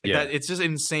 Like that, it's just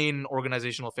insane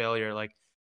organizational failure. Like,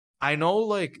 I know,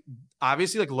 like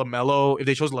obviously, like LaMelo, if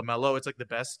they chose LaMelo, it's like the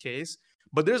best case.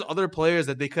 But there's other players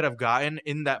that they could have gotten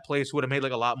in that place who would have made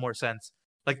like a lot more sense.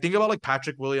 Like think about like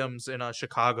Patrick Williams in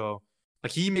Chicago.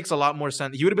 Like he makes a lot more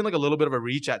sense. He would have been like a little bit of a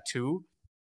reach at 2,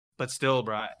 but still,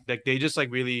 bro, like they just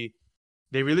like really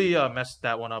messed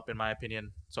that one up in my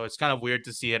opinion. So it's kind of weird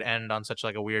to see it end on such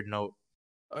like a weird note.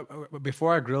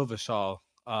 Before I grill Visshal,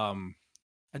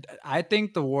 I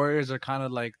think the Warriors are kind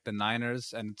of like the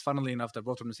Niners, and funnily enough, they're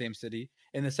both from the same city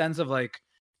in the sense of like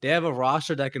they have a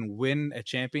roster that can win a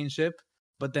championship,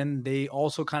 but then they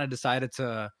also kind of decided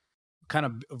to kind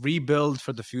of rebuild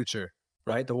for the future,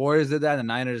 right? The Warriors did that, and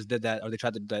the Niners did that, or they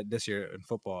tried to do that this year in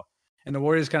football. And the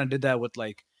Warriors kind of did that with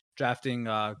like drafting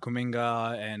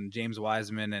Kuminga and James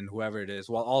Wiseman and whoever it is,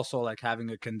 while also like having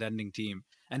a contending team.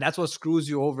 And that's what screws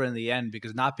you over in the end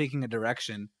because not picking a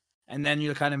direction. And then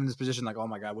you're kind of in this position like, oh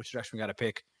my God, which direction we got to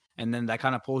pick? And then that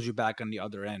kind of pulls you back on the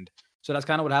other end. So that's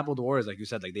kind of what happened with the Warriors, like you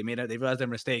said. Like they realized their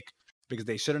mistake because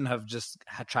they shouldn't have just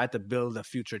tried to build a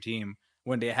future team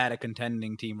when they had a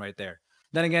contending team right there.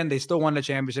 Then again, they still won the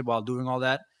championship while doing all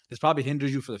that. This probably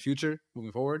hinders you for the future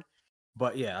moving forward.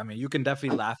 But yeah, I mean, you can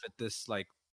definitely laugh at this, like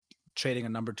trading a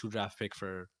number 2 draft pick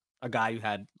for a guy you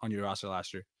had on your roster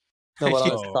last year. No,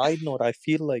 but on a side note, I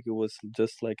feel like it was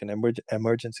just like an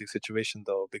emergency situation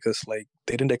though, because like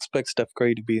they didn't expect Steph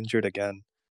Curry to be injured again.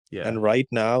 Yeah. And right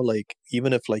now, like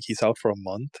even if like he's out for a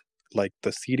month, like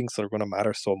the seedings are gonna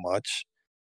matter so much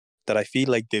that I feel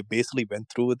like they basically went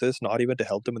through with this, not even to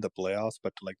help them in the playoffs,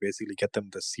 but to like basically get them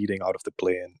the seeding out of the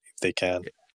play-in if they can.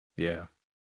 Yeah.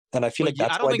 And I feel like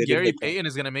that's I don't why think Gary Payton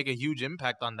is gonna make a huge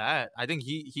impact on that. I think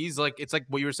he's like it's like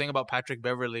what you were saying about Patrick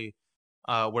Beverly,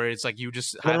 where it's like you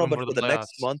just have him but for for the the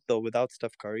next month though, without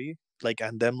Steph Curry, like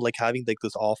and them like having like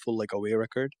this awful like away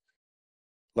record,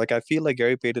 like I feel like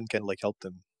Gary Payton can like help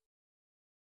them.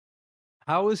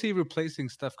 How is he replacing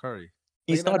Steph Curry?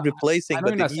 He's not replacing. I know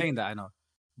you're not saying that. I know,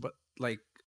 but like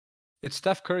it's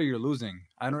Steph Curry you're losing.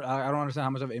 I don't understand how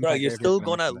much of an impact. Bro, you're still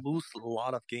gonna lose a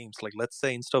lot of games. Like let's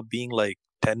say instead of being like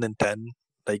 10-10,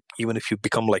 like even if you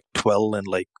become like 12 and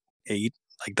like 8,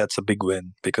 like that's a big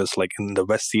win because like in the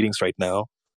West seedings right now.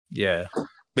 Yeah.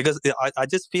 Because I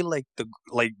just feel like the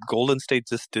Golden State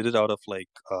just did it out of like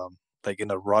in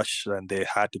a rush and they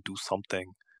had to do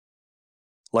something.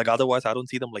 Like otherwise, I don't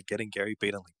see them like getting Gary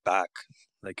Payton like back.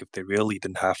 Like if they really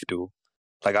didn't have to.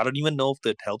 Like I don't even know if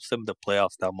it helps them in the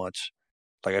playoffs that much.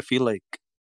 Like I feel like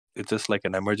it's just like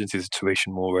an emergency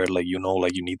situation more where like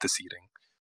like you need the seating.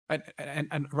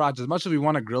 And Raj, as much as we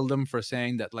want to grill them for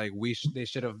saying that like they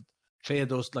should have traded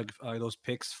those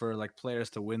picks for like players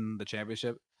to win the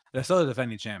championship, they're still the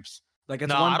defending champs. Like it's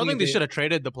No, one I don't thing think if they should have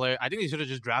traded the player. I think they should have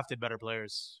just drafted better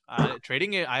players.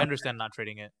 Trading it, I understand not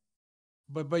trading it.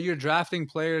 but you're drafting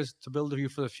players to build you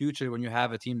for the future when you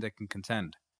have a team that can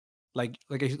contend. Like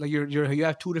you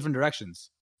have two different directions.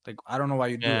 Like I don't know why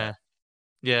you do that.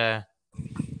 Yeah.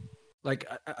 Like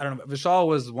I don't know. Visshal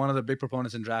was one of the big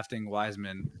proponents in drafting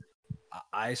Wiseman.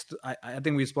 I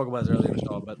think we spoke about this earlier,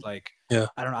 Visshal, but like Yeah.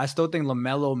 I don't know. I still think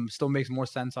LaMelo still makes more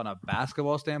sense on a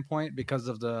basketball standpoint because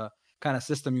of the kind of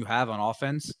system you have on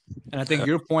offense. And I think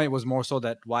your point was more so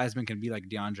that Wiseman can be like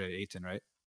DeAndre Ayton, right?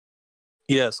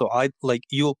 Yeah, so I like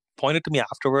you pointed to me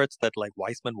afterwards that like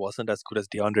Weissman wasn't as good as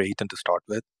DeAndre Ayton to start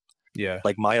with. Yeah.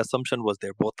 Like my assumption was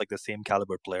they're both like the same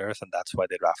caliber players, and that's why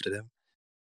they drafted him.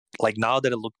 Like now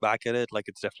that I look back at it, like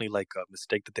it's definitely like a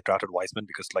mistake that they drafted Weissman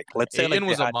because like let's say Ayton like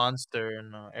was they a had, monster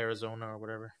in Arizona or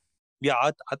whatever. yeah,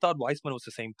 I thought Weissman was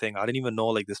the same thing. I didn't even know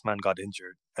like this man got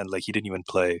injured and like he didn't even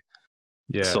play.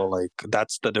 Yeah. So like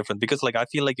that's the difference because like I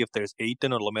feel like if there's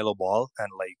Ayton or LaMelo Ball and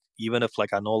like even if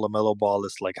like I know LaMelo Ball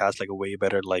is like has like a way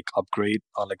better like upgrade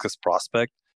on like this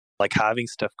prospect, like having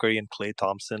Steph Curry and Klay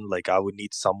Thompson, like I would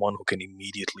need someone who can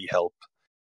immediately help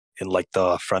in like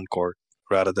the front court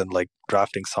rather than like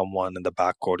drafting someone in the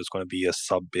backcourt who's going to be a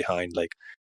sub behind. Like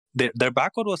their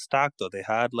backcourt was stacked though. They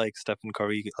had like Stephen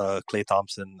Curry, Klay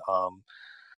Thompson,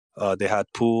 they had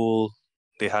Poole,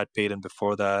 they had Payton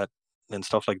before that and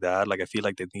stuff like that. Like I feel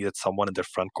like they needed someone in their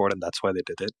front court, and that's why they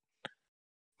did it.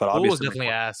 But Poole was obviously, definitely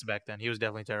ass back then. He was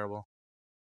definitely terrible.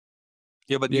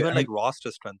 yeah. But Yeah, even like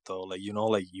roster strength though, like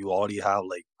like you already have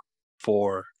like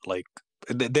four. Like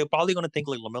they're probably gonna think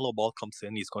like LaMelo Ball comes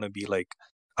in, he's gonna be like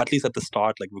at least at the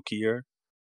start, like rookie year,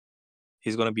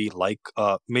 he's gonna be like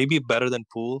maybe better than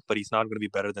Poole, but he's not gonna be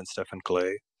better than Stephen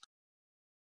Clay.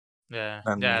 Yeah,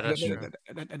 And that's true.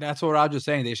 And that's what Raj was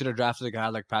saying. They should have drafted a guy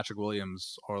like Patrick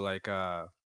Williams or like a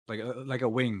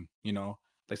wing,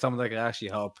 like someone that could actually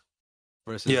help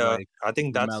versus yeah, like I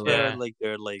think that's LaMelo. where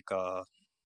Yeah.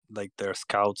 like their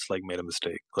scouts like made a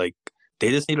mistake. Like they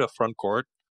just needed a front court,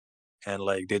 and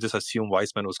like they just assumed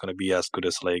Weissman was going to be as good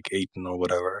as like Ayton or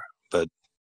whatever. But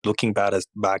looking back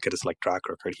at his like track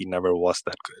record, he never was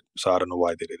that good. So I don't know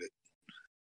why they did it.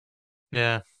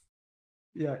 Yeah.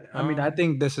 Yeah, I mean, I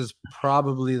think this is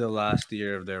probably the last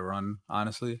year of their run,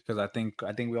 honestly, because I think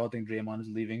we all think Draymond is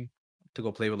leaving to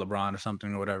go play with LeBron or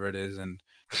something or whatever it is, and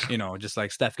just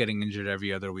like Steph getting injured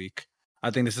every other week.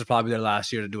 I think this is probably their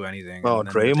last year to do anything. No, and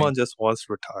then I Draymond think, just wants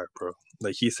to retire, bro.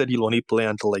 Like he said, he'll only play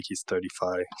until like he's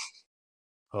 35.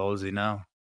 how old is he now?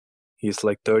 He's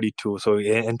like 32, so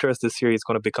he enters this year, he's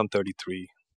going to become 33.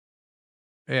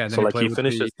 Yeah, and then So he like played he with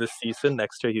finishes this season,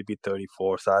 next year he'd be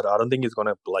 34. So I don't think he's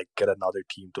gonna like get another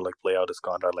team to like play out his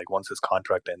contract. Like once his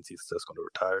contract ends, he's just gonna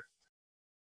retire.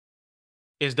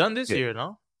 It's done this Yeah. year,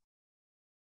 no?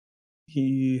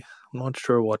 I'm not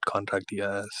sure what contract he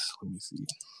has. Let me see.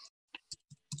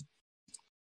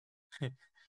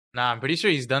 Nah, I'm pretty sure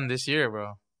he's done this year,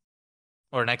 bro.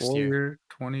 Or next 4 year. year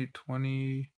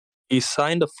 2020. He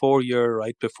signed a 4-year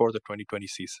right before the 2020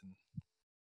 season.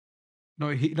 No,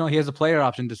 he has a player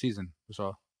option this season.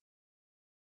 So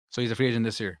he's a free agent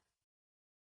this year.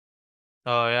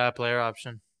 Oh yeah, player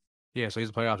option. Yeah, so he's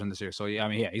a player option this year. So yeah, I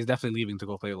mean, yeah, he's definitely leaving to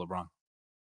go play with LeBron.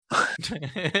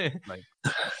 Like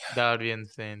that would be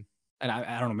insane. And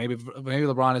I don't know, maybe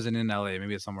LeBron isn't in LA,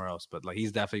 maybe it's somewhere else, but like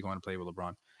he's definitely going to play with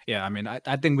LeBron. Yeah, I mean, I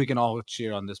think we can all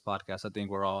cheer on this podcast. I think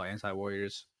we're all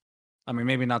anti-Warriors. I mean,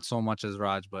 maybe not so much as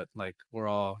Raj, but like we're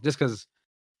all just because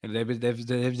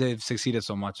they've succeeded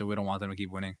so much, and we don't want them to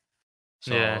keep winning.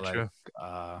 So Yeah, like, true.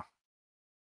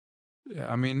 yeah,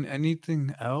 I mean,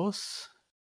 anything else?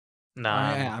 Nah,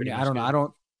 I mean, I don't know. I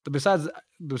don't. Besides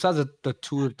the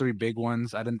 2 or 3 big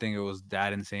ones, I didn't think it was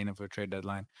that insane of a trade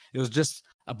deadline. It was just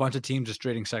a bunch of teams just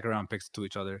trading second round picks to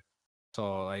each other.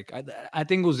 So like, I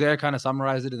think Uzair kind of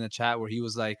summarized it in the chat where he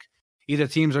was like, either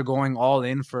teams are going all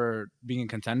in for being a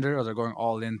contender or they're going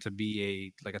all in to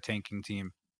be a tanking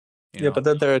team. Yeah, but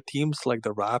then there are teams like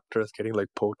the Raptors getting like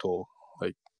Poto.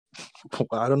 Like,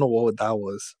 I don't know what that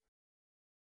was.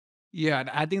 Yeah,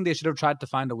 I think they should have tried to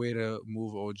find a way to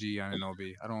move OG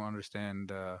Anunoby. I don't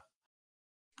understand. I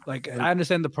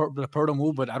understand the Proto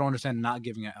move, but I don't understand not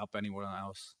giving it up anywhere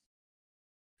else.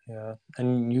 Yeah,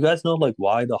 and you guys know like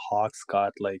why the Hawks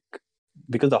got like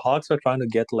because the Hawks were trying to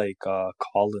get like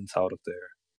Collins out of there.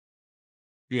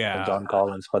 Yeah. John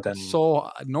Collins, but then So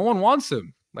no one wants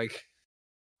him. Like,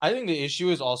 I think the issue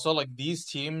is also like these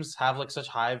teams have like such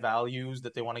high values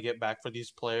that they want to get back for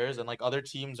these players, and like other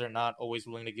teams are not always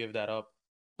willing to give that up.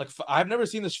 Like I've never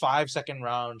seen this 5 second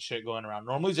round shit going around.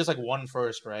 Normally it's just like one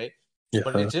first, right?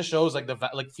 But yeah, it just shows like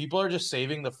like people are just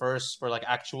saving the first for like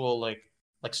actual like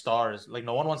stars. Like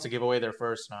no one wants to give away their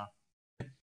first now.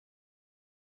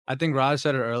 I think Raj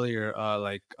said it earlier.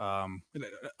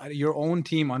 Your own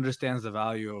team understands the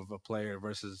value of a player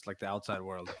versus like the outside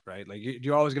world, right? Like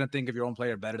you're always gonna think of your own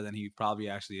player better than he probably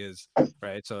actually is,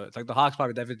 right? So it's like the Hawks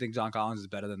probably definitely think John Collins is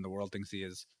better than the world thinks he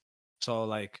is. So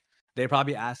like they're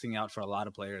probably asking out for a lot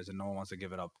of players, and no one wants to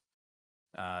give it up.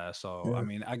 So I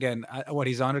mean, again, what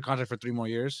he's under contract for 3 more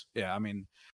years? Yeah, I mean,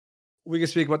 we can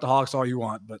speak about the Hawks all you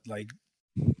want, but like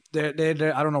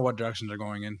they're I don't know what direction they're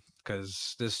going in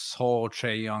because this whole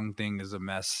Trae Young thing is a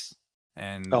mess.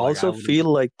 And I like, also feel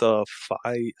like the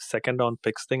 5 second round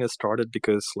picks thing has started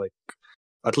because like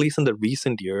at least in the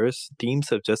recent years, teams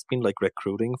have just been like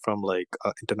recruiting from like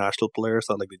international players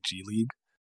or like the G League.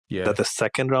 yeah, That the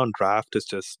second round draft is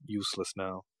just useless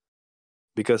now.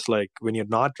 Because like when you're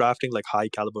not drafting like high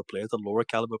caliber players, the lower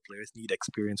caliber players need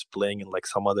experience playing in like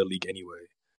some other league anyway.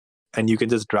 And you can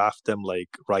just draft them like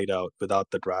right out without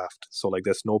the draft. So like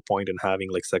there's no point in having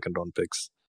like second round picks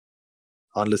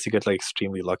unless you get like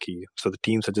extremely lucky. So the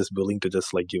teams are just willing to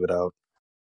just like give it out.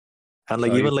 And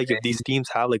like So even like if these teams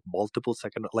have like multiple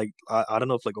second, like I don't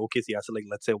know if like OKC has like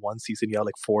let's say one season you have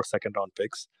like 4 second round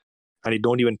picks, and you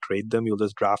don't even trade them. You'll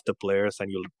just draft the players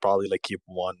and you'll probably like keep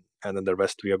one, and then the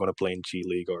rest we are going to play in G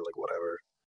League or like whatever.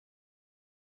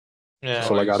 Yeah.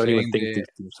 So like are I you don't even saying think these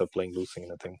teams are playing losing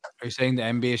anything. Are you saying the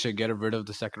NBA should get rid of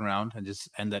the second round and just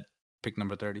end at pick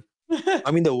number 30?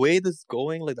 I mean the way this is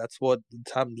going, like that's what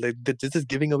it's happening. Like this is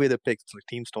giving away the picks. Like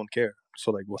teams don't care.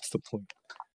 So like what's the point?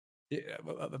 Yeah,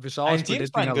 Vishal is And teams predicting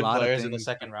find a good lot of players in the things.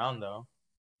 second round though.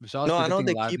 Vishal is No, I know predicting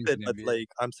they a lot of keep things it, in the but NBA. like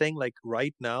I'm saying, like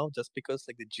right now, just because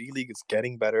like the G League is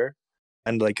getting better,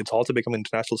 and like it's also become an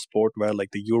international sport where like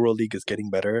the Euro League is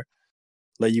getting better,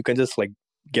 like you can just like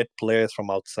get players from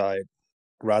outside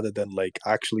rather than like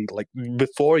actually like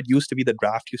before it used to be the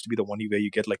draft used to be the one where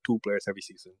you get like 2 players every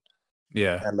season,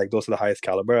 Yeah. and like those are the highest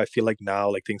caliber. I feel like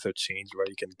now like things have changed where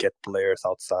you can get players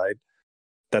outside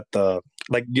that the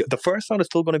first round is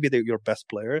still going to be your best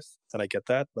players, and I get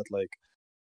that, but like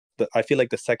I feel like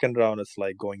the second round is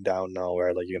like going down now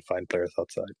where like you can find players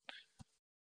outside.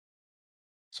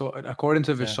 So according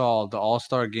to Yeah. Vishal, the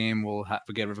All-Star game will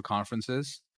get rid of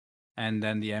conferences, and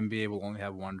then the NBA will only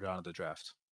have one round of the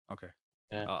draft. Okay.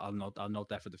 Yeah. I'll note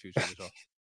that for the future, Vishal.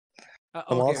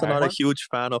 I'm also not a what? huge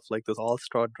fan of like this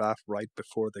all-star draft right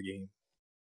before the game.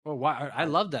 Well, why? I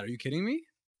love that. Are you kidding me?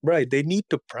 Right, they need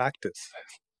to practice.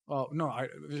 Oh no,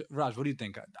 Raj, what do you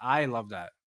think? I love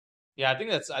that. Yeah, I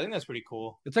think that's pretty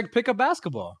cool. It's like pick up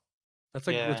basketball. That's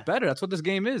like what's Yeah. better. That's what this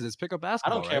game is. It's pick up I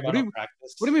basketball. don't care Right? about no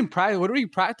practice. What do you mean What are we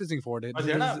practicing for? But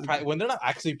they're not when they're not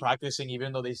actually practicing,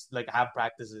 even though they like have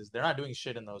practices, they're not doing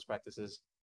shit in those practices.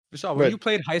 Vishal, when Right. you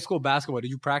played high school basketball, did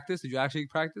you practice? Did you actually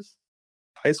practice?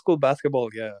 High school basketball,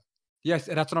 yeah. Yes,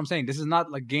 and that's what I'm saying. This is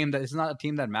not like game that. It's not a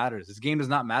team that matters. This game does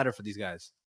not matter for these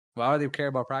guys. Why would they care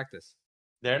about practice?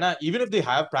 They're not even if they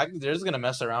have practice, they're just gonna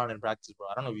mess around in practice, bro.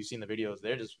 I don't know if you've seen the videos.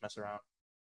 They're just mess around.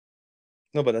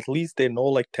 No, but at least they know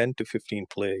like 10 to 15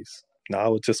 plays.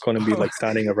 Now it's just going to be like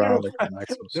standing around like the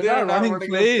maximum. They're not running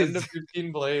plays. 10 to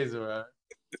 15 plays, bro.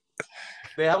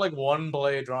 They have like one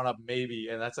play drawn up, maybe,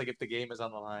 and that's like if the game is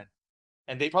on the line.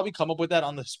 And they probably come up with that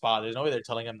on the spot. There's no way they're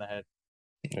telling him the head.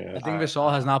 Yeah. I think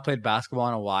Vishal has not played basketball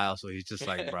in a while, so he's just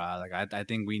like, bruh, like I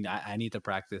think I need to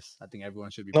practice. I think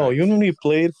everyone should be. No, you practicing. only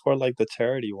played for like the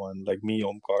charity one, like me,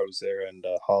 Omkar, Uzair, and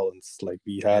Hollins. Like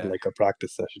we had like a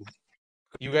practice session.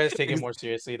 You guys take it more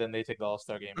seriously than they take the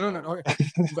All-Star game. No. Okay,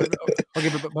 but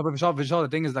Vishal, the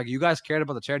thing is, like, you guys cared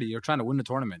about the charity. You're trying to win the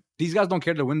tournament. These guys don't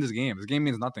care to win this game. This game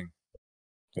means nothing.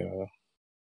 Yeah.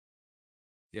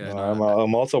 Yeah. No,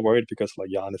 I'm also worried because like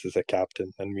Giannis is a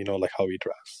captain, and we know like how he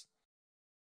drafts.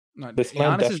 No, This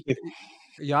man definitely.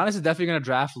 Giannis is definitely gonna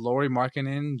draft Lauri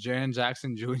Markkanen, Jaren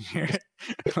Jackson Jr.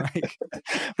 Like,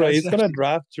 Right, he's gonna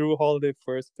draft Drew Holiday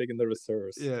first pick in the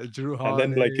reserves. Yeah, Drew Holiday.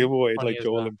 And then like give away Funny like as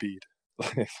Joel that. Embiid.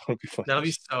 That'll be fun. That'll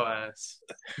be so ass.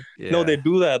 Yeah. No, they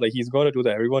do that. Like he's gonna do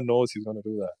that. Everyone knows he's gonna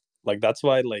do that. Like that's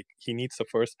why like he needs the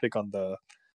first pick on the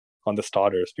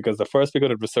starters, because the first pick on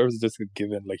the reserves is just a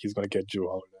given. Like he's gonna get Drew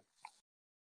Holiday.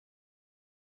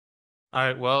 All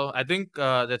right, well, I think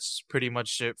that's pretty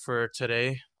much it for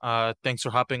today. Thanks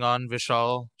for hopping on,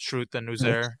 Vishal, Shruth, and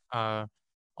Uzair,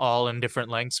 all in different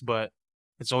lengths, but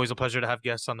it's always a pleasure to have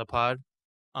guests on the pod.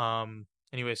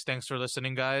 Anyways, thanks for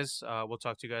listening, guys. We'll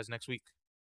talk to you guys next week.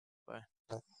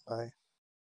 Bye.